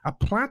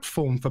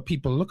platform for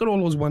people. Look at all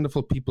those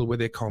wonderful people with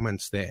their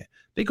comments there.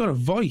 They got a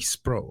voice,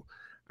 bro.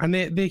 And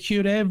they're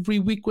here every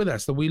week with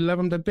us. That we love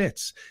them to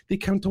bits. They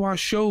come to our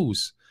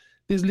shows.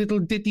 There's little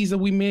ditties that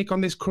we make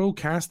on this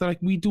Crowcast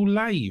that we do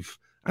live.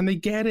 And they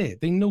get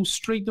it. They know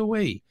straight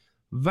away.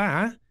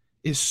 That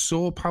is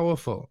so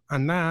powerful.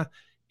 And that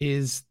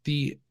is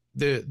the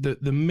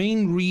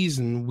main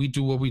reason we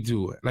do what we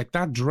do. Like,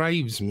 that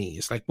drives me.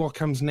 It's like, what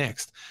comes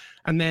next?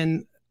 And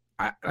then,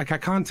 I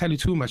can't tell you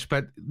too much,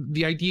 but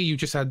the idea you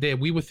just had there,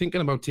 we were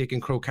thinking about taking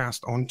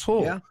Crowcast on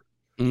tour.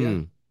 Yeah.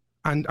 Mm.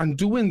 And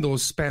doing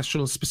those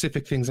special,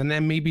 specific things, and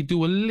then maybe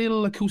do a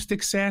little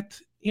acoustic set,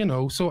 you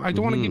know. So I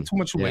don't want to give too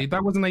much away. Yeah.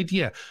 That was an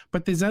idea.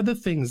 But there's other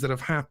things that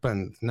have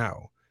happened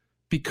now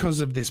because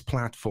of this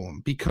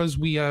platform, because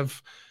we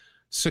have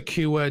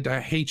secured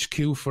a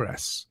HQ for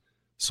us.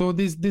 So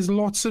there's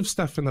lots of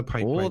stuff in the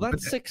pipeline. Oh,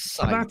 that's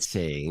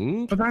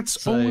exciting. But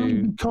that's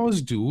only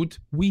because, dude,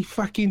 we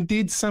fucking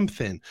did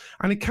something.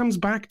 And it comes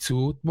back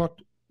to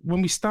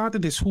when we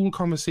started this whole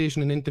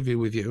conversation and interview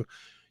with you,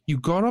 you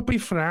got up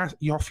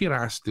off your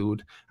ass,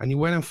 dude, and you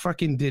went and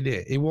fucking did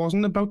it. It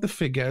wasn't about the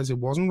figures. It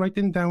wasn't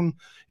writing down.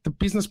 The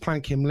business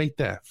plan came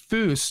later.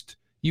 First,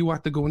 you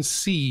had to go and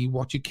see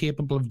what you're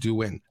capable of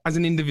doing as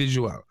an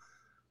individual.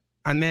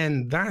 And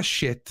then that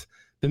shit,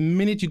 the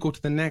minute you go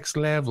to the next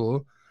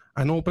level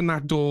and open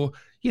that door,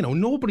 you know,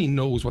 nobody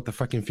knows what the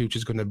fucking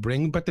future's going to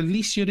bring, but at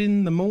least you're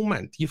in the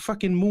moment. You're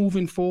fucking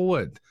moving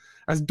forward.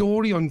 As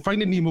Dory on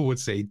Finding Nemo would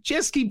say,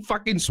 just keep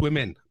fucking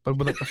swimming, but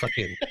without the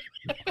fucking...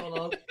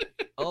 Hold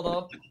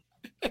on.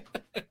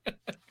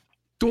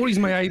 Dory's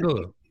my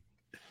idol.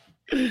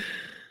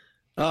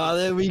 Oh,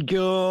 there we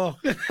go.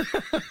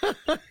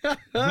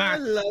 I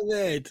love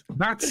it.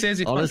 That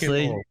says it.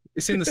 Honestly, fucking all.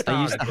 It's in the stars.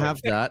 I used to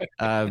have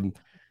that.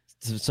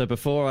 So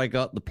before I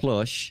got the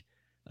plush,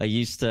 I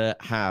used to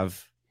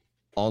have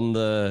on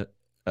the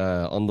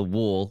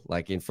wall,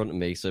 like in front of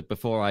me. So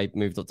before I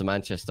moved up to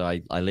Manchester,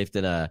 I lived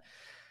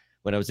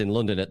when I was in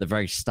London at the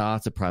very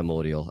start of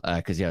Primordial,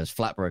 because it was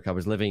flatbroke. I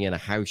was living in a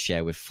house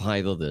share with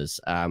 5 others,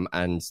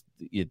 and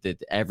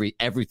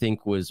everything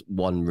was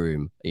one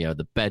room. You know,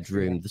 the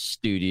bedroom, the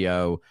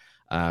studio.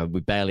 We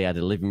barely had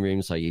a living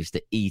room, so I used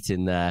to eat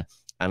in there.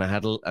 And I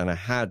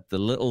had the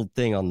little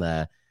thing on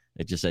there.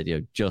 It just said,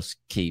 just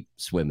keep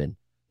swimming.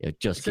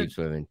 Just keep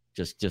swimming.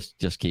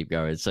 Just keep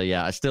going. So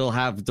yeah, I still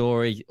have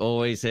Dory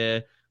always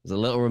here. There's a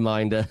little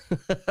reminder.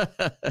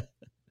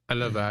 I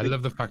love that. I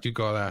love the fact you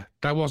got that.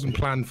 That wasn't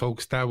planned,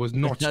 folks. That was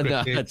not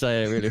scripted. No, I'd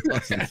say it really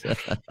wasn't.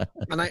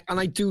 and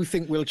I do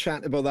think we'll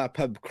chat about that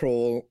pub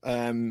crawl,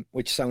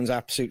 which sounds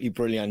absolutely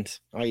brilliant.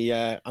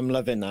 I'm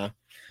loving that.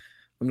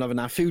 I'm loving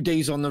that. A few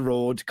days on the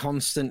road,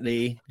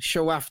 constantly,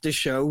 show after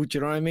show. Do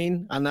you know what I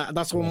mean? And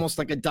that's almost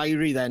like a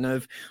diary then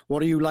of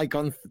what are you like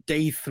on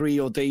day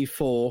 3 or day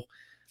 4.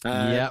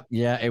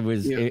 Yeah, it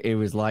was it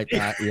was like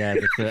that. Yeah,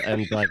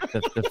 and like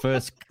the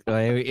first,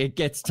 it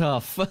gets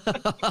tough. I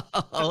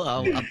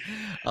think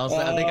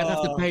I'd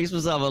have to pace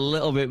myself a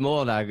little bit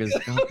more now because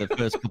the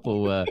first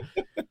couple were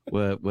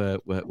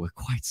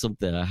quite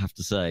something, I have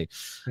to say.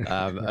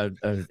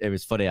 It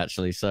was funny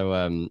actually. So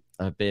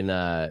I've been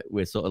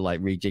we're sort of like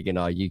rejigging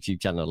our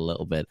YouTube channel a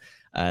little bit,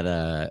 and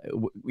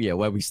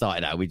where we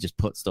started out, we just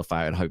put stuff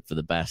out and hope for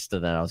the best.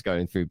 And then I was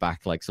going through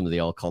back like some of the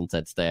old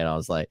content today, and I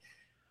was like,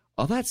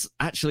 oh, that's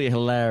actually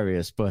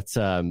hilarious, but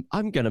I'm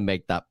going to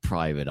make that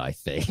private, I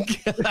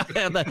think.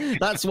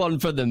 That's one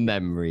for the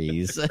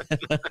memories.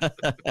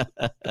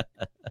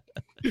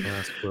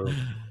 That's cool.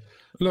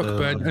 Look,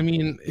 bud, I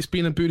mean, it's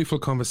been a beautiful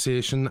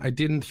conversation. I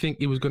didn't think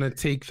it was going to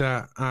take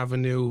that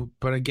avenue,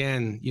 but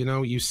again,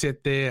 you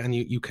sit there and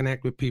you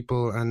connect with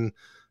people, and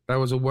That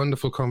was a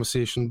wonderful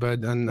conversation,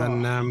 bud.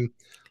 And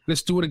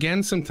let's do it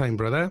again sometime,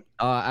 brother.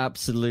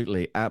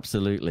 Absolutely.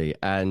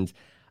 And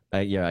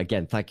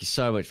again, thank you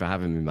so much for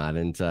having me, man.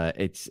 And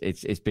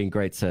it's been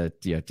great to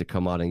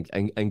come on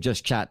and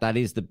just chat. That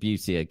is the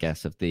beauty, I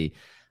guess, of the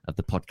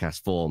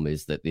podcast form,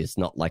 is that it's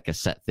not like a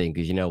set thing,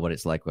 because you know what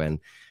it's like when,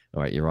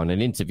 all right, you're on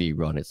an interview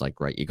run. It's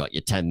like, right, you got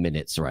your 10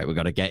 minutes, right? We've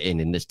got to get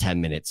in this 10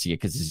 minutes,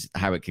 because this is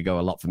how it could go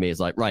a lot for me. It's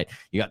like, right,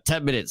 you got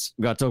 10 minutes.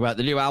 We've got to talk about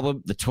the new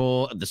album, the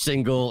tour, the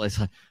single. It's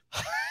like,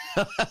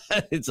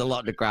 it's a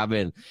lot to grab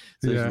in.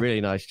 So It's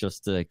really nice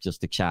just to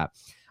chat.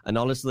 And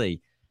honestly,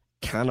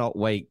 cannot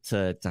wait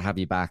to have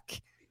you back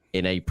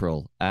in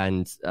April.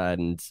 And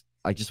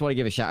I just want to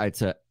give a shout out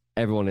to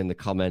everyone in the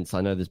comments.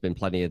 I know there's been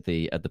plenty of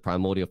the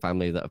Primordial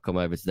family that have come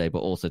over today, but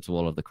also to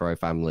all of the Crow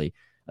family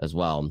as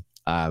well.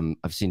 I've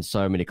seen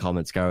so many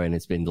comments going.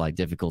 It's been like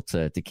difficult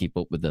to keep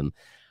up with them.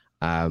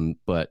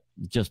 But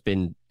just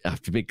been,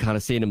 after been kind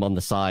of seeing them on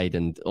the side,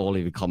 and all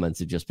of your comments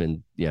have just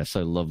been,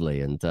 so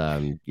lovely. And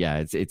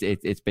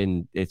it's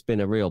been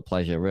a real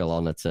pleasure, a real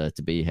honor to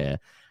be here.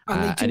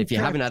 And if you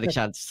haven't had a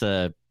chance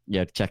to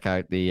check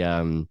out the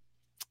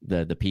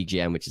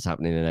PGM, which is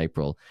happening in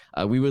April,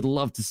 we would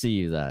love to see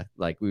you there.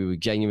 Like, we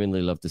would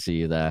genuinely love to see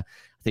you there.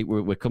 I think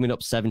we're coming up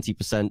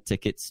 70%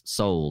 tickets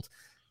sold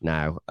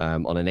now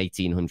on an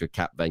 1,800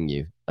 cap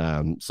venue.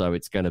 So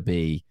it's going to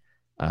be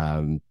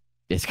a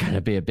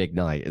big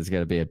night. It's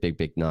going to be a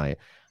big night.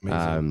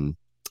 And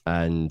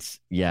I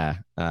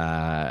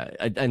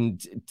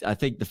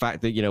think the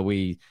fact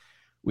that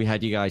we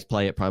had you guys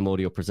play at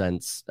Primordial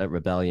Presents at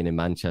Rebellion in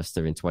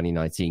Manchester in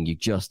 2019. You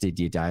just did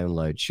your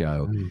download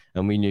show,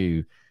 and we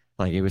knew,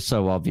 like, it was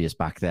so obvious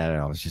back there.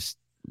 And I was just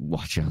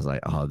watching. I was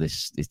like, oh,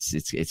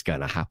 it's going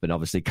to happen.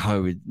 Obviously,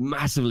 COVID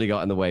massively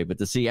got in the way, but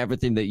to see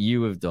everything that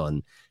you have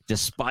done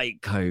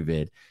despite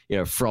COVID,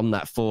 from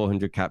that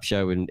 400 cap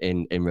show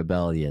in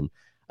Rebellion,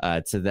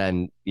 to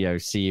then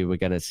see we're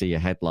going to see a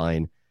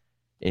headline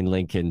in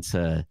Lincoln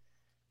to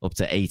up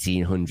to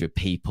 1,800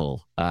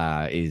 people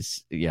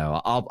is,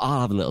 I'll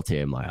have a little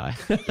tear in my eye.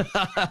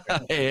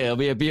 It'll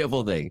be a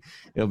beautiful thing.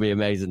 It'll be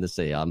amazing to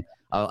see. I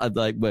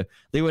like, when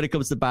it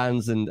comes to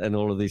bands and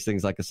all of these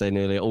things, like I said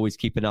earlier, always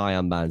keep an eye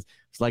on bands.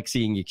 It's like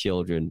seeing your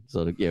children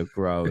sort of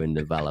grow and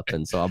develop,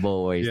 and so I'm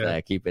always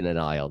there keeping an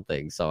eye on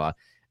things. So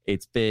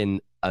it's been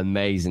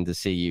amazing to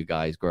see you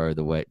guys grow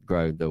the way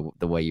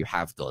you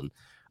have done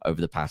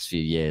over the past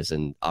few years,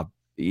 and I've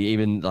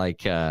even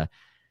like.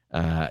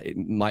 It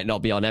might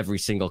not be on every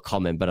single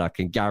comment, but I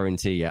can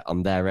guarantee you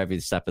I'm there every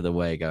step of the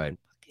way going,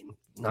 fucking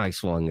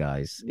nice one,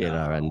 guys,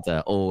 and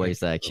always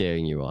there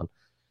cheering you on.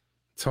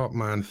 Top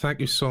man. Thank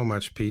you so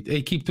much, Pete.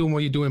 Hey, keep doing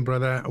what you're doing,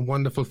 brother. A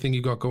wonderful thing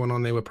you got going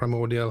on there with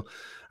Primordial.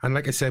 And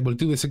like I said, we'll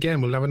do this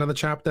again. We'll have another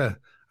chapter.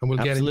 And we'll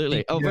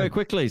Absolutely. Very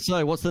quickly.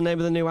 So what's the name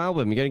of the new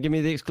album? You going to give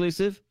me the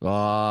exclusive? Oh,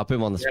 I'll put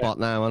him on the spot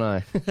now, aren't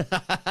I?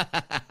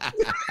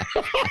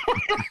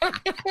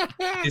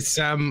 It's,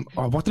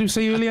 what did you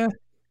say earlier?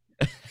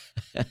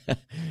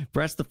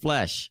 Press the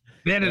Flesh.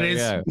 There it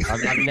is. I've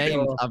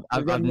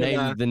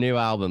named the new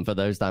album for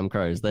Those Damn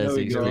Crows. There's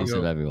the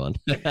exclusive, everyone.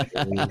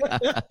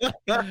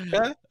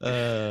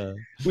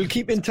 We'll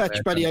keep in touch,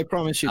 buddy. I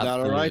promise you that.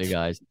 All right,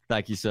 guys.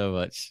 Thank you so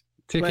much.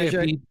 Take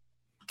care, Pete.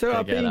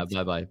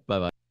 Bye.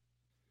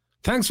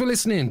 Thanks for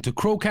listening to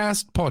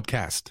Crowcast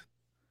Podcast.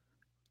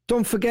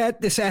 Don't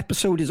forget, this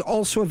episode is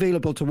also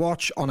available to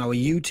watch on our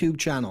YouTube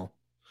channel.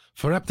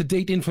 For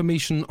up-to-date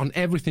information on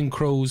everything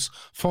Crows,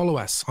 follow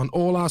us on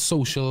all our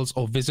socials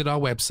or visit our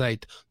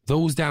website,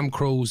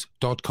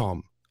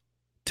 thosedamncrows.com.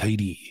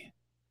 Tidy.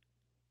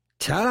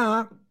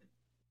 Ta-da!